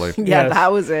was. totally. Yeah, Yes.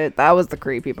 that was it. That was the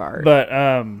creepy part. but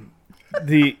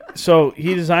so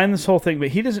he designed this whole thing, but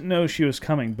he doesn't know she was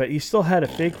coming. But he still had a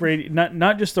fake radio,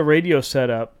 not just the radio set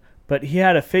up, but he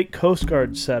had a fake Coast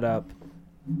Guard set up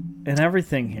and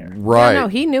everything here. Right. No,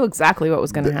 he knew exactly what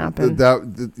was going to happen.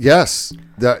 Yes,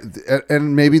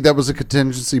 and maybe that was a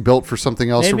contingency built for something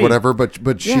else Maybe. or whatever.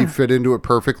 But she Yeah. fit into it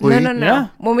perfectly. No. Yeah.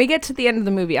 When we get to the end of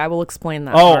the movie, I will explain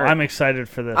that. Oh, part. I'm excited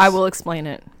for this. I will explain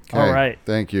it. Okay, All right.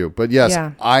 Thank you. But yes,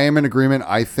 Yeah. I am in agreement.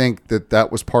 I think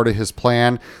that was part of his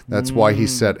plan. That's why he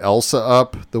set Elsa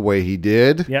up the way he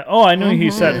did. Yeah. Oh, I knew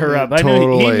he set her up. I knew he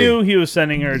Totally. knew he was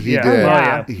sending her. He yeah. did. Oh,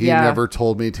 yeah. He Yeah. never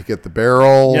told me to get the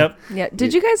barrel. Yep. Yeah.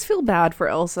 Did you guys feel bad for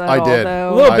Elsa? At I all, did.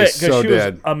 though? A little I bit because so she was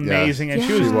did. amazing Yeah. and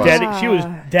she was She was. dead. She was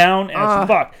down as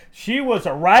fuck. She was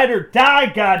a ride or die.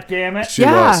 God damn it. She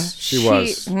Yeah, was.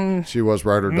 She was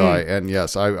ride or die. And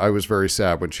yes, I was very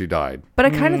sad when she died. But I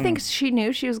kind of think she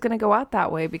knew she was going to go out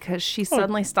that way because she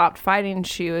suddenly stopped fighting.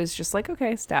 She was just like,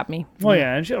 okay, stab me. Well,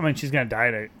 yeah, and she's gonna die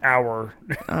in an hour.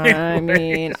 I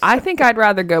mean, I think I'd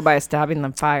rather go by stabbing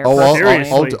than fire. Oh,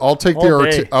 Seriously. I'll take All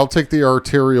day. I'll take the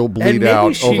arterial bleed maybe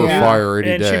out she- over yeah. fire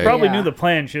any And day. she probably Yeah. knew the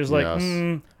plan. She was like,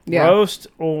 Yes. Yeah. roast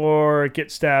or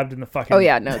get stabbed in the fucking. Oh,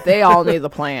 yeah, no, they all knew the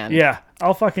plan. Yeah,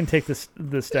 I'll fucking take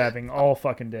the stabbing all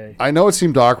fucking day. I know it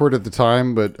seemed awkward at the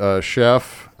time, but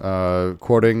Chef,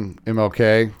 quoting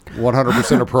MLK,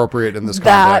 100% appropriate in this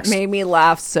That context. made me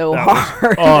laugh so That was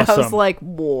hard. I was awesome. like,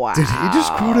 wow. Did he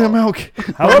just quote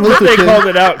MLK? I love that they called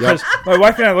it out because my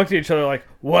wife and I looked at each other like,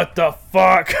 "What the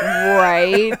fuck?"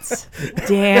 Right?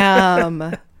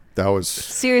 Damn. That was...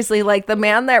 Seriously, like the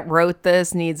man that wrote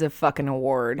this needs a fucking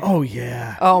award. Oh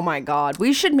yeah. Oh my God.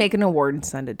 We should make an award and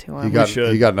send it to him.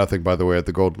 He got nothing, by the way, at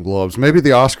the Golden Globes. Maybe the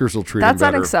Oscars will treat him That's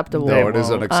better. unacceptable. No, it is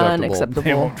won't. unacceptable. Unacceptable.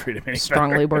 They won't treat him any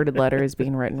Strongly worded letter is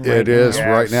being written right It is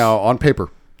now. right now on paper.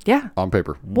 Yeah. On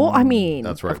paper. Well, I mean,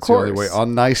 That's right. of It's the course. only way.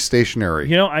 On nice stationery.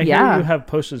 You know, I Yeah. hear you have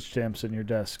postage stamps in your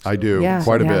desk. I do. Yeah,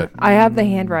 Quite a yeah. bit. I have the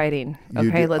handwriting. You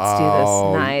Okay, do- let's Oh.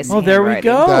 do this. Nice. Oh, there we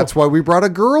handwriting. go. That's why we brought a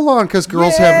girl on, because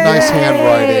girls have nice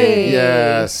handwriting.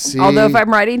 Yes. See? Although if I'm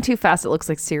writing too fast, it looks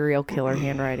like serial killer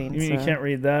handwriting. You mean you so can't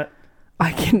read that?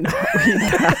 I cannot read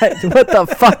that. What the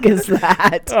fuck is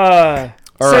that? I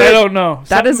don't know.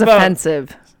 That is Something about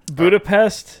offensive.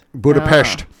 Budapest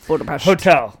Budapest. Budapest.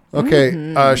 Hotel. Okay.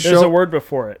 There's a word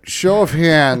before it. Show of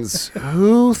hands.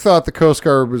 Who thought the Coast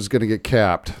Guard was going to get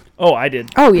capped? Oh, I did.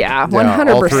 Oh yeah, 100%.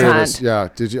 Yeah, all three of us. Yeah.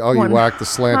 Did you? Oh, you whacked the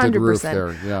slanted roof 100%.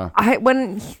 there. Yeah.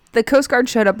 When the Coast Guard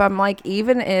showed up, I'm like,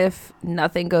 even if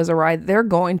nothing goes awry, they're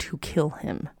going to kill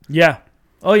him. Yeah.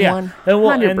 Oh yeah. And that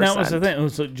was 100%. the thing. It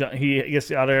was like he gets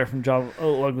out of there from John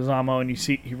Leguizamo, and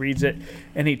he reads it,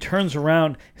 and he turns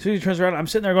around. As soon as he turns around, I'm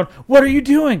sitting there going, "What are you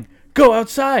doing? Go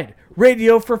outside.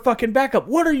 Radio for fucking backup.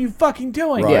 What are you fucking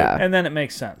doing?" Right. Yeah. And then it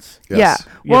makes sense. Yes.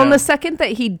 Yeah. Well, You in know. the second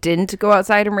that he didn't go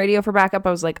outside and radio for backup,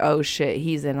 I was like, oh shit,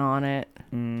 he's in on it.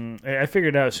 I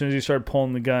figured out as soon as he started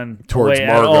pulling the gun Towards away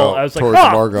at Margot. all, I was like, Towards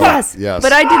 "Oh, Margot. Yes. Yes.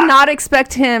 But I did not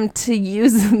expect him to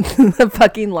use the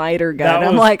fucking lighter gun. that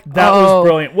I'm was, like, that oh. was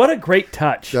brilliant. What a great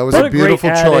touch. That was What a great beautiful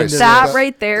add choice. into That this.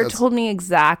 right there That's- told me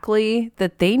exactly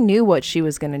that they knew what she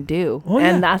was going to do. Oh, yeah.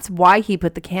 And that's why he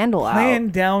put the candle out. Playing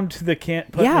down to the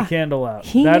putting Yeah. the candle out.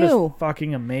 He That knew. is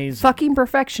fucking amazing. Fucking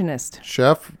perfectionist.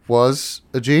 Chef was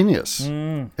a genius.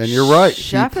 And you're right.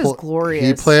 Chef is glorious.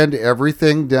 He planned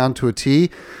everything down to a T,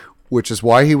 which is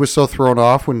why he was so thrown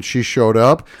off when she showed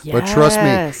up. But trust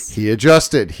Yes. me, he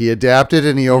adjusted, he adapted,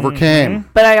 and he overcame.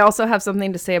 But I also have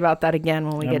something to say about that again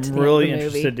when we get to I'm the really end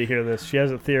of the interested movie. to hear this. She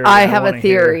has a theory. I have wanna a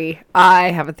hear. theory.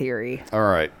 I have a theory. All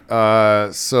right.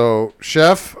 So,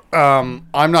 Chef, I'm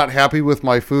not happy with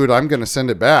my food. I'm going to send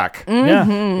it back. Yeah.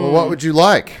 Well, what would you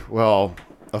like? Well,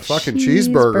 a fucking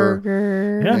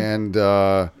cheeseburger. Yeah.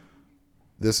 And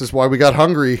this is why we got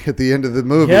hungry at the end of the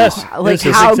movie. Yes. Like, This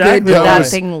is how good exactly did what that I-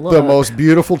 was thing look? the most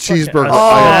beautiful cheeseburger A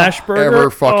I smash have burger? ever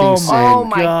fucking Oh seen. Oh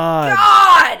my God.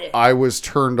 God! I was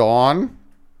turned on.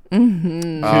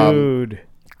 Dude.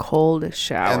 Cold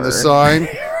shower. And the sign,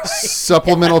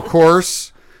 supplemental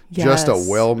course, just a Yes.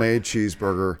 well-made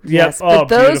cheeseburger. Yes, Yep. Oh, but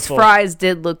those beautiful. fries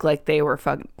did look like they were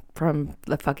from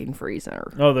the fucking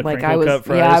freezer. Oh, the like crinkle I was, cut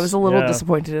fries? yeah, I was a little Yeah.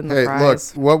 disappointed in the Hey,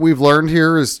 fries. look, what we've learned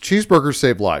here is cheeseburgers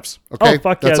save lives. Okay? Oh,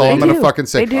 fuck yeah, That's all they I'm going to do. fucking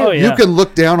say. They do. Oh, yeah. You can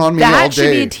look down on me all That should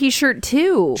be day. a T-shirt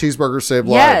too. Cheeseburgers save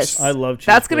Yes, lives. I love cheeseburgers.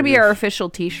 That's gonna be our official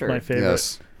My T-shirt. favorite.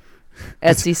 Yes.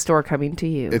 Etsy store coming to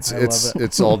you. It's love it.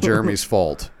 it's all Jeremy's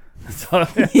fault.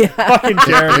 Fucking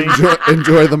Jeremy.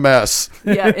 Enjoy the mess.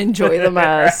 yeah, enjoy the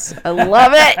mess. I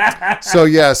love it. So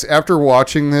yes, after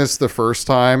watching this the first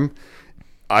time,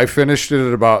 I finished it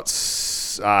at about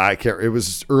I can't. It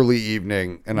was early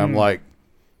evening, and I'm like,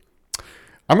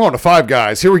 I'm going to Five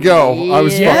Guys. Here we go. I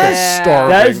was Yeah. fucking starving.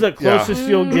 That is the Yeah. closest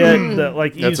you'll get that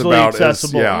like That's easily about as-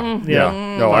 accessible.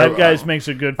 yeah. No, Five Guys makes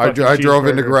a good I fucking drove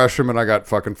into cheeseburger. Gresham and I got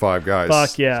fucking Five Guys.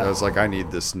 Fuck yeah. So I was like, I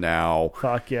need this now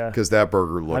Fuck yeah. because that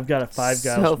burger looked. I've got a Five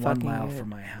Guys So 1 fucking mile good. from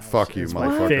my house. Fuck you, It's my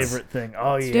motherfucker. favorite thing.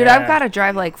 Oh yeah. Dude, I've got to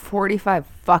drive like 45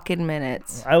 fucking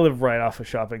minutes. I live right off a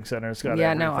shopping center. It's got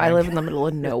Yeah, no, I everything. live in the middle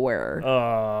of nowhere.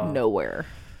 Nowhere.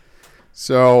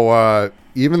 So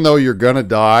even though you're gonna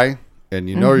die, and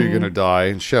you know you're gonna die,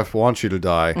 and Chef wants you to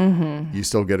die, you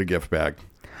still get a gift bag.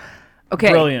 Okay.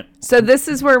 Brilliant. So this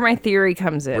is where my theory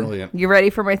comes in. Brilliant. You ready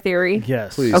for my theory?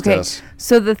 Yes. Please, Okay. Tess.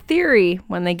 So the theory,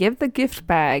 when they give the gift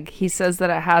bag, he says that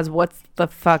it has what's the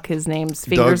fuck his name's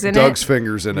fingers in Doug's it.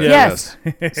 fingers in it. Yes.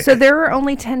 So there are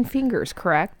only 10 fingers,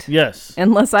 correct? Yes.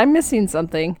 Unless I'm missing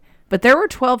something. But there were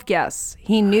 12 guests.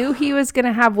 He knew he was going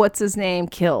to have what's his name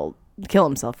kill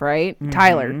himself, right?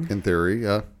 Tyler. In theory,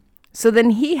 yeah. So then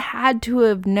he had to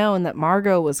have known that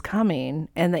Margot was coming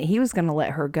and that he was going to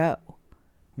let her go.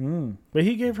 But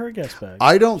he gave her a guest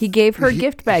bag. He gave her a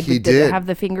gift bag. He Did it have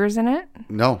the fingers in it?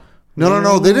 No.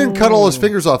 They didn't cut all his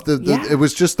fingers off. It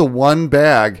was just the one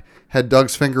bag had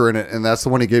Doug's finger in it, and that's the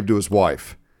one he gave to his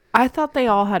wife. I thought they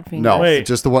all had fingers. No, Wait,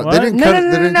 just the one. what? They didn't cut. They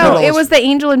didn't cut No. all It his- was the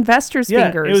angel investors'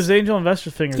 fingers. It was the angel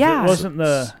investor's fingers. Yeah. It wasn't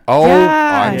the... Oh,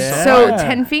 I'm Yeah. So sorry.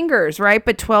 10 fingers, right?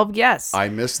 But 12 guests. I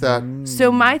missed that.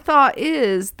 So my thought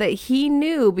is that he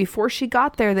knew before she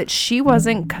got there that she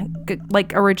wasn't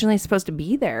like originally supposed to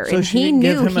be there, So and she he didn't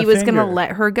give knew him a he was going to finger. let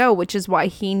her go, which is why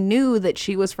he knew that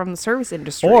she was from the service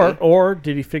industry. Or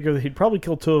did he figure that he'd probably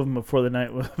kill 2 of them before the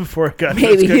night before it got?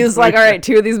 maybe he was like, "All right,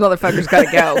 2 of these motherfuckers got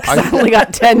to go. 'Cause I only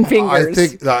got 10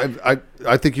 fingers."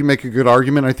 I think you make a good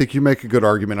argument. I think you make a good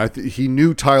argument. He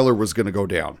knew Tyler was going to go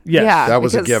down. Yes. Yeah, That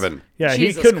was a because- given. Yeah,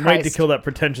 Jesus he couldn't wait to Christ. kill that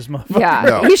pretentious motherfucker. Yeah,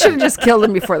 No. he should have just killed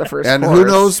him before the first. And course. who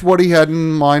knows what he had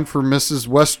in mind for Mrs.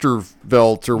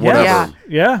 Westervelt or whatever. Yeah.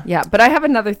 Yeah. Yeah, but I have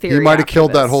another theory. He might have after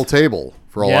killed that this. whole table,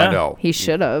 for all Yeah. I know. He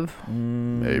should have.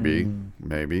 Maybe.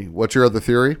 What's your other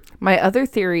theory? My other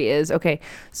theory is, okay,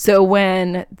 so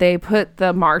when they put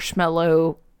the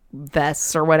marshmallow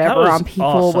vests or whatever was on people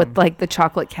awesome. with like the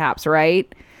chocolate caps,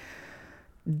 right?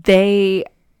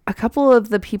 A couple of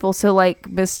the people, so like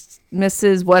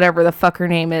Mrs. whatever the fuck her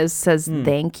name is, says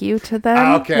thank you to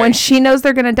them Okay. when she knows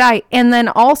they're gonna die. And then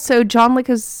also John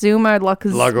Leguizamo,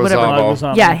 whatever.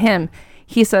 Leguizamo. Yeah, him.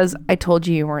 He says, I told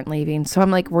you weren't leaving. So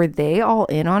I'm like, were they all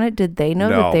in on it? Did they know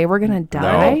No. that they were going to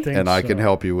die? think And I so. can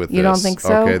help you with this. You don't think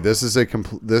so? Okay, this is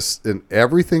this and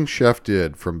everything Chef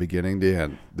did from beginning to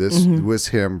end. This was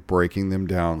him breaking them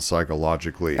down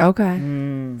psychologically,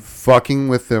 Okay. fucking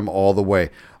with them all the way.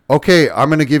 Okay, I'm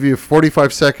going to give you a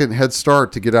 45-second head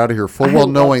start to get out of here, full well love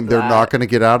knowing they're that. not going to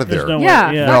get out of There's there. no Yeah.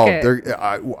 way. Yeah. No,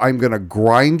 Okay. I'm going to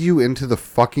grind you into the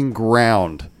fucking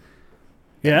ground.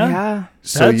 Yeah. Yeah.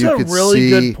 So That's you a could really see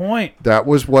good point. that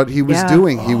was what he was Yeah.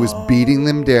 doing. He was beating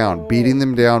them down, beating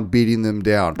them down, beating them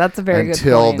down. That's a very good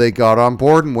until point. they got on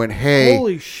board and went, "Hey,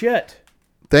 Holy shit.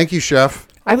 thank you, Chef."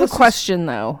 I have a this is- question,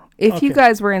 though. If you Okay.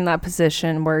 guys were in that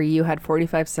position where you had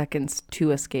 45 seconds to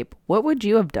escape, what would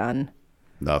you have done?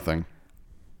 Nothing.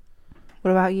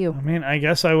 What about you? I mean, I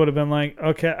guess I would have been like,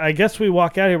 okay, I guess we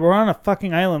walk out here. We're on a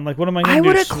fucking island. Like, what am I going I to do?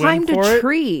 would have swim climbed for a it?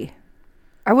 tree.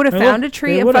 I would have They found would- a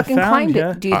tree they and would have fucking found climbed ya.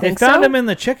 it. Do you They think found so? him in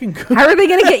the chicken coop. How are they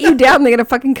going to get you down? They're going to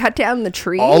fucking cut down the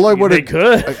tree? All I would They have,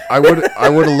 could. I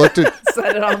would have looked at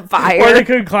Set it on Or fire? they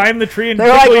could climb the tree and They're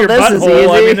tickle like, your well, this is butthole.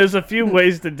 I easy. mean, there's a few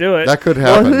ways to do it. that could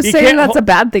Well, happen. who's You saying can't that's hol- a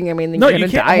bad thing? I mean, no, you're you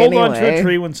going to can't die hold anyway. on to a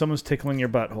tree when someone's tickling your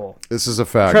butthole. This is a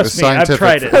fact. Trust It's me, I've scientific.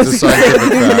 tried it. It's a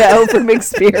scientific You fact. know from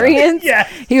experience? Yeah.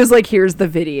 He was like, here's the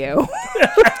video.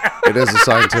 It is a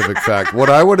scientific fact. What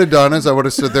I would have done is I would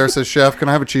have stood there and said, "Chef, can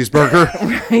I have a cheeseburger?"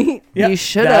 Right? Yeah, You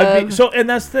should that'd be- have. So, and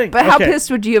that's the thing. But how Okay. pissed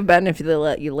would you have been if they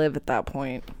let you live at that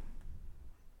point?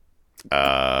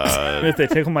 If they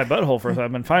tickle my butthole first,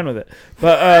 I've been fine with it.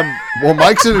 But Well,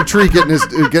 Mike's in a tree getting his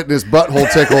butthole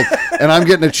tickled, and I'm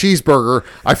getting a cheeseburger.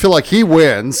 I feel like he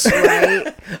wins.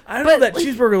 Right? I don't know, that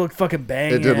cheeseburger looked fucking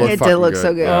banging. It did look It did fucking look good.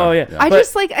 so good. Oh, yeah. I But-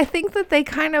 just I think that they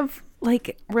kind of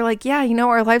were like, yeah, you know,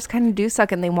 our lives kind of do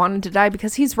suck, and they wanted to die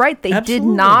because he's right. They Absolutely.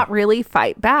 did not really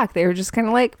fight back. They were just kind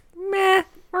of like, meh,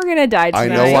 we're gonna die I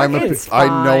tonight. know I'm It's a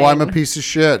fine." piece of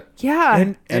shit.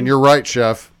 Yeah. And you're right,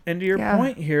 Chef. And to your Yeah.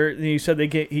 point here, you said he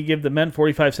gave the men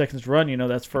 45 seconds to run. You know,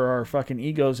 that's for our fucking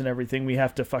egos and everything. We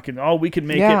have to fucking, we can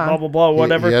make Yeah. it, blah, blah, blah,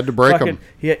 whatever. he had to break 'em.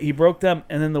 He broke them.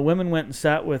 And then the women went and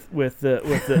sat with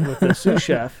the sous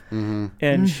chef.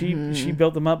 And she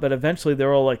built them up. But eventually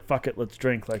they're all like, fuck it, let's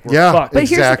drink. Like, we're Yeah, fucked. But here's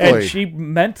the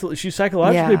exactly. And she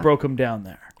psychologically Yeah. broke them down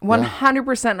there.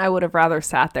 100%. I would have rather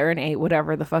sat there and ate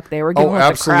whatever the fuck they were giving Oh, with the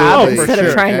absolutely. crowd Oh, for instead sure.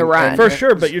 of trying to And- run. For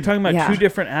sure, but you're talking about Yeah. two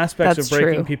different aspects That's of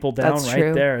breaking true. people down That's right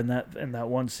true. there in that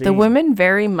one scene. The women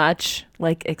very much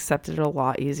accepted it a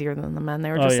lot easier than the men. They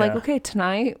were Oh, just like, yeah. okay,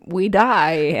 tonight we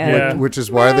die, and Yeah. Which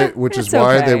is why they it's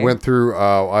okay. went through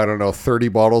 30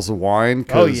 bottles of wine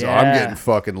because I'm yeah. getting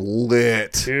fucking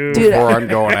lit Dude. before I'm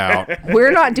going out.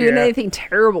 we're not doing Yeah. anything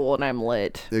terrible when I'm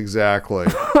lit. Exactly.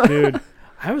 Dude,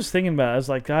 I was thinking about it. I was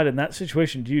like, God, in that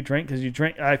situation, do you drink? Because you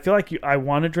drink. I feel like I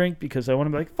want to drink because I want to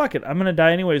be like, fuck it, I'm going to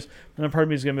die anyways. And then part of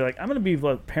me is going to be like, I'm going to be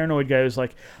the paranoid guy who's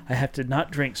like, I have to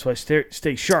not drink so I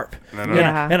stay sharp.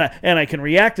 Yeah. And I can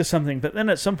react to something. But then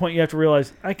at some point you have to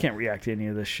realize, I can't react to any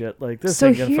of this shit. Like, this So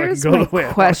ain't going to fucking here's go my the way I want it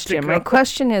to question. My go.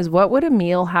 question is, what would a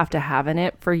meal have to have in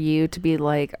it for you to be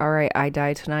like, all right, I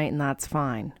die tonight and that's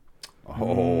fine?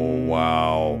 Oh,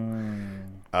 wow.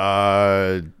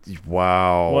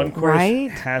 Wow. One course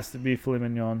Right? has to be filet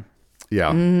mignon.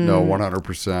 Yeah. No,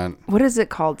 100%. What is it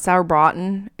called?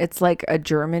 Sauerbraten. It's like a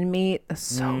German meat. It's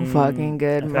so fucking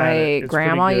good. I've had My it. It's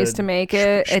grandma pretty used good. to make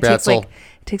it. It Spätzle.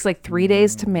 takes like 3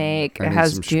 days to make. I It need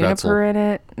has some juniper in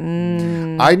it.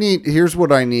 Here's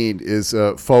what I need is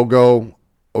Fogo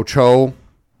Ocho,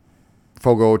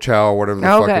 whatever the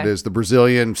fuck Okay. it is. The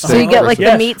Brazilian steak. So you get like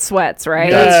restaurant. the meat sweats, right?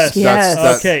 Yes.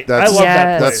 Yes. Okay. that's- I love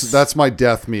that place. That's my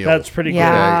death meal. That's pretty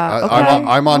Yeah. Okay? Okay.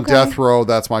 I'm on Okay. death row.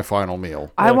 That's my final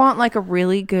meal. I Look. want like a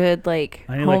really good like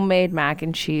I need, like- homemade mac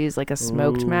and cheese, like a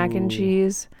smoked mac and Ooh.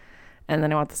 cheese. And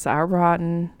then I want the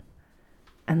Sauerbraten.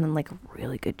 And then like a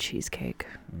really good cheesecake.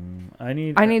 I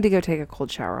need I need to go take a cold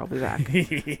shower. I'll be back.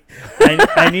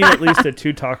 I need at least a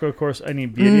 2 taco course. I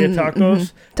need birria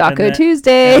tacos. Taco and then-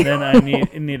 Tuesday. And then I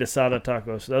need asada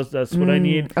tacos. So that's what I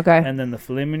need. Okay. And then the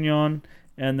filet mignon.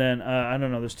 And then I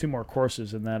don't know. There's 2 more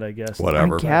courses in that, I guess.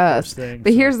 Whatever. I guess. Thing,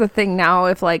 But so- here's the thing now,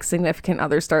 if like significant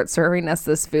others start serving us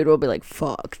this food, we'll be like,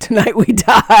 fuck, tonight we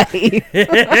die.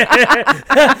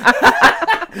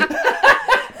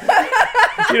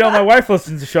 You know, my wife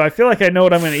listens to the show. I feel like I know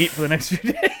what I'm going to eat for the next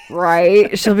few days.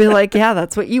 Right? She'll be like, yeah,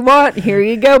 that's what you want. Here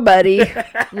you go, buddy.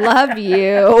 Love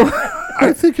you.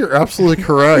 I think you're absolutely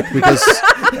correct because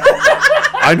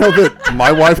I know that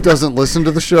my wife doesn't listen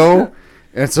to the show.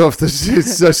 And so if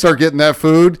I start getting that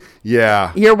food,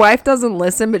 yeah. Your wife doesn't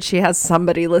listen, but she has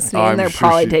somebody listening and they're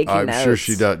probably taking notes. I'm sure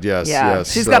she does. Yes, Yeah.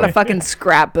 yes. She's So got a fucking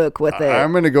scrapbook with it.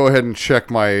 I'm going to go ahead and check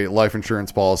my life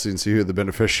insurance policy and see who the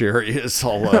beneficiary is.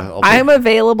 I'm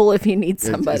available if you need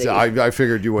somebody. I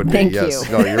figured you would be. Thank Yes.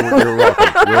 you. No, you're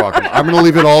welcome. You're welcome. I'm going to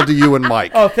leave it all to you and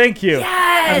Mike. Oh, thank you.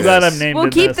 I'm glad I'm named We'll in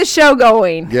keep this. the show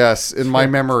going. Yes, in my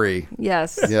memory.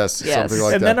 Yes. Yes, something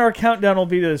like And that. then our countdown will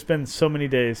be that it's been so many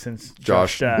days since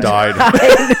Josh died. died.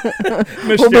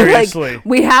 We'll be like, Mysteriously.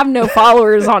 we have no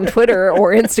followers on Twitter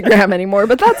or Instagram anymore,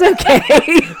 but that's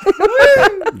okay.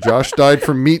 Josh died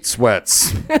from meat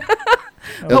sweats.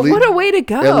 But what a way to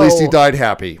go. At least he died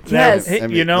happy. Yes. Hey, I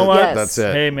mean, you know what? Yes. That's it.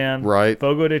 Mm-hmm. Hey, man. Right.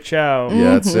 Fogo de Chao.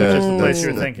 Yeah, that's it. Just the place That's,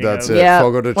 you're thinking that's of. it. Yeah.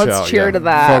 Fogo de Let's Chao. cheer yeah. to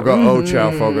that. Fogo, oh,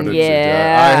 chow, Fogo de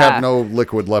Yeah. I have no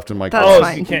liquid left in my That's cup. Oh,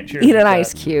 fine. you can't cheers Eat with an that.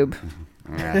 ice cube.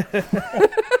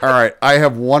 All right. I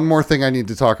have one more thing I need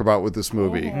to talk about with this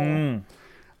movie. Mm.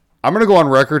 I'm going to go on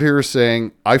record here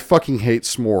saying I fucking hate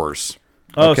s'mores.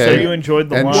 Oh, so Okay. you enjoyed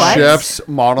the And wine. What? Chef's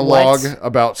monologue What?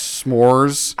 about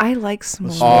s'mores. I like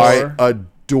s'mores. I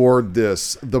adored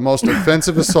this. The most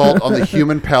offensive assault on the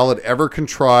human palate ever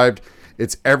contrived.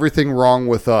 It's everything wrong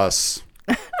with us.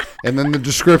 And then the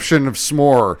description of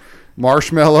s'more: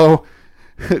 marshmallow,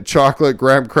 chocolate,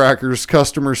 graham crackers,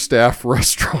 customer staff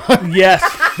restaurant. Yes,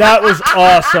 that was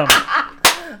awesome.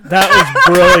 That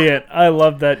was brilliant. I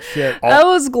love that shit. That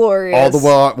was glorious. All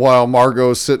the while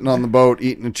Margot's sitting on the boat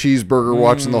eating a cheeseburger,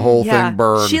 watching the whole thing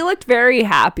burn. She looked very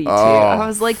happy too. I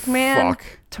was like, man, fuck.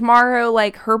 tomorrow,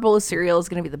 like her bowl of cereal is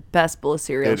going to be the best bowl of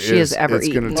cereal she has ever It's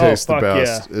eaten. going to taste the fuck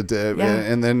best. Yeah.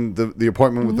 And then the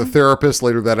appointment with the therapist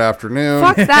later that afternoon.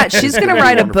 Fuck that. She's going to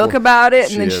write a Wonderful. book about it,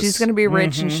 She and then is. she's going to be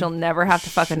rich, and she'll never have to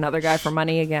fuck another guy for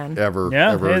money again. Ever.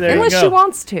 Yeah, Ever hey, there again. you Unless go. she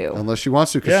wants to. Unless she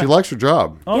wants to, because Yeah. she likes her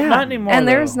job. Oh, Yeah. not anymore. And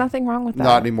there's though. nothing wrong with that.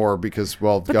 Not anymore because,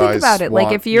 well, But guys think about it. Like,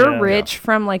 want- if you're Yeah. rich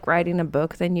from like writing a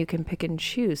book, then you can pick and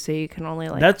choose. So you can only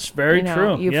like. That's very you know,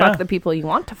 true. You Yeah. fuck the people you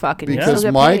want to fuck, and you Because,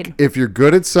 still get Mike, paid. if you're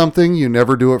good at something, you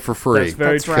never do it for free. That's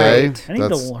very That's true. right. I need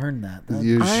That's- to learn that. That's-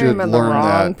 You I should am in the learn wrong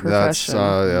that. profession.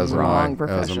 That's as Wrong am I. As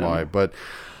profession. am I. But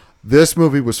this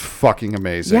movie was fucking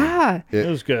amazing. Yeah. it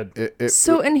was good.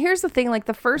 So, and here's the thing, like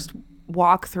the first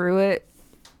walk through it,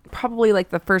 probably like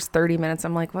the first 30 minutes,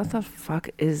 I'm like, what the fuck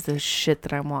is this shit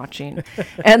that I'm watching?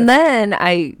 And then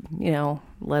I,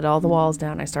 let all the walls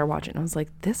down. I started watching. And I was like,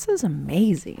 this is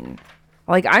amazing.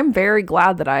 Like, I'm very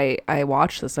glad that I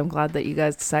watched this. I'm glad that you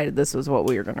guys decided this was what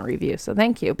we were going to review. So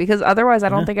thank you. Because otherwise, I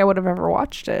don't think I would have ever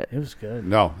watched it. It was good.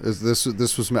 No, this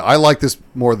was. I like this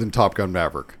more than Top Gun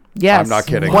Maverick. Yes. I'm not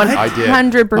kidding. 100%. I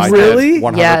did. Really?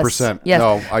 100%. Yes.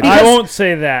 No, I did. I won't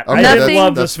say that. Okay, I Nothing- did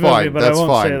love that's this movie, fine. but That's I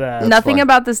won't fine. say that. That's Nothing fine.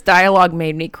 about this dialogue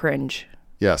made me cringe.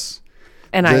 Yes.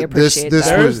 And I appreciate that.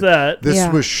 There's that. This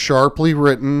Yeah. was sharply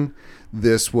written.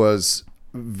 This was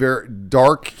very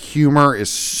dark humor is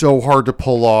so hard to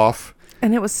pull off.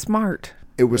 And it was smart.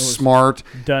 It was smart.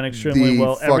 Done extremely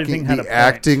well. Everything had a the point.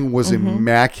 acting was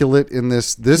immaculate in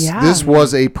this. This Yeah. this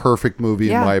was a perfect movie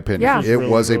Yeah. in my opinion. Yeah. It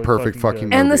was a Really perfect fucking fucking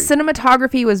good. movie. And the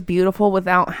cinematography was beautiful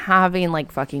without having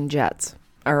like fucking jets.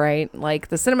 All right, like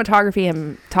the cinematography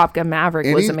in Top Gun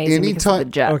Maverick was amazing because of the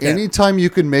jets. Okay. Anytime you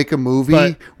can make a movie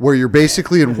But- where you're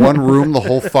basically in one room the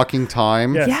whole fucking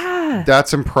time, Yes. Yeah. Yeah.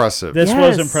 That's impressive. This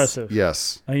Yes. was impressive.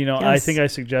 Yes. I Yes. think I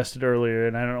suggested earlier,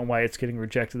 and I don't know why it's getting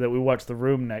rejected, that we watch The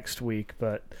Room next week,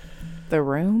 but The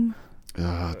Room.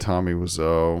 Tommy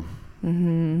Wiseau.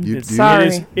 Mm-hmm.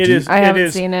 Sorry. it is. I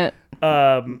haven't seen it.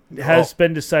 Has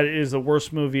been decided it is the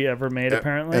worst movie ever made,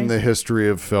 apparently. in the history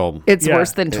of film. It's Yeah.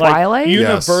 worse than Like, Twilight.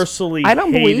 universally I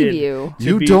don't believe hated you. to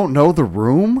You be- don't know The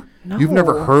Room? No. You've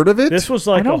never heard of it? This was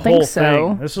like I don't a whole think so.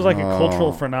 thing. This was like a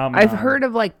cultural phenomenon. I've heard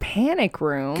of like Panic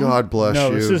Room. God bless No,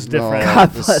 you. this is different.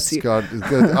 God this bless is- you. God,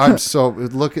 I'm so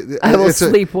look at. I will it's a-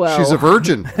 sleep well. She's a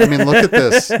virgin. I mean, look at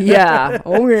this. Yeah.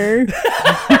 Okay.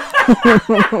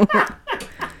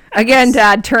 Again,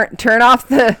 Dad, turn off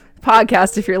the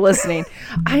podcast if you're listening.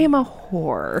 I am a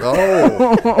whore.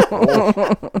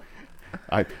 Oh.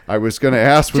 I was going to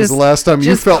ask when's the last time you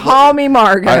just felt. call me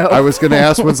Margot. I was going to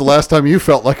ask when's the last time you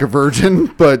felt like a virgin,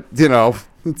 but you know,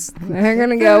 it's We're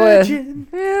gonna go with Virgin.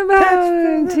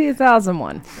 about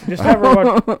 2001. Just have her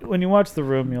watch. When you watch The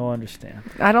Room, you'll understand.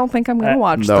 I don't think I'm gonna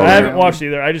watch. no. The I Oh, haven't Room. watched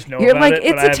either. I just know You're about like, it. but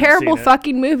it's I a haven't terrible seen it.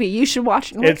 fucking movie. You should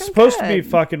watch it. I'm like, It's I'm supposed to be good.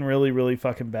 fucking really, really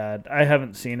fucking bad. I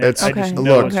haven't seen it. It's I just Okay.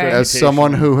 know look its Okay. as reputation.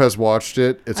 someone who has watched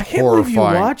it. It's I can't believe you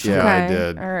horrifying. watched it. Yeah, I Okay.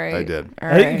 did. All right. I did. All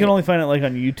I think you right. can only find it like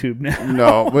on YouTube now.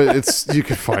 No, but it's you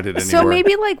can find it anywhere. So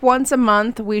maybe like once a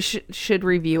month we should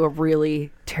review a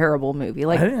really terrible movie.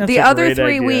 Like I think that's the a other great 3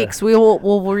 idea. weeks we'll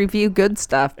review good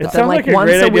stuff. But It then sounds like like a once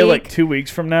great a idea. week, Like 2 weeks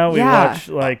from now, we Yeah. watch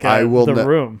like I will The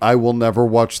Room. I will never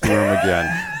watch The Room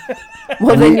again.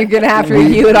 well then you're gonna have to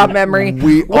review it on memory.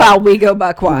 Wow, we go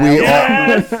buck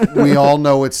wild. We all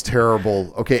know it's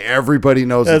terrible. Okay, everybody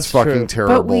knows That's it's fucking true.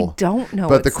 terrible. But we don't know.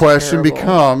 But the it's question terrible.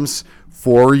 becomes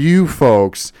for you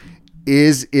folks: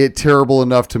 is it terrible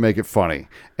enough to make it funny?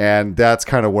 And that's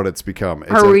kind of what it's become.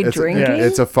 Are we it's drinking?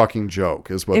 It's a fucking joke,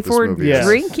 is what If this we're movie is.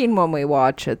 drinking when we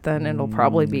watch it, then it'll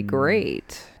probably be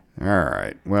great. All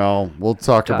right. Well, we'll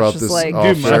talk Josh about is this like,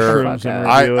 off Do Sure. air. mushrooms and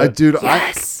I- review I, it. dude,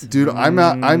 Yes.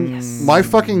 I'm my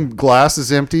fucking glass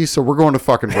is empty, so we're going to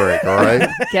fucking break. All right,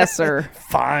 Yes, sir.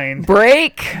 Fine.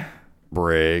 Break.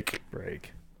 break.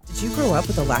 Did you grow up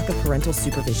with a lack of parental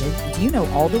supervision? Do you know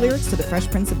all the lyrics to The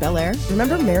Fresh Prince of Bel-Air?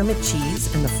 Remember Mayor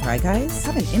McCheese and the Fry Guys?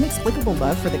 Have an inexplicable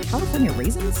love for the California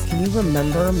Raisins? Can you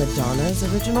remember Madonna's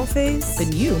original phase?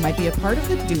 Then you might be a part of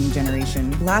the Doom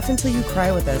generation. Laugh until you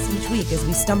cry with us each week as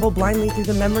we stumble blindly through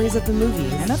the memories of the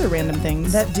movies And other random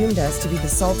things. that doomed us to be the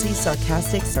salty,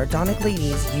 sarcastic, sardonic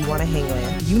ladies you want to hang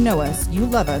with. You know us, you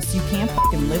love us, you can't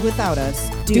fucking live without us.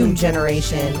 Doom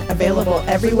Generation, available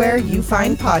everywhere you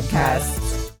find podcasts.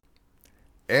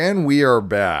 And we are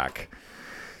back.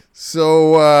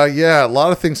 So yeah, a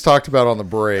lot of things talked about on the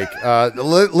break.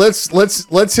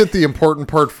 Let's hit the important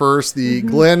part first. The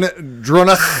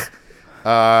GlenDronach.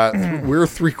 We're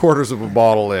 3/4 of a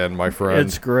bottle in, my friend.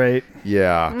 It's great.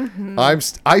 Yeah,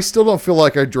 I still don't feel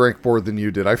like I drank more than you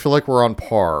did. I feel like we're on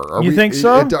par. You think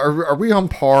so? Are we on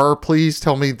par? Please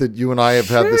tell me that you and I have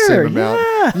had the same Sure, amount.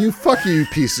 yeah. You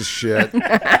piece of shit.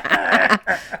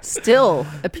 Still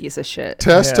a piece of shit.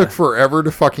 Tess Yeah. took forever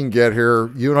to fucking get here.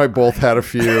 You and I both had a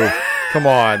few. Come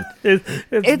on.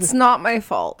 It's not my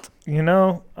fault. You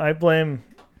know, I blame.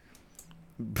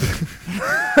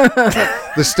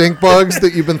 The stink bugs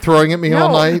that you've been throwing at me all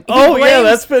No. night. Oh yeah, blames-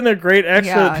 that's been a great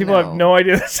extra. Yeah, that people I have know. no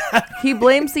idea what's happening. He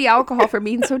blames the alcohol for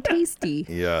being so tasty.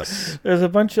 Yes. There's a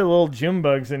bunch of little June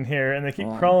bugs in here, and they keep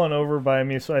crawling over by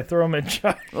me, so I throw them in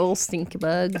jars. Little stinky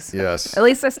bugs. Yes. At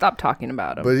least I stopped talking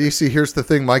about them. But you see, here's the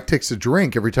thing. Mike takes a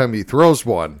drink every time he throws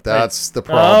one. That's the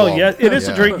problem. Oh yeah, it is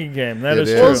Yeah. a drinking game. That It is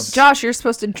is. true. Well, Josh, you're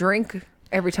supposed to drink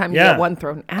every time you Yeah. get one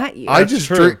thrown at you. I That's just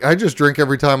true. drink. I just drink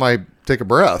every time I take a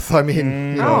breath. I mean,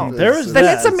 you know, Oh. There is then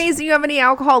that. it's amazing you have any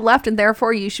alcohol left, and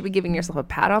therefore you should be giving yourself a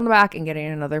pat on the back and getting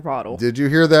another bottle. Did you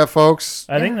hear that, folks?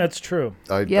 I think that's true.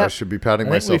 I Yep. should be patting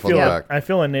I think we myself on feel. the back. I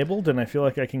feel enabled, and I feel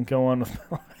like I can go on with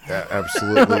my life. Yeah,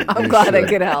 absolutely. I'm You glad I should.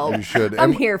 could help. You should.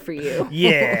 I'm And, here for you.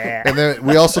 Yeah. and then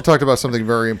we also talked about something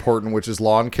very important, which is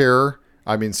lawn care.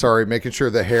 I mean, sorry, making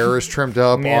sure the hair is trimmed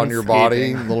up on your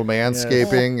body, Manscaping. little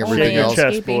manscaping, Yes. everything Shake your else.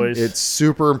 chest, boys. It's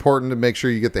super important to make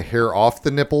sure you get the hair off the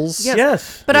nipples. Yes.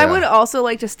 Yes. But I Yeah. would also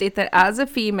like to state that as a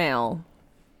female,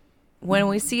 when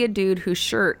we see a dude whose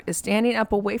shirt is standing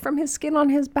up away from his skin on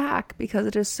his back because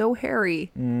it is so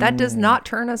hairy, that does not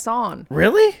turn us on.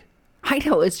 Really? I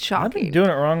know, it's I've been shocking. doing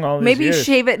it wrong all these Maybe years.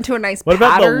 shave it into a nice What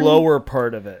pattern. about the lower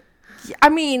part of it? I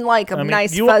mean, like a mean,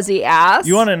 nice you want- fuzzy ass.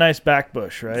 You want a nice back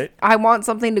bush, right? I want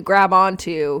something to grab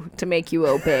onto to make you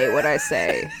obey what I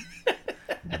say.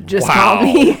 Just call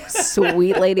me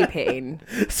Sweet Lady Pain.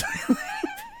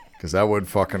 Because that would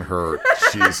fucking hurt.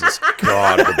 Jesus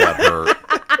God, would that hurt?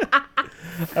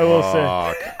 I will say,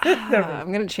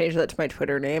 I'm gonna change that to my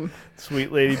Twitter name.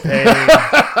 Sweet Lady Pain.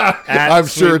 I'm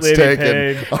sure it's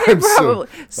taken. Probably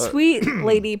Sweet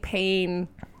Lady Pain.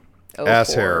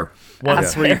 Ass hair.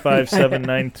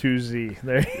 1357920Z.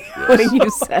 There. You go. What you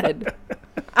said.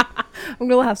 I'm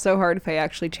gonna laugh so hard if I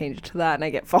actually change it to that and I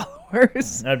get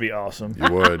followers. That'd be awesome.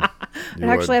 You would. I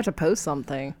actually have to post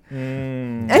something.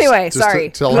 Anyway,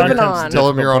 sorry. Moving on. Tell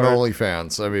them you're on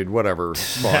OnlyFans. I mean, whatever.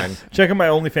 It's fine. Check out my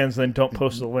OnlyFans, then don't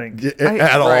post the link.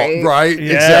 At all. Right. Right?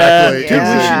 Yeah, Exactly. Dude, we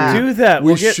should do that.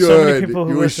 We'll get so many people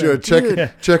who listen.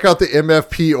 Check out the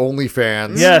MFP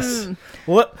OnlyFans. Yes.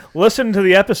 Listen to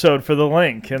the episode for the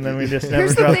link, and then we just never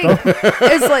Here's the drop thing. them.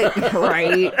 It's like,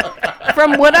 right.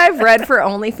 From what I've read for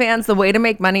OnlyFans, the way to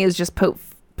make money is just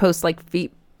post like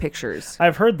feet pictures.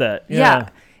 I've heard that. Yeah.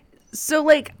 So,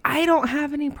 like, I don't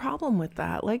have any problem with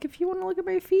that. Like, if you want to look at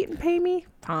my feet and pay me,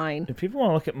 fine. If people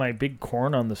want to look at my big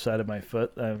corn on the side of my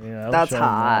foot, I mean, I'll That's show them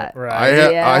hot. that.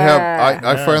 Right.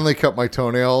 I finally cut my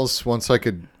toenails once I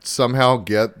could somehow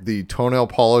get the toenail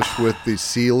polish with the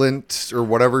sealant or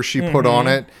whatever she put on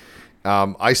it.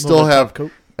 I still have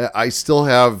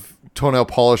toenail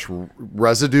polish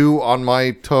residue on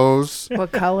my toes.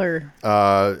 What color?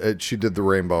 She did the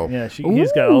rainbow. Yeah,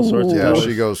 he's got all sorts of Yeah, colors.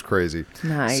 she goes crazy.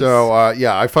 Nice. So,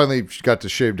 I finally got to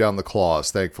shave down the claws,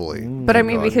 thankfully. But I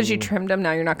mean, because you trimmed them,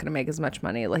 now you're not going to make as much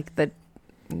money. Like the,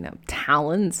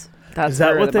 talons. That's Is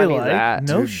that where what the they money's like? at.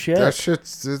 No shit. That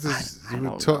shit's...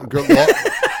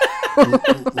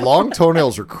 long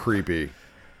toenails are creepy.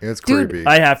 It's Dude, creepy.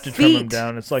 I have to trim them Feet.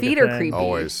 down. It's like Feet a are thing. creepy.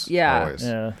 Always. Yeah. Always.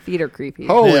 Yeah. Feet are creepy.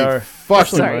 Holy They are. fuck.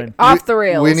 Especially Sorry. mine. Off the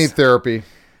rails. We need therapy.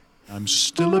 I'm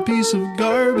still a piece of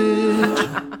garbage.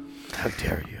 How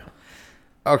dare you?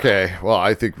 Okay, well,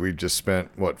 I think we just spent,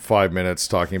 5 minutes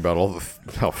talking about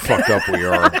how fucked up we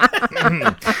are.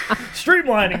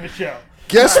 Streamlining the show.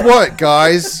 Guess what,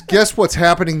 guys? Guess what's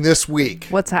happening this week?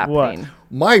 What's happening?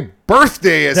 My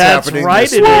birthday is That's happening right,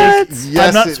 this it week. is. Yes,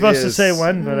 I'm not it supposed to is. say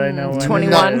when, but I know when.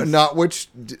 21. Not which...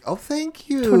 Oh, thank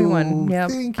you. 21, yep,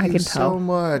 Thank I you can so tell.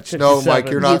 much. No, 57.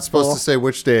 Mike, you're not Youthful. supposed to say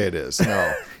which day it is.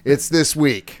 No, it's this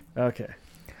week. Okay.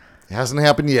 It hasn't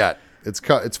happened yet.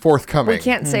 It's forthcoming. We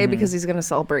can't say because he's going to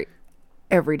celebrate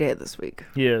every day this week.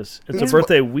 He is. It's a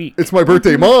birthday week. It's my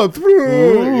birthday month.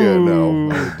 Yeah,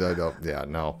 no. I don't. Yeah,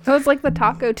 no. So it's like the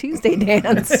Taco Tuesday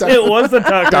dance. It was the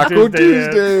Taco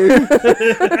Tuesday.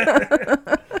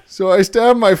 Tuesday. So I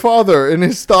stabbed my father in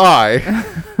his thigh.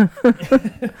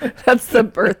 That's the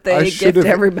birthday gift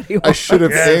everybody wants. I should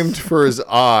have aimed for his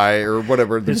eye or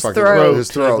whatever. His fucking throat.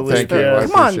 His throat. His Thank throat. you. I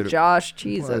Come on, appreciate it. Josh.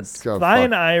 Jesus. God, Thigh fuck.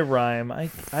 and eye rhyme. I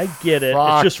get it.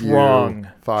 Fuck It's just you. wrong.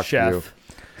 Fuck chef. you.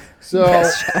 So,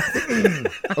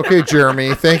 okay,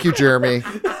 Jeremy. Thank you, Jeremy.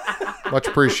 Much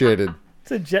appreciated.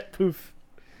 It's a jet poof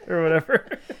or whatever.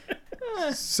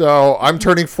 So I'm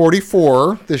turning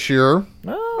 44 this year.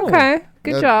 Oh. Okay.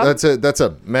 Good job. That's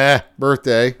a meh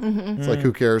birthday. It's like,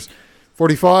 who cares?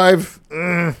 45.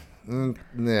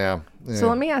 Yeah. So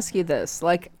let me ask you this.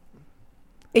 Like,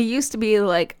 it used to be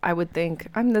like, I would think,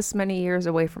 I'm this many years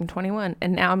away from 21.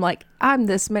 And now I'm like, I'm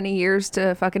this many years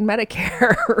to fucking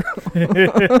Medicare.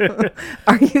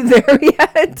 Are you there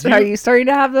yet? Are you starting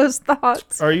to have those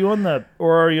thoughts? Are you on the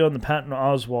Patton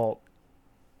Oswalt?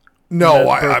 No,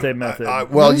 birthday method.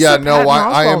 Well, Who's yeah, the no,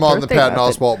 Patton I am Oswalt on the birthday Patton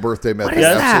method? Oswalt birthday method. is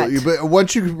that? Absolutely. But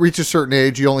once you reach a certain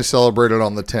age, you only celebrate it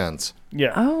on the 10s.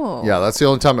 Yeah. Oh. Yeah, that's the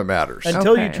only time it matters.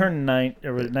 Until you Okay. turn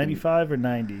 95 or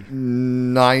 90.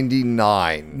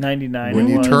 99. 99. When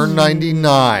it you was. turn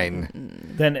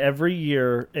 99, Then every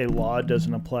year a law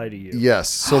doesn't apply to you. yes.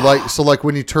 So like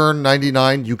when you turn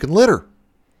 99, you can litter.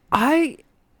 I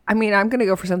mean, I'm gonna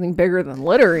go for something bigger than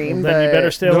littering. Then you but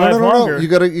better stay alive longer. You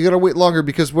gotta wait longer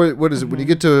because what is it? When you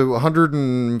get to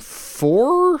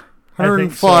 104, I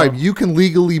think 105, so. you can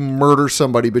legally murder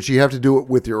somebody, but you have to do it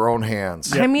with your own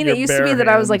hands. Yep, I mean, your it used to be bare that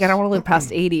I was like, I hands. don't want to live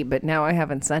past 80, but now I have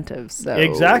incentives. So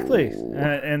Exactly.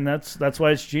 And that's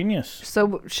why it's genius.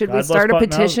 So should God we bless start a Patton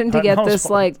petition to Patton get this Oswalt.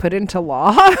 like put into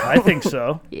law? I think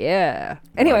so. Yeah.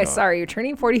 Anyway, sorry, you're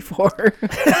turning 44.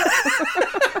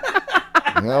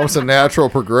 That was a natural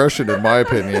progression, in my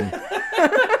opinion.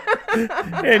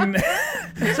 And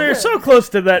so you're so close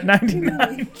to that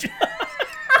 99.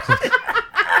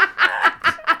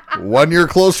 1 year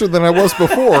closer than I was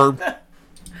before.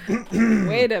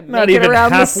 Way to Not make it even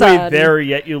around the halfway sun. there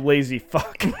yet, you lazy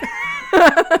fuck.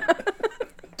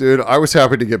 Dude, I was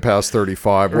happy to get past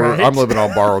 35. Right. I'm living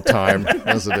on borrowed time,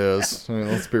 as it is. I mean,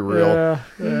 let's be real. Yeah,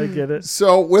 I get it.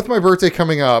 So, with my birthday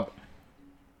coming up,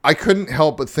 I couldn't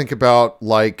help but think about,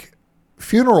 like,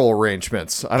 funeral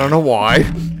arrangements. I don't know why.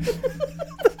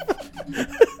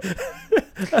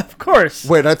 Of course.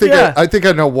 Wait, I think Yeah. I think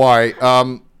I know why.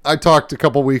 I talked a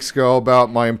couple weeks ago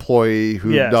about my employee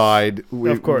who Yes, died.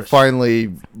 of course.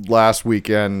 Finally, last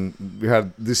weekend, we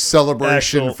had this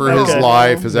celebration Actual- for his okay.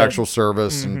 life, his Yeah. actual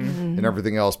service, and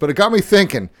everything else. But it got me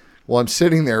thinking, while I'm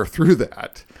sitting there through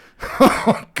that,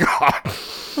 oh, God.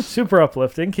 Super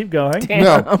uplifting. Keep going.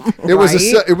 No, it was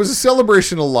Right? it was a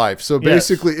celebration of life. So Yes.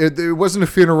 basically, it wasn't a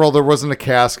funeral. There wasn't a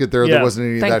casket there. Yeah. There wasn't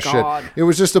any of Thank that God. shit. It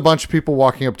was just a bunch of people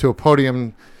walking up to a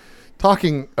podium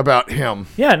talking about him.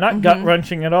 Yeah, not gut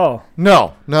wrenching at all.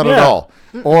 No, not at Yeah. all.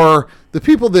 Or the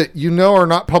people that you know are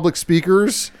not public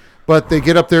speakers, but they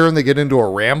get up there and they get into a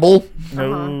ramble, No.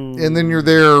 and then you're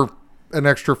there an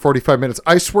extra 45 minutes.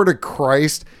 I swear to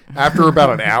Christ, after about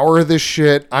an hour of this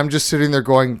shit, I'm just sitting there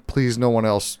going, please no one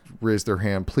else raise their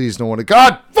hand. Please no one.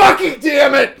 God fucking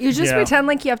damn it. You just Yeah. pretend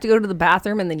like you have to go to the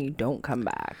bathroom and then you don't come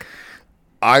back.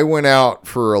 I went out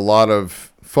for a lot of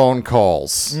phone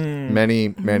calls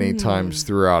many times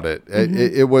throughout it.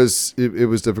 It was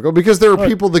difficult because there are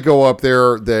people that go up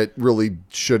there that really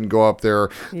shouldn't go up there.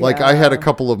 Like I had a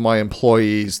couple of my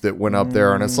employees that went up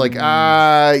there, and it's like,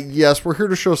 yes, we're here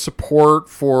to show support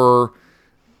for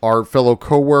our fellow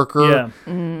coworker. Yeah.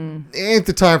 Ain't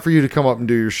the time for you to come up and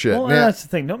do your shit. Well, Now- that's the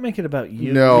thing. Don't make it about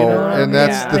you. no, you know what I and mean?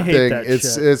 that's Yeah. the I hate thing. that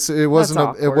It's shit. it wasn't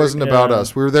That's it awkward. wasn't about Yeah.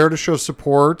 us. We were there to show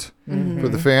support for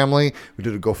the family. We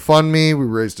did a GoFundMe. We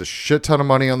raised a shit ton of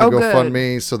money on the Oh, good.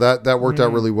 GoFundMe, so that worked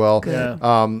out really well. Yeah.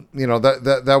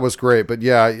 That was great. But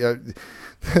yeah,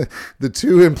 the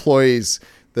two employees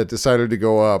that decided to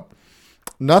go up,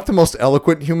 not the most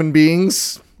eloquent human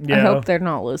beings. Yeah. I hope they're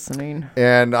not listening.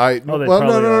 And I Oh, they well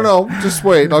probably no just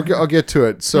wait, I'll get to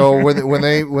it. So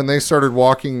when they started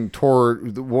walking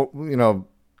toward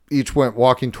each went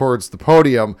walking towards the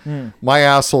podium, my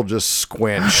asshole just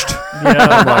squinched. Yeah.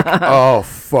 I'm like, oh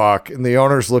fuck, and the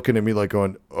owner's looking at me like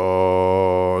going,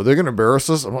 oh, are they gonna embarrass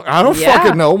us? I'm like, I don't Yeah.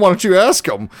 fucking know, why don't you ask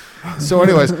them? So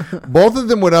anyways, both of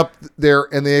them went up there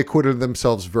and they acquitted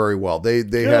themselves very well. They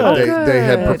had Good. they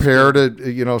had Good.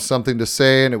 prepared something to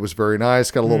say, and it was very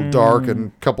nice. Got a little dark in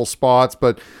a couple spots,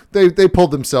 but they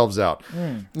pulled themselves out.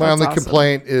 My only awesome.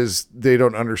 complaint is they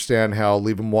don't understand how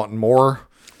leave them wanting more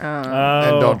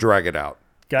and don't drag it out.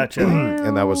 Gotcha.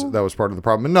 And that was part of the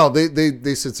problem. And no,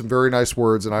 they said some very nice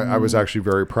words, and I was actually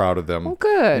very proud of them. Well,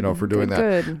 good. For doing Good,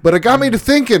 that. good. But it got me to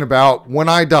thinking about when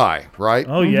I die. Right?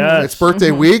 Oh, yes. It's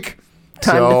birthday week.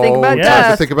 Time to think about Time to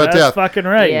death. think about That's death. fucking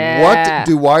right. Yeah. What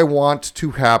do I want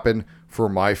to happen for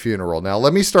my funeral? Now,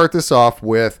 let me start this off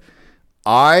with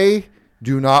I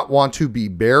do not want to be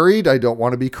buried. I don't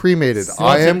want to be cremated.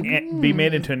 I am Be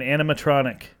made into an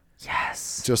animatronic.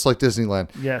 Yes. just like Disneyland.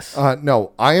 Yes.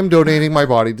 No, I am donating my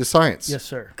body to science. Yes,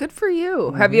 sir. Good for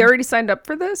you. Have you already signed up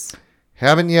for this?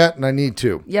 Haven't yet, and I need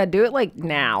to. Yeah, do it like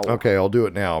now. Okay, I'll do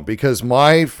it now because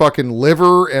my fucking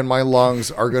liver and my lungs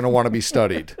are going to want to be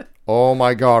studied. Oh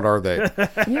my God, are they?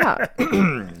 Yeah.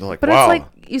 They're like, But wow. it's like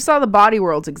you saw the Body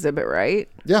Worlds exhibit, right?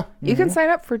 Yeah, You can sign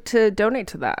up to donate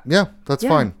to that. yeah, that's Yeah,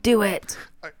 fine. do it.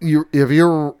 Have you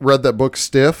ever read that book,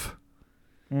 Stiff?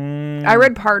 I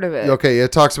read part of it. Okay,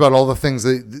 it talks about all the things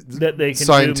That they can do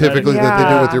scientifically medically. that they do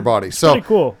Yeah. with your body. So, Pretty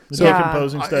cool. The so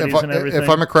decomposing studies if, and everything. if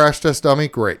I'm a crash test dummy,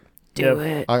 great. Do Yep.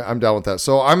 it. I'm down with that.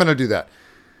 So I'm going to do that.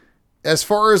 As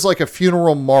far as like a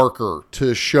funeral marker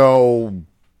to show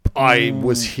I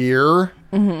was here,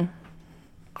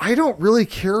 I don't really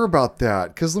care about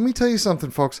that. Because let me tell you something,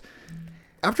 folks.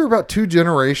 After about 2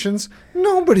 generations,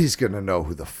 nobody's going to know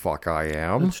who the fuck I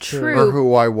am. true. Or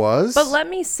who I was. But let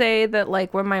me say that,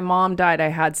 like, when my mom died, I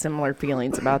had similar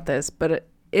feelings about this, but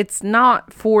it's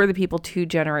not for the people 2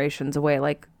 generations away.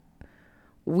 Like,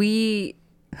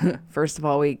 first of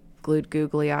all, we glued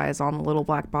googly eyes on the little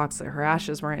black box that her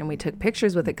ashes were in, and we took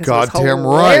pictures with it because it was Goddamn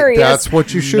right. hilarious. That's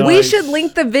what you should We Nice. should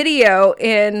link the video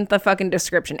in the fucking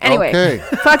description. Anyway, Okay.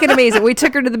 fucking amazing. We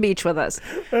took her to the beach with us.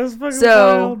 That's fucking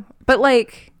So, wild. but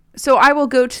like, so I will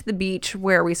go to the beach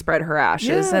where we spread her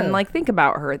ashes Yeah. and like think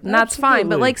about her, and that's fine.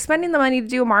 But Absolutely. like spending the money to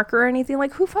do a marker or anything,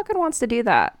 like who fucking wants to do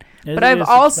that? It But I've is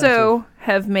also expensive.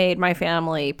 have made my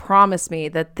family promise me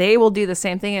that they will do the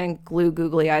same thing and glue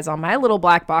googly eyes on my little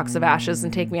black box of ashes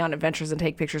and take me on adventures and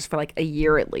take pictures for like a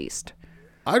year at least.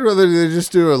 I'd rather they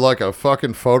just do like a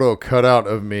fucking photo cutout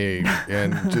of me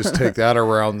and just take that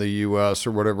around the U.S.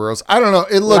 or whatever else. I don't know.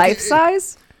 Life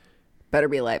size? Better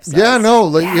be life size. Yeah, no,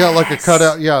 like, yeah, like a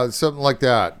cutout. Yeah, something like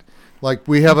that. Like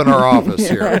we have in our office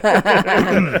here.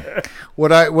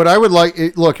 What I would like,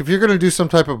 look, if you're going to do some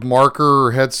type of marker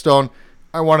or headstone,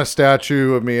 I want a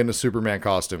statue of me in a Superman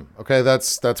costume. Okay,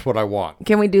 that's what I want.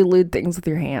 Can we do lewd things with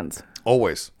your hands?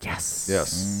 Always. Yes.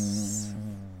 Yes.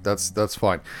 That's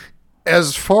fine.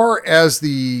 As far as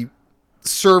the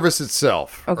service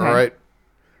itself. Okay. All right.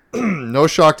 No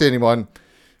shock to anyone.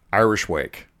 Irish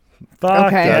wake. Fuck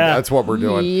Okay. yeah. That's what we're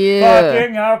doing. Yeah.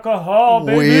 Fucking alcohol,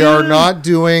 baby. We are not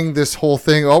doing this whole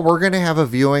thing. Oh, we're going to have a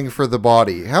viewing for the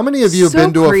body. How many of you have So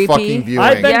been to creepy. a fucking viewing?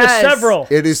 I've been Yes. to several.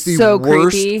 It is the So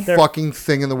worst creepy. fucking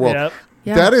thing in the world. Yep.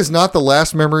 Yeah. That is not the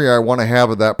last memory I want to have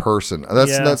of that person.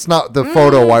 That's Yeah. that's not the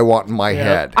photo I want in my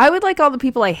head. I would like all the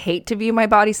people I hate to view my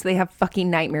body so they have fucking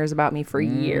nightmares about me for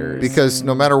years. Because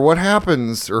no matter what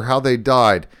happens or how they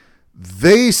died,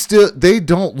 they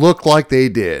don't look like they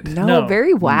did. No, No.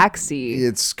 very waxy.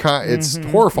 It's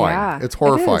horrifying. Yeah, It's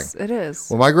horrifying. It is.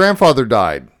 When my grandfather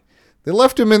died, they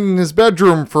left him in his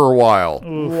bedroom for a while.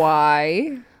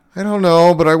 Why? I don't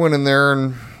know, but I went in there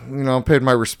and paid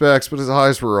my respects, but his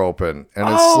eyes were open, and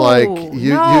it's Oh, like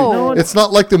no. it's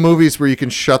not like the movies where you can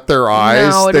shut their eyes.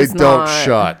 No, it They is don't not.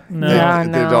 shut. No. Yeah, They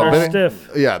no. don't. They're But stiff.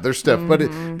 Yeah, they're stiff. But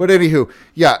anywho,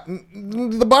 yeah,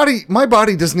 my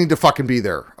body doesn't need to fucking be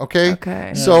there. Okay.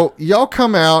 Okay. So y'all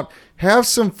come out. Have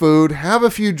some food, have a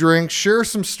few drinks, share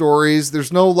some stories.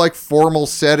 There's no like formal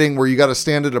setting where you got to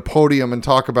stand at a podium and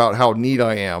talk about how neat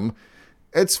I am.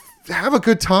 Have a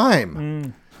good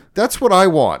time. That's what I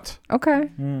want.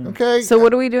 Okay. Okay. So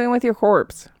what are we doing with your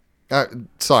corpse?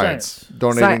 Science.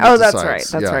 Donating. Oh, it to that's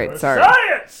science. right. That's Yeah. right.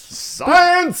 Sorry.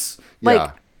 Science. Like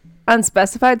yeah.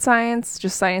 unspecified science,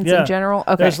 just science Yeah. in general.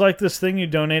 Okay. There's like this thing you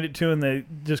donate it to, and they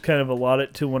just kind of allot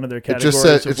it to one of their It categories. just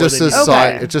says of where they need to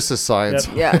Okay. It just says science.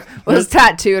 Yep. yeah. Well, it's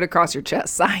tattooed across your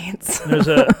chest. Science. There's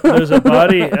a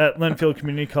body at Linfield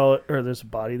Community College, or there's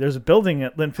a building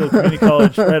at Linfield Community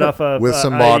College right off of With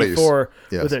some bodies. I-84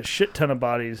 Yes. with a shit ton of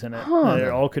bodies in it.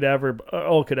 They're all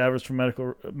cadavers from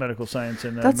medical science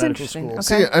and That's medical interesting. school.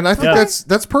 Okay. See, and I think Yeah.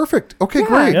 that's perfect. Okay, Yeah,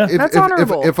 great. Yeah. That's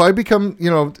honorable. If I become,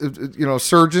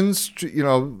 surgeons,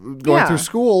 going Yeah. through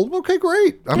school, okay,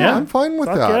 great. I'm fine with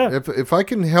Fuck that. yeah. If I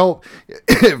can help,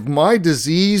 if my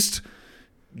diseased,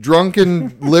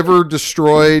 drunken, liver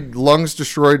destroyed, lungs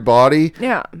destroyed body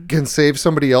Yeah. can save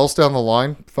somebody else down the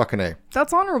line, fucking A.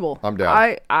 That's honorable. I'm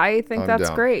down. I think I'm that's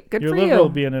down. great. Good Your for liver you. will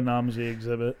be in an OMSI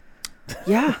exhibit.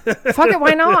 Yeah. Fuck it.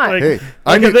 Why not? Like, Hey,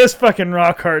 I look knew at this fucking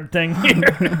rock hard thing here.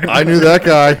 I knew that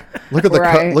guy. Look at the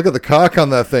Right. look at the cock on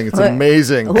that thing. It's Look-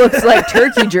 amazing. Looks like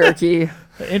turkey jerky.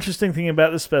 The interesting thing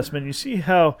about this specimen, you see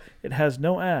how it has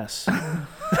no ass.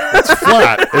 It's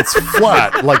flat. It's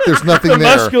flat. Like there's nothing The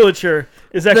there. musculature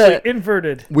is actually The-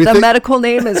 inverted. We The think medical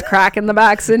name is crack in the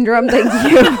back syndrome.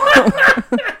 Thank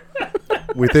you.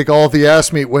 we think all the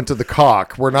ass meat went to the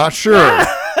cock. We're not sure.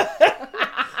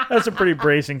 That's a pretty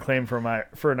bracing claim for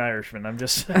an Irishman. I'm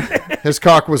just saying. His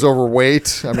cock was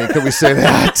overweight. I mean, could we say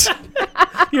that?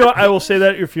 You know, I will say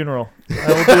that at your funeral. I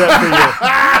will do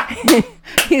that for you.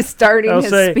 He's starting I'll his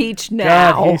say, speech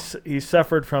now. God, he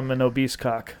suffered from an obese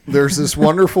cock. There's this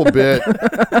wonderful bit.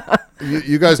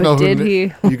 You guys But know who did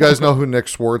he? you guys know who Nick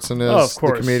Swartzen is, Oh, of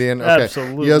course. the comedian. Okay.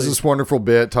 Absolutely. He has this wonderful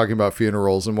bit talking about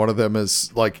funerals, and one of them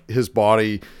is like his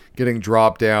body getting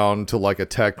dropped down to like a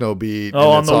techno beat. Oh, and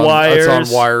on it's the wires. It's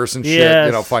on wires and shit.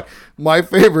 Yes. Fine. My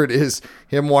favorite is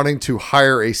him wanting to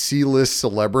hire a C-list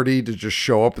celebrity to just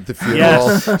show up at the funeral,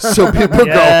 Yes. so people go,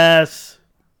 Yes.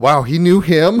 "Wow, he knew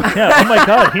him." Yeah. Oh my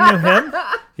God, he knew him.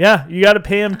 Yeah, you got to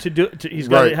pay him to do. He's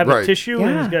got Right, to have right. a tissue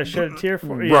and Yeah. he's got to shed a tear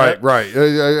for. Yeah. Right, right.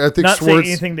 I think Not saying Swartz.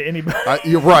 anything to anybody.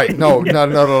 You're right. No,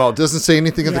 no. Doesn't say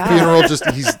anything at the Yeah. funeral. Just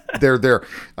he's there.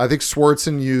 I think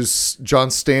Swartzen used John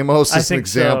Stamos I as an think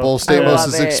example. so. I Stamos love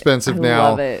is it. expensive I now.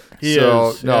 love it. He so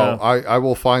is, no, yeah. I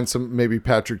will find some. Maybe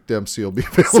Patrick Dempsey will be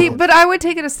available. See, but I would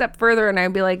take it a step further and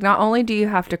I'd be like, not only do you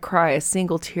have to cry a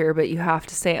single tear, but you have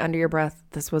to say under your breath,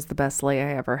 "This was the best lay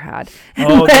I ever had."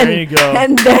 Oh, then, there you go.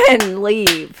 And then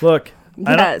leave. Look,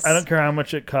 Yes. I don't care how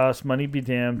much it costs. Money be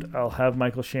damned. I'll have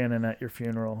Michael Shannon at your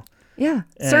funeral. Yeah.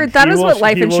 And Sir, that he is will- what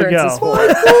life he will insurance is yell. for.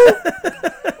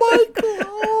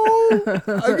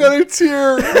 I got a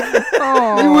tear.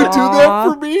 You would do that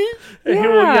for me? And he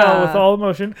will yell Yeah. with all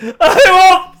emotion,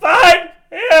 "I will find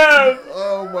him!"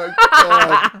 Oh my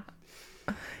god.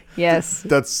 Yes.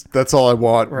 That's all I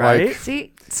want, Right? Mike.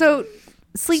 See, so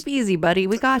sleep easy, buddy.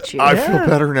 We got you. I feel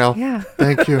better now. Yeah.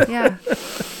 Thank you. Yeah.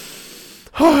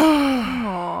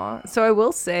 Aw. So I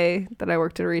will say that I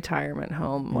worked at a retirement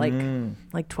home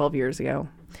like 12 years ago.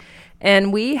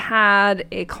 And we had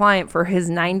a client for his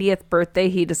 90th birthday.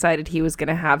 He decided he was going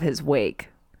to have his wake.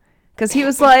 Because he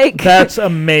was like, That's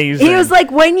amazing. he was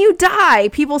like, when you die,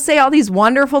 people say all these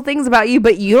wonderful things about you,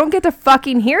 but you don't get to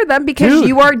fucking hear them because Dude,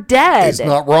 you are dead. He's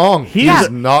not wrong. He's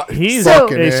He's So-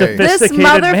 fucking a A. This sophisticated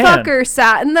motherfucker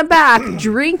sat in the back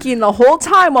drinking the whole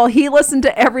time while he listened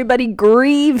to everybody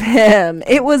grieve him.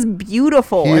 It was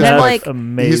beautiful. He And is I'm my like,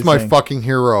 amazing. He's my fucking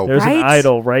hero. There's Right? an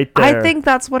idol right there. I think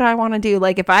that's what I want to do.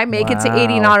 Like, if I make it to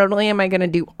 80, Wow. not only am I going to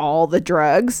do all the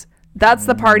drugs, that's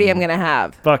the party I'm going to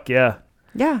have. Fuck yeah.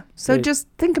 Yeah. So just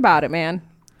think about it, man.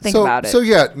 Think so, about it. So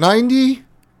yeah, 90,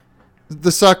 the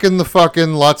sucking, the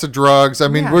fucking, lots of drugs. I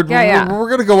mean, Yeah, we're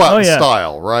going to go out Oh, in yeah.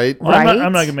 style, right? Well, I'm Right?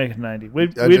 not going to make it 90.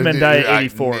 We've been die at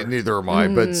 84. Neither am I,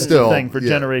 but Mm. still. Thing for yeah.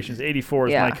 generations. 84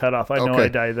 is Yeah. my cutoff. I know Okay. I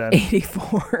die then.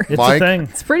 84. It's Mike? a thing.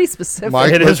 It's pretty specific.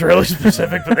 Mike- It is really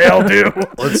specific, but they all do.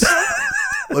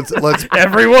 Let's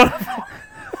Everyone.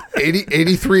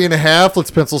 83 and a half.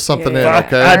 Let's pencil something in, Fuck,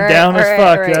 okay? I'm down as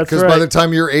fuck. That's Because right. by the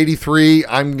time you're 83,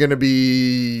 I'm gonna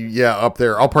be up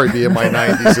there. I'll probably be in my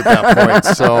 90s at that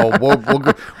point. So we'll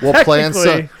plan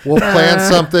Technically.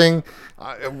 something.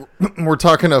 We're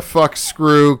talking a fuck,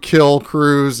 screw, kill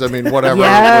cruise. I mean, whatever.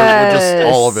 Yes. We're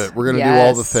just all of it. We're gonna do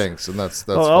all the Yes. things, and that's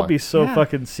I'll fine. be so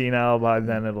fucking senile by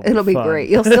then. It'll be fun. great.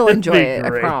 You'll still enjoy Be it. I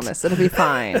great. promise. It'll be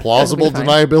fine. Plausible It'll be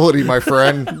fine. deniability, my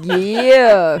friend.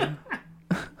 Yeah.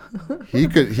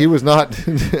 He was not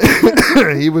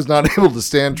he was not able to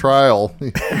stand trial.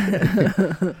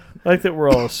 Like that we're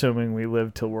all assuming we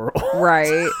live till we're old.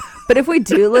 Right. But if we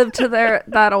do live to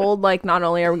that old, like, not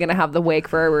only are we going to have the wake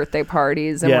for our birthday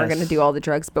parties and we're Yes. going to do all the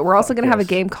drugs, but we're also going to have a yes.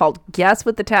 game called Guess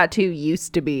What the Tattoo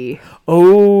Used to Be.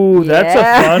 Oh, that's a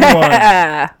fun one.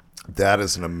 Yeah. That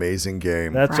is an amazing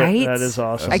game. That is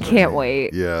awesome. I can't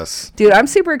wait. Yes. Dude, I'm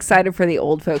super excited for the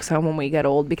old folks home when we get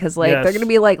old because, like, Yes. they're going to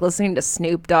be, like, listening to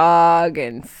Snoop Dogg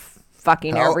and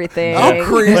fucking everything. How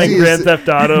crazy Like is Grand it? Theft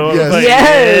Auto. Yes. Like,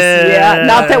 Yes, yeah.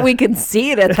 Not that we can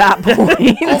see it at that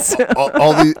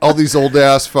point. all these old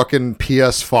ass fucking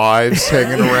PS5s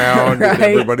hanging around, and Right.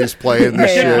 everybody's playing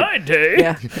this Yeah. In shit. my day.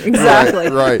 Yeah, exactly.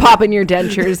 Right. Popping your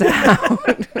dentures out.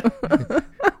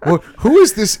 Well, who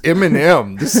is this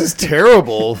Eminem? This is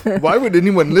terrible. Why would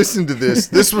anyone listen to this?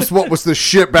 This was what was the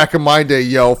shit back in my day,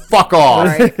 yo. Fuck off.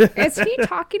 Right. Is he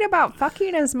talking about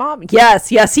fucking his mom? Yes,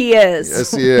 he is.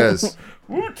 Yes, he is.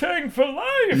 Wu-Tang for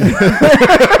life.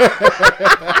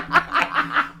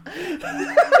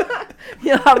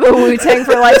 You'll have a Wu-Tang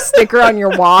for Life sticker on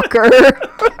your walker.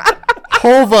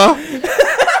 Hova.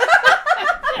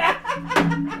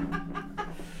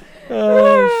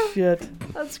 Oh, shit.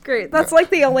 That's great. That's like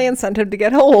the only incentive to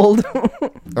get old.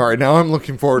 All right, now I'm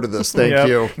looking forward to this. Thank Yep.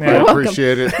 you. Yeah. I You're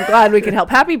appreciate it. Glad we could help.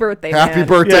 Happy birthday, Happy man.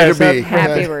 birthday Yes, to me.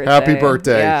 happy birthday. Happy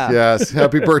birthday. Yeah. Yes.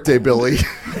 Happy birthday, Billy.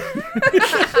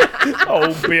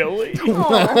 Oh, Billy.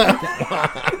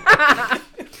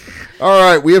 All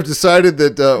right, we have decided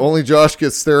that only Josh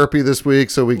gets therapy this week,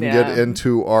 so we can Yeah. get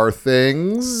into our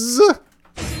things.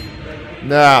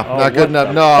 Nah, not good what enough.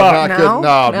 the No, fuck? not good. No,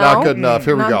 No? not good enough.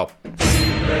 Here we No. go.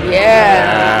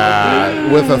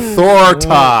 Yeah. With authority.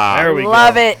 There we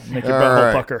Love go. it. Make your All butthole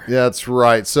right. pucker. Yeah, that's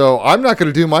right. So I'm not going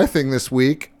to do my thing this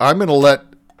week. I'm going to let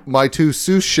my two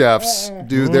sous chefs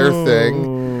do their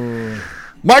thing.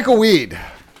 Michael Weed.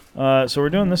 So we're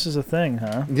doing this as a thing,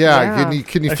 huh? Yeah, Yeah.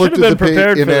 can you I flip should to have the been page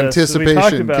prepared in for this, 'cause we talked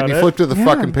anticipation? about Can you it. flip to the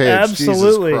fucking page?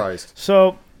 Absolutely. Jesus Christ.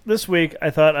 So this week I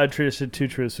thought I'd treat us to two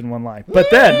truths and one lie. But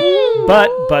then I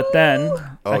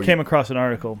Oh, came across an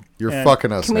article. You're and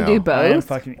fucking us Can we now. do I am both?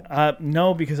 fucking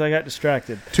no, because I got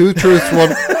distracted. Two truths,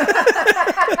 one.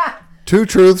 Two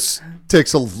truths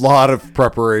takes a lot of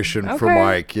preparation for Okay.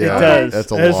 Mike. Yeah, It does.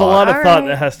 That's a There's lot. a lot of All thought right.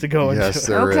 that has to go into Yes,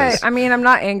 it. there is. Okay. I mean, I'm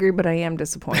not angry, but I am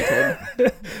disappointed.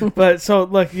 But so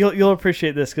look, you'll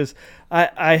appreciate this because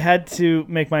I had to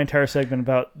make my entire segment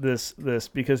about this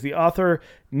because the author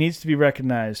needs to be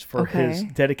recognized for his Okay.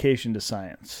 dedication to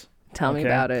science. Tell me Okay.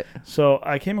 about it. So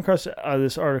I came across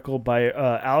this article by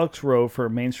Alex Rowe for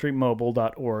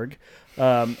MainStreetMobile.org,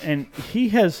 and he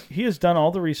has done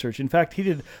all the research. In fact, he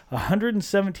did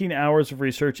 117 hours of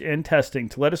research and testing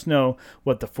to let us know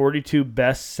what the 42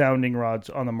 best sounding rods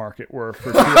on the market were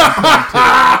for 2022.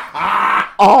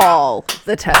 All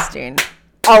the testing.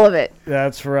 All of it.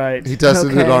 That's right. He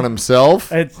tested it Okay. on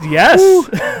himself. Yes.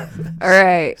 All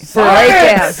right. So lay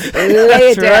it down. Lay it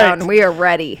That's down. right. We are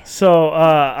ready. So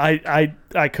I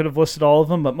could have listed all of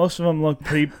them, but most of them look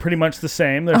pretty much the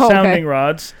same. They're Oh, okay. sounding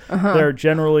rods. They're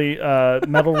generally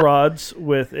metal rods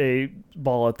with a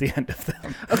ball at the end of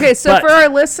them. Okay, so But- for our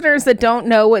listeners that don't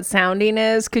know what sounding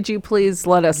is, could you please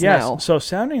let us Yes. know? So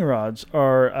sounding rods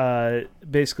are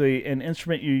basically an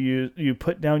instrument you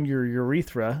put down your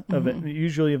urethra,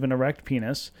 usually of an erect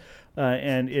penis,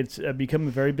 and it's become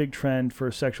a very big trend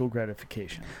for sexual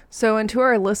gratification. So, and to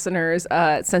our listeners,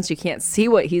 since you can't see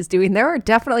what he's doing, there are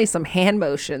definitely some hand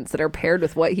motions that are paired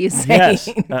with what he's saying.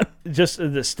 Yes, just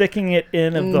the sticking it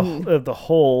in of the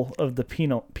hole of the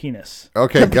penis.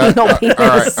 Okay, guys. All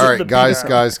right, The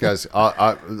guys.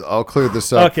 I'll clear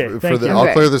this up. Okay, thank you.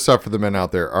 I'll clear this up for the men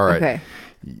out there. All right. Okay.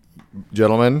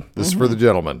 Gentlemen, this is for the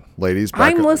gentlemen. Ladies, back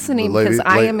I'm off. listening because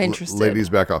I am interested. Ladies,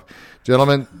 back off.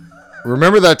 Gentlemen,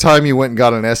 remember that time you went and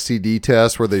got an STD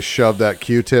test where they shoved that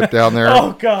Q-tip down there?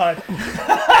 Oh, God.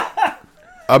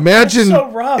 Imagine That's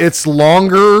so rough. it's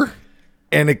longer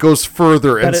and it goes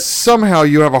further, and it's- somehow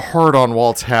you have a hard-on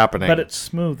while it's happening. But it's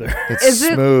smoother. It's Is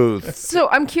it- smooth. So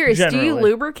I'm curious, do you Generally.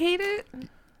 lubricate it?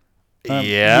 Yes.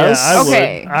 Yeah, I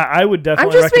Okay. would. I would I'm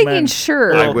definitely just making recommend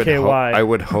sure. I would, LKY. I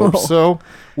would hope so.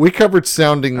 We covered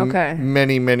sounding Okay.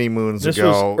 many moons This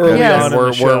ago. was early Yes. on in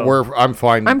the show. I'm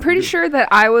fine. I'm pretty sure that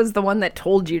I was the one that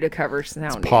told you to cover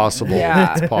sounding. possible.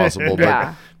 Yeah. It's possible.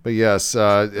 Yeah. But yes,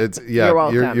 it's You're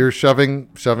welcome. you're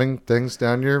shoving things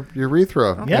down your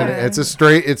urethra. Yeah. And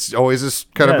it's always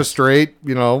kind of a Yes. straight,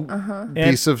 Uh-huh.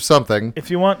 piece of something. If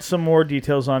you want some more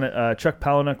details on it, Chuck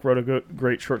Palahniuk wrote a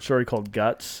great short story called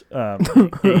Guts.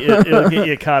 It'll get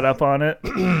you caught up on it.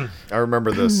 I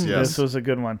remember this. Yes. This was a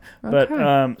good one. But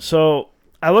so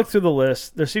I looked through the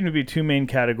list. There seem to be two main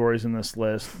categories in this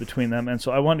list between them, and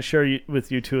so I wanted to share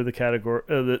with you two of the category,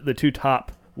 the two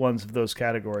top ones of those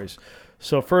categories.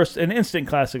 So first, an instant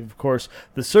classic, of course,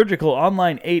 the Surgical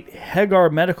Online 8 Hagar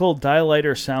Medical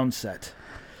Dialyter Sound Set.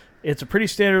 It's a pretty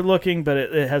standard looking, but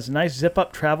it has a nice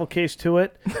zip-up travel case to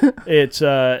it.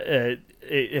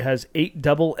 It has 8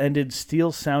 double-ended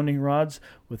steel sounding rods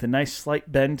with a nice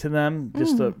slight bend to them,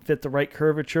 just to fit the right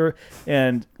curvature,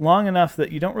 and long enough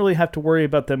that you don't really have to worry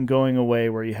about them going away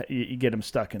where you get them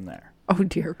stuck in there. Oh,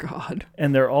 dear God.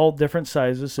 And they're all different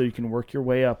sizes, so you can work your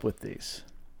way up with these.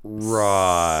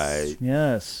 Right.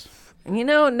 Yes. You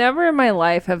know, never in my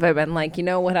life have I been like, you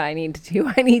know what I need to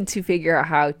do? I need to figure out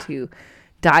how to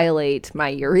dilate my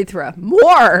urethra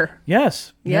more.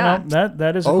 Yes. Yeah. You know,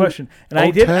 that is a question. And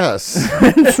I did. Tess.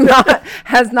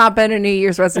 Has not been a New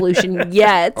Year's resolution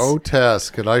yet. Tess,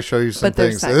 could I show you some But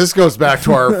there's things? time. This goes back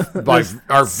to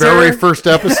our Sir. very first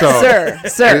episode.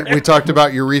 Sir. We talked about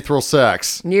urethral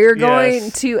sex. You're going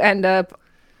Yes. to end up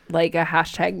like a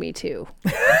hashtag me too.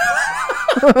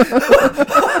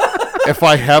 If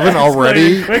I haven't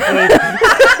already, Quickly.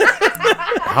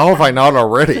 how have I not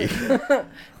already?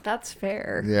 That's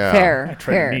fair. Yeah. Fair. Tried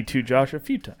Fair. to meet you, Josh, a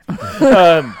few times.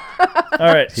 All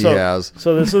right. He So, has.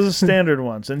 so this is a standard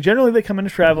ones. And generally they come in a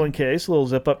traveling case, a little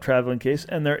zip-up traveling case,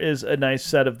 and there is a nice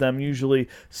set of them, usually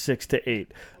 6 to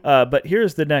 8. But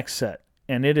here's the next set,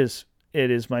 and it is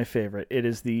my favorite. It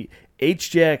is the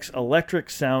HJX electric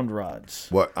sound rods.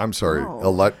 What? I'm sorry.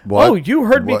 Oh. What? Oh, you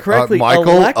heard me What? correctly.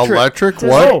 Michael, electric?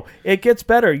 What? Oh, it gets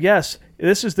better. Yes.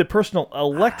 This is the personal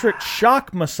electric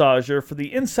shock massager for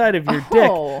the inside of your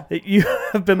Oh. dick that you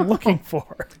have been looking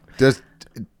for.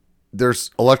 There's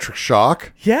electric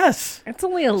shock? Yes. It's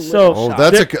only a little So- Oh,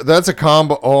 shot. that's a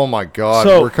combo. Oh my God,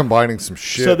 So- we're combining some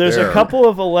shit. So there's there. a couple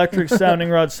of electric sounding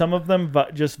rods. Some of them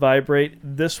just vibrate.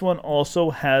 This one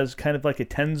also has kind of like a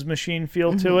TENS machine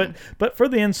feel to it, but for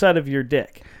the inside of your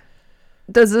dick.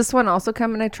 Does this one also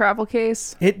come in a travel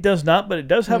case? It does not, but it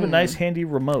does have a nice handy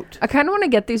remote. I kind of want to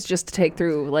get these just to take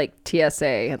through like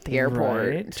TSA at the airport,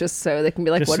 Right. just so they can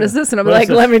be like, Just "What so- is this?" And I'm what like, is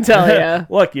this? "Let me tell you."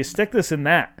 Look, you stick this in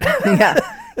that. Yeah.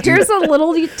 Here's a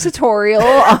little tutorial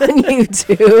on You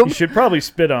YouTube. should probably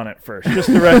spit on it first, just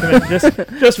to recommend,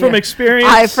 just from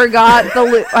experience. I forgot the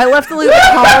lube. I left the lube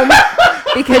at home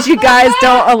because you guys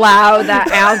don't allow that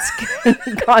ounce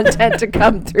content to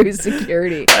come through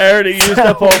security. I already used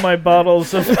up all my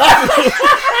bottles of.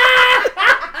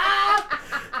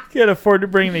 Can't afford to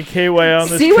bring any KY on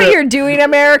this See trip. what you're doing,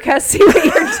 America. See what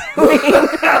you're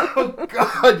doing.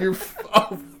 God, you're.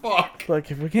 Oh fuck.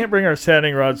 Like, if we can't bring our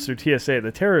sounding rods through TSA,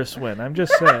 the terrorists win. I'm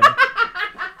just saying.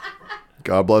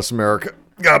 God bless America.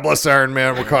 God bless Iron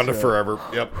Man. Wakanda forever.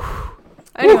 Yep.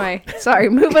 Anyway, sorry.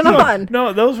 Moving on.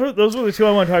 No, those were the two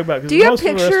I want to talk about. 'cause Do you have most of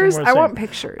the rest of them pictures? were the I same. want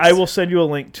pictures. I will send you a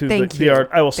link to Thank the you. art.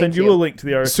 I will send Thank you a you. link to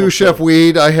the article. Sous Chef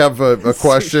Weed, I have a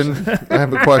question. I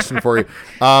have a question for you.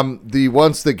 The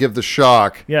ones that give the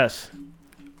shock, Yes.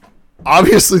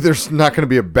 obviously there's not going to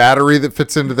be a battery that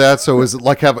fits into that. So is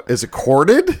it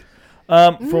corded?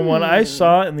 From what I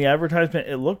saw in the advertisement,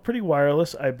 it looked pretty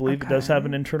wireless. I believe it does have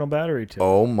an internal battery to it.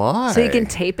 Oh my. So you can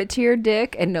tape it to your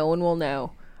dick and no one will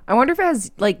know. I wonder if it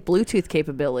has like Bluetooth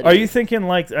capability. Are you thinking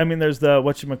like, I mean, there's the,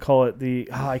 whatchamacallit,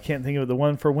 I can't think of it, the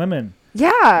one for women.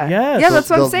 Yes. Yeah, that's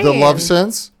what I'm saying. The love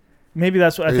sense? Maybe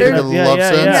that's what I Are you think. thinking the love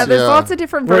sense? Yeah, there's Yeah. lots of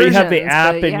different Where versions. you have the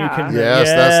app but and yeah. you can. Yes,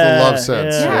 that's the love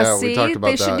sense. Yeah, Yeah, we see, talked about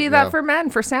they should that, do that yeah. for men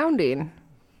for sounding.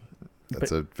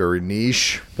 That's a very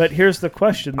niche. But here's the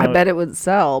question, though. I bet it would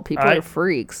sell. People I- are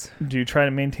freaks. Do you try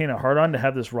to maintain a hard-on to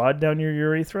have this rod down your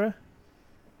urethra?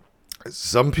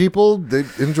 Some people, they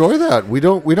enjoy that. We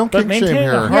don't kink shame maintaining a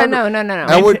here. hard- Yeah, no.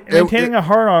 I would- Maintaining a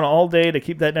hard-on all day to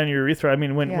keep that down your urethra. I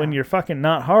mean, when Yeah. you're fucking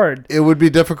not hard. It would be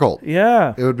difficult.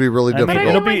 Yeah. It would be really I mean, difficult.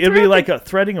 it'll Like be like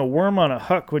threading a worm on a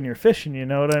hook when you're fishing. You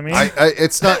know what I mean?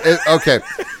 It's not okay.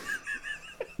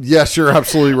 Yes, you're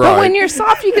absolutely right. But when you're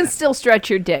soft, you can still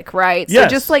stretch your dick, right? So Yes.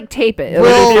 just like tape it. It'll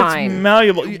Well, be it's fine.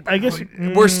 malleable. I guess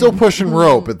We're still pushing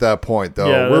rope at that point, though.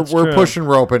 Yeah, that's we're true. pushing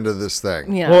rope into this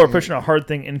thing. Yeah. Well, we're pushing a hard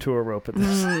thing into a rope at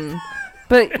this.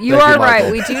 But you Thank are you, right.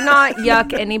 Michael. We do not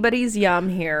yuck anybody's yum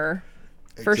here.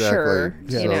 For Exactly. sure.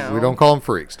 So You know. we don't call them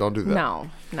freaks. Don't do that. No.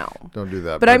 Don't do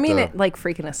that. But I mean it like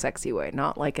freak in a sexy way,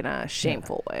 not like in a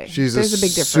shameful way. She's There's a big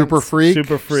difference. super freak.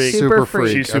 Super freak. Super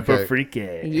freak. She's super Okay.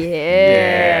 freaky.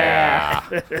 Yeah.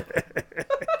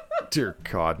 Dear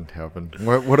God in heaven,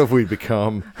 what have we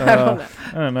become? I don't know.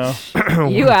 I don't know.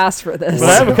 You asked for this. But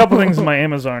I have a couple things in my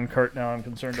Amazon cart now I'm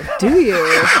concerned about. Do you?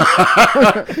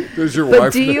 Does your But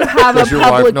wife? do you have a does your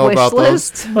wife public know wish about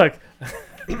those? list? Look,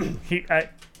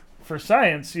 for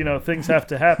science, things have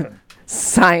to happen.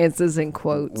 Science is in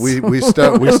quotes. We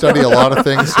study a lot of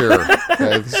things here.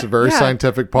 Okay? This is a very Yeah.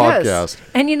 scientific Yes. podcast.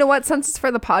 And you know what? Since it's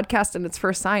for the podcast and it's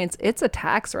for science, it's a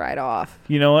tax write-off.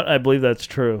 You know what? I believe that's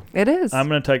true. It is. I'm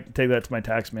going to take that to my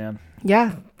tax man.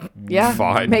 Yeah. Yeah.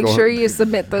 Fine. Make Go sure ahead. you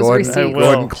submit those Go ahead, receipts. and, go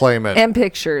ahead and claim it. And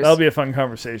pictures. That'll be a fun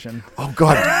conversation. Oh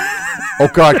God. Oh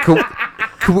God. Could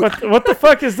we, What the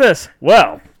fuck is this?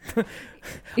 Well,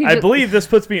 You I just believe this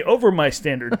puts me over my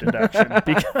standard deduction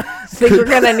because think we're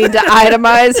going to need to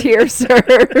itemize here,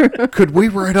 sir. could we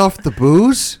write off the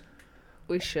booze?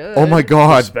 We should. Oh my I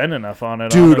God. spend enough on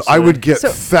it. Dude, honestly. I would get So-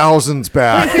 thousands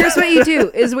back. Here's what you do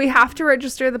is we have to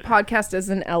register the podcast as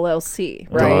an LLC,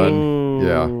 right? Done.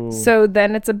 Yeah. Ooh. So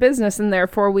then it's a business and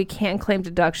therefore we can't claim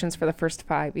deductions for the first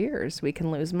 5 years. We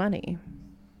can lose money.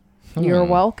 You're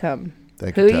welcome.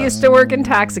 Thank Who you, Tess. used to work in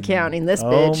tax accounting? This Oh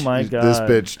bitch. my god. This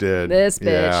bitch did. This bitch.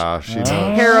 Yeah, she Oh. does.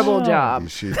 Terrible job.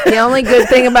 She, The only good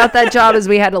thing about that job is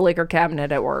we had a liquor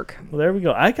cabinet at work. Well, there we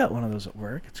go. I got one of those at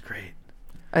work. It's great.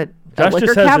 A Josh liquor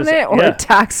just has cabinet this- or yeah. a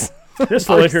tax? Just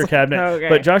a liquor cabinet. Okay.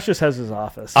 But Josh just has his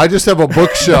office. I just have a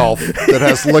bookshelf that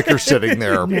has liquor sitting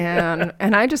there. Man,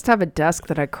 and I just have a desk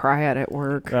that I cry at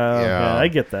work. Okay, Yeah. I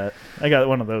get that. I got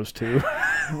one of those too.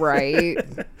 Right.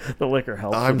 The liquor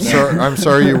helps. I'm with sorry. I'm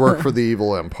sorry you work for the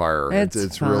evil empire. It's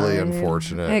It's really fine.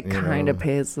 unfortunate. It kind of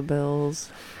pays the bills.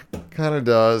 Kind of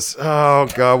does. Oh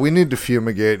God, we need to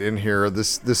fumigate in here. The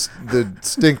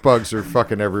stink bugs are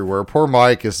fucking everywhere. Poor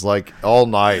Mike is like all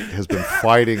night has been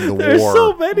fighting the There's war.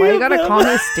 so many Why you of gotta them. call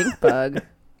me a stink bug?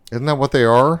 Isn't that what they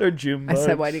are? They're June I bugs.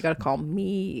 said, why do you gotta call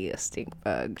me a stink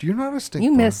bug? Do you not a stink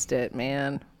You bug? missed it,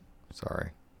 man.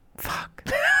 Sorry. Fuck.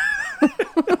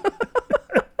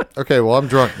 Okay, well I'm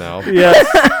drunk now. Yes.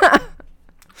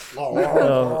 oh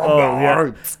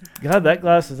yeah. God, that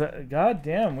glass is. God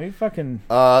damn, we fucking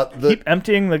The keep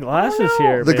emptying the glasses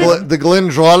here. man.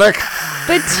 GlenDronach.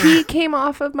 The tea came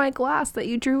off of my glass that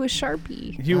you drew with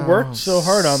Sharpie. You worked so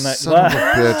hard on that Son of a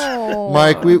glass. bitch.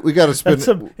 Mike, we got to spend. That's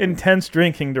some intense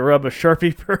drinking to rub a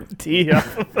Sharpie burnt tea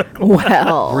off of the glass.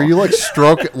 Well, Were you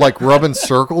like rubbing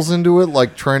circles into it,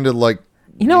 like trying to like?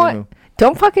 you know what?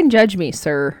 Don't fucking judge me,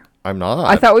 sir. I'm not.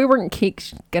 I thought we weren't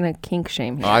gonna kink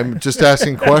shame here. I'm just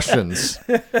asking questions.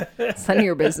 It's none of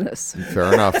your business.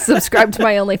 Fair enough. Subscribe to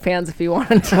my OnlyFans if you want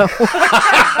to know.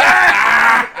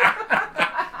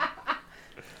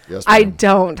 Yes, I ma'am.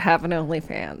 don't have an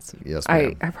OnlyFans. Yes,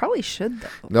 I ma'am. probably should though.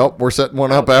 Nope, we're setting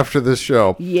one up after this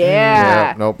show.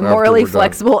 Yeah. nope, after Morally we're done.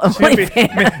 flexible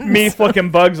OnlyFans. Me flicking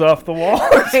bugs off the wall.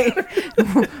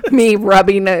 Me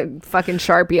rubbing a fucking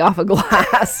Sharpie off a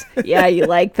glass. Yeah, you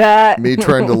like that? Me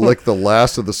trying to lick the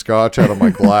last of the scotch out of my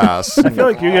glass. I feel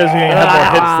like you guys are gonna have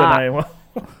more hits than I will.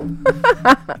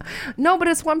 No, but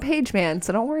it's one page, man.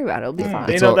 So don't worry about it. It'll be fine.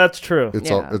 You It's know all- that's true. It's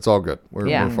Yeah. all good. We're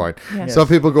Yeah. fine. Yes. Some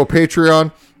people go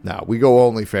Patreon. No, we go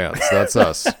OnlyFans. That's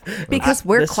us. Because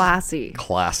we're This- classy.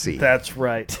 Classy. That's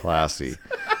right. Classy.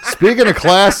 Speaking of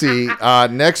classy,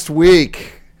 next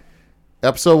week,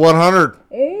 episode 100.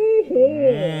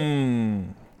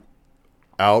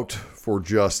 Out for for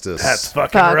justice. That's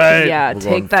fucking Fuck right. yeah, We're take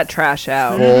going that trash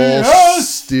out. Full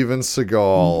Steven Seagal,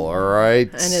 all right?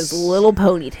 And his little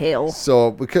ponytail.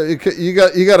 So you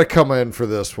got to come in for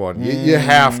this one. You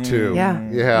have to. Yeah.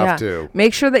 You have to.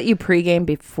 Make sure that you pregame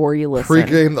before you listen.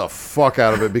 Pregame the fuck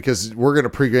out of it because we're going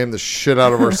to pregame the shit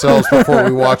out of ourselves before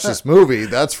we watch this movie.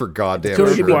 That's for goddamn It's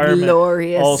going to be sure.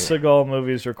 glorious. All Seagal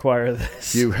movies require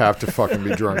this. You have to fucking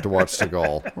be drunk to watch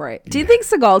Seagal. Right. Do you think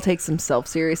Seagal takes himself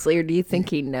seriously, or do you think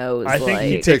he knows? I think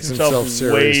he like- Takes himself way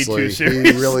seriously. too He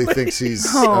seriously. really thinks he's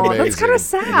Oh, amazing. that's kind of It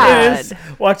sad. is.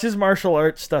 Watch his martial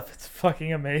arts stuff. It's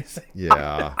fucking amazing.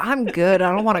 Yeah. I'm good.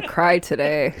 I don't want to cry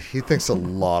today. He thinks a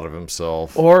lot of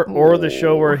himself. Or the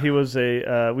show where he was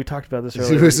a we talked about this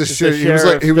earlier. He was a he was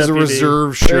a deputy. reserve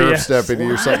Oh, sheriff's yes. deputy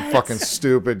or something fucking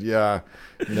stupid. Yeah.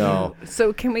 No.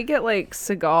 So can we get like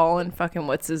Seagal and fucking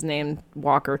what's his name,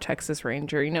 Walker, Texas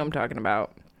Ranger? You know what I'm talking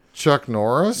about. Chuck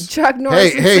Norris? Chuck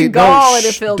Norris and Seagal no, in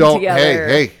a shh, film don't, together.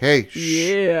 Hey, shh.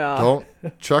 Yeah. Don't.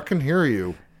 Chuck can hear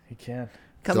you. He can.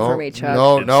 Come Don't, for me, Chuck.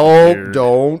 No, weird.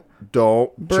 don't.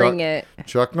 Bring Chuck, it.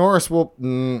 Chuck Norris will,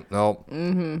 no.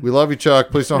 Mm-hmm. We love you, Chuck.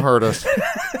 Please don't hurt us.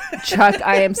 Chuck,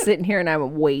 I am sitting here and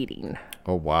I'm waiting.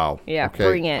 Oh, wow. Yeah, okay.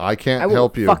 bring it. I can't I will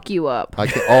help you. fuck you up. I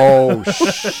can, oh,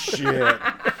 shit.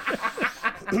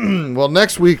 Well,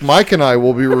 next week, Mike and I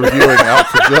will be reviewing Out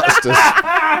for Justice.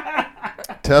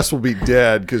 Tess will be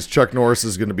dead because Chuck Norris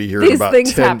is going to be here These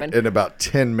things in happen. about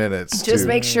 10 minutes. Just to-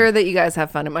 make sure that you guys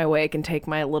have fun at my wake and take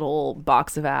my little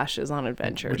box of ashes on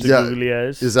adventures. The Yeah. googly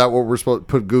eyes. Is that what we're supposed to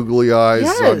put googly eyes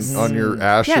Yes. on your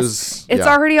ashes? Yes, it's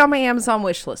Yeah. already on my Amazon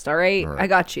wish list. All right, right. I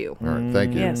got you. All right,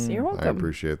 thank you. Yes, you're welcome. I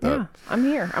appreciate that. Yeah, I'm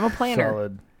here. I'm a planner.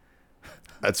 Solid.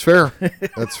 That's fair.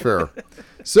 That's fair.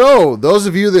 So, those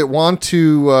of you that want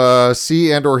to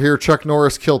see and or hear Chuck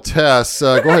Norris kill Tess,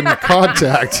 go ahead and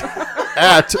contact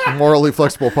at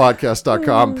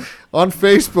morallyflexiblepodcast.com. On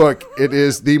Facebook, it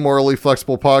is The Morally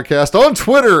Flexible Podcast. On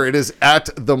Twitter, it is at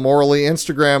The Morally.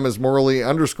 Instagram is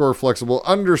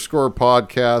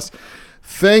Morally_flexible_podcast.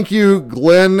 Thank you,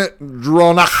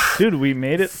 GlenDronach, Dude, we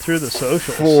made it through the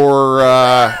socials.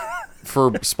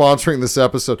 for sponsoring this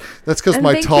episode. That's because And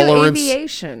my thank tolerance. you,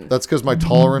 aviation. That's because my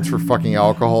tolerance for fucking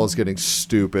alcohol is getting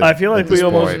stupid. I feel like at we this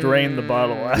almost point. drained the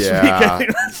bottle last week. I Yeah,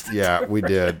 think that's- yeah, we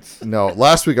did. No,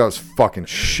 last week I was fucking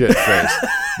shit faced.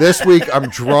 This week I'm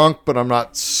drunk, but I'm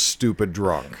not stupid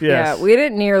drunk. Yes. Yeah, we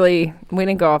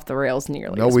didn't go off the rails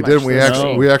nearly. No, as we much didn't. this No.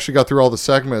 week. We actually got through all the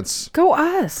segments. Go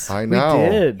us. I know.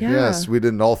 did. Yes, Yeah. we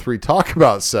didn't all three talk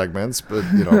about segments, but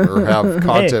or have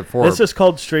content Hey, for this them. is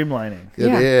called streamlining. It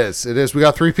Yeah. is. It is. We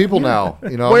got 3 people now.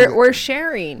 We're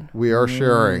sharing. we are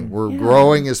sharing. We're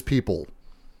growing as people.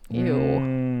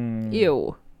 Ew.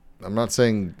 Ew. I'm not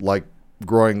saying like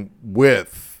growing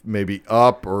with, maybe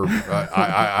up or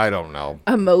I don't know.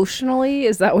 Emotionally,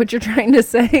 is that what you're trying to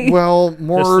say? Well, Just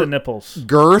more the nipples.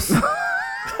 girth.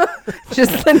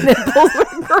 Just the nipples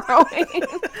are growing.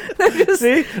 They're just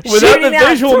See? Without the shooting out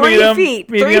visual 3 medium, feet.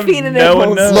 3 medium, feet of no one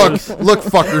nipples. knows. Look,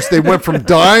 fuckers, they went from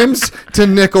dimes to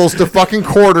nickels to fucking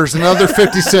quarters and other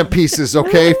 50-cent pieces,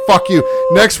 okay? Fuck you.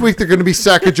 Next week, they're going to be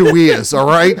Sacagaweas, all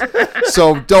right?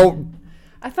 So don't...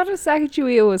 I thought a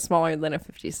Sacagawea was smaller than a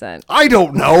 50 cent. I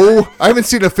don't know. I haven't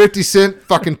seen a 50-cent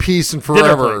fucking piece in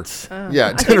forever. plates.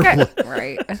 Yeah, dinner plates.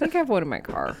 Right. I think I have one in my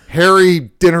car.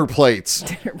 Hairy dinner plates.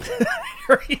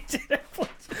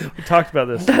 We talked about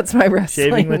this. That's my wrestling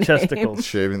Shaving the name. testicles.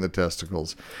 Shaving the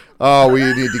testicles. Oh, we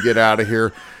need to get out of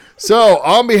here. So,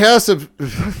 on behalf of...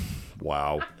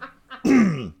 Wow.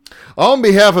 On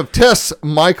behalf of Tess,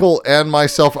 Michael, and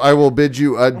myself, I will bid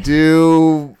you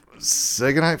adieu.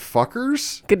 Say goodnight,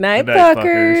 fuckers. Good night, Good night,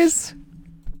 fuckers.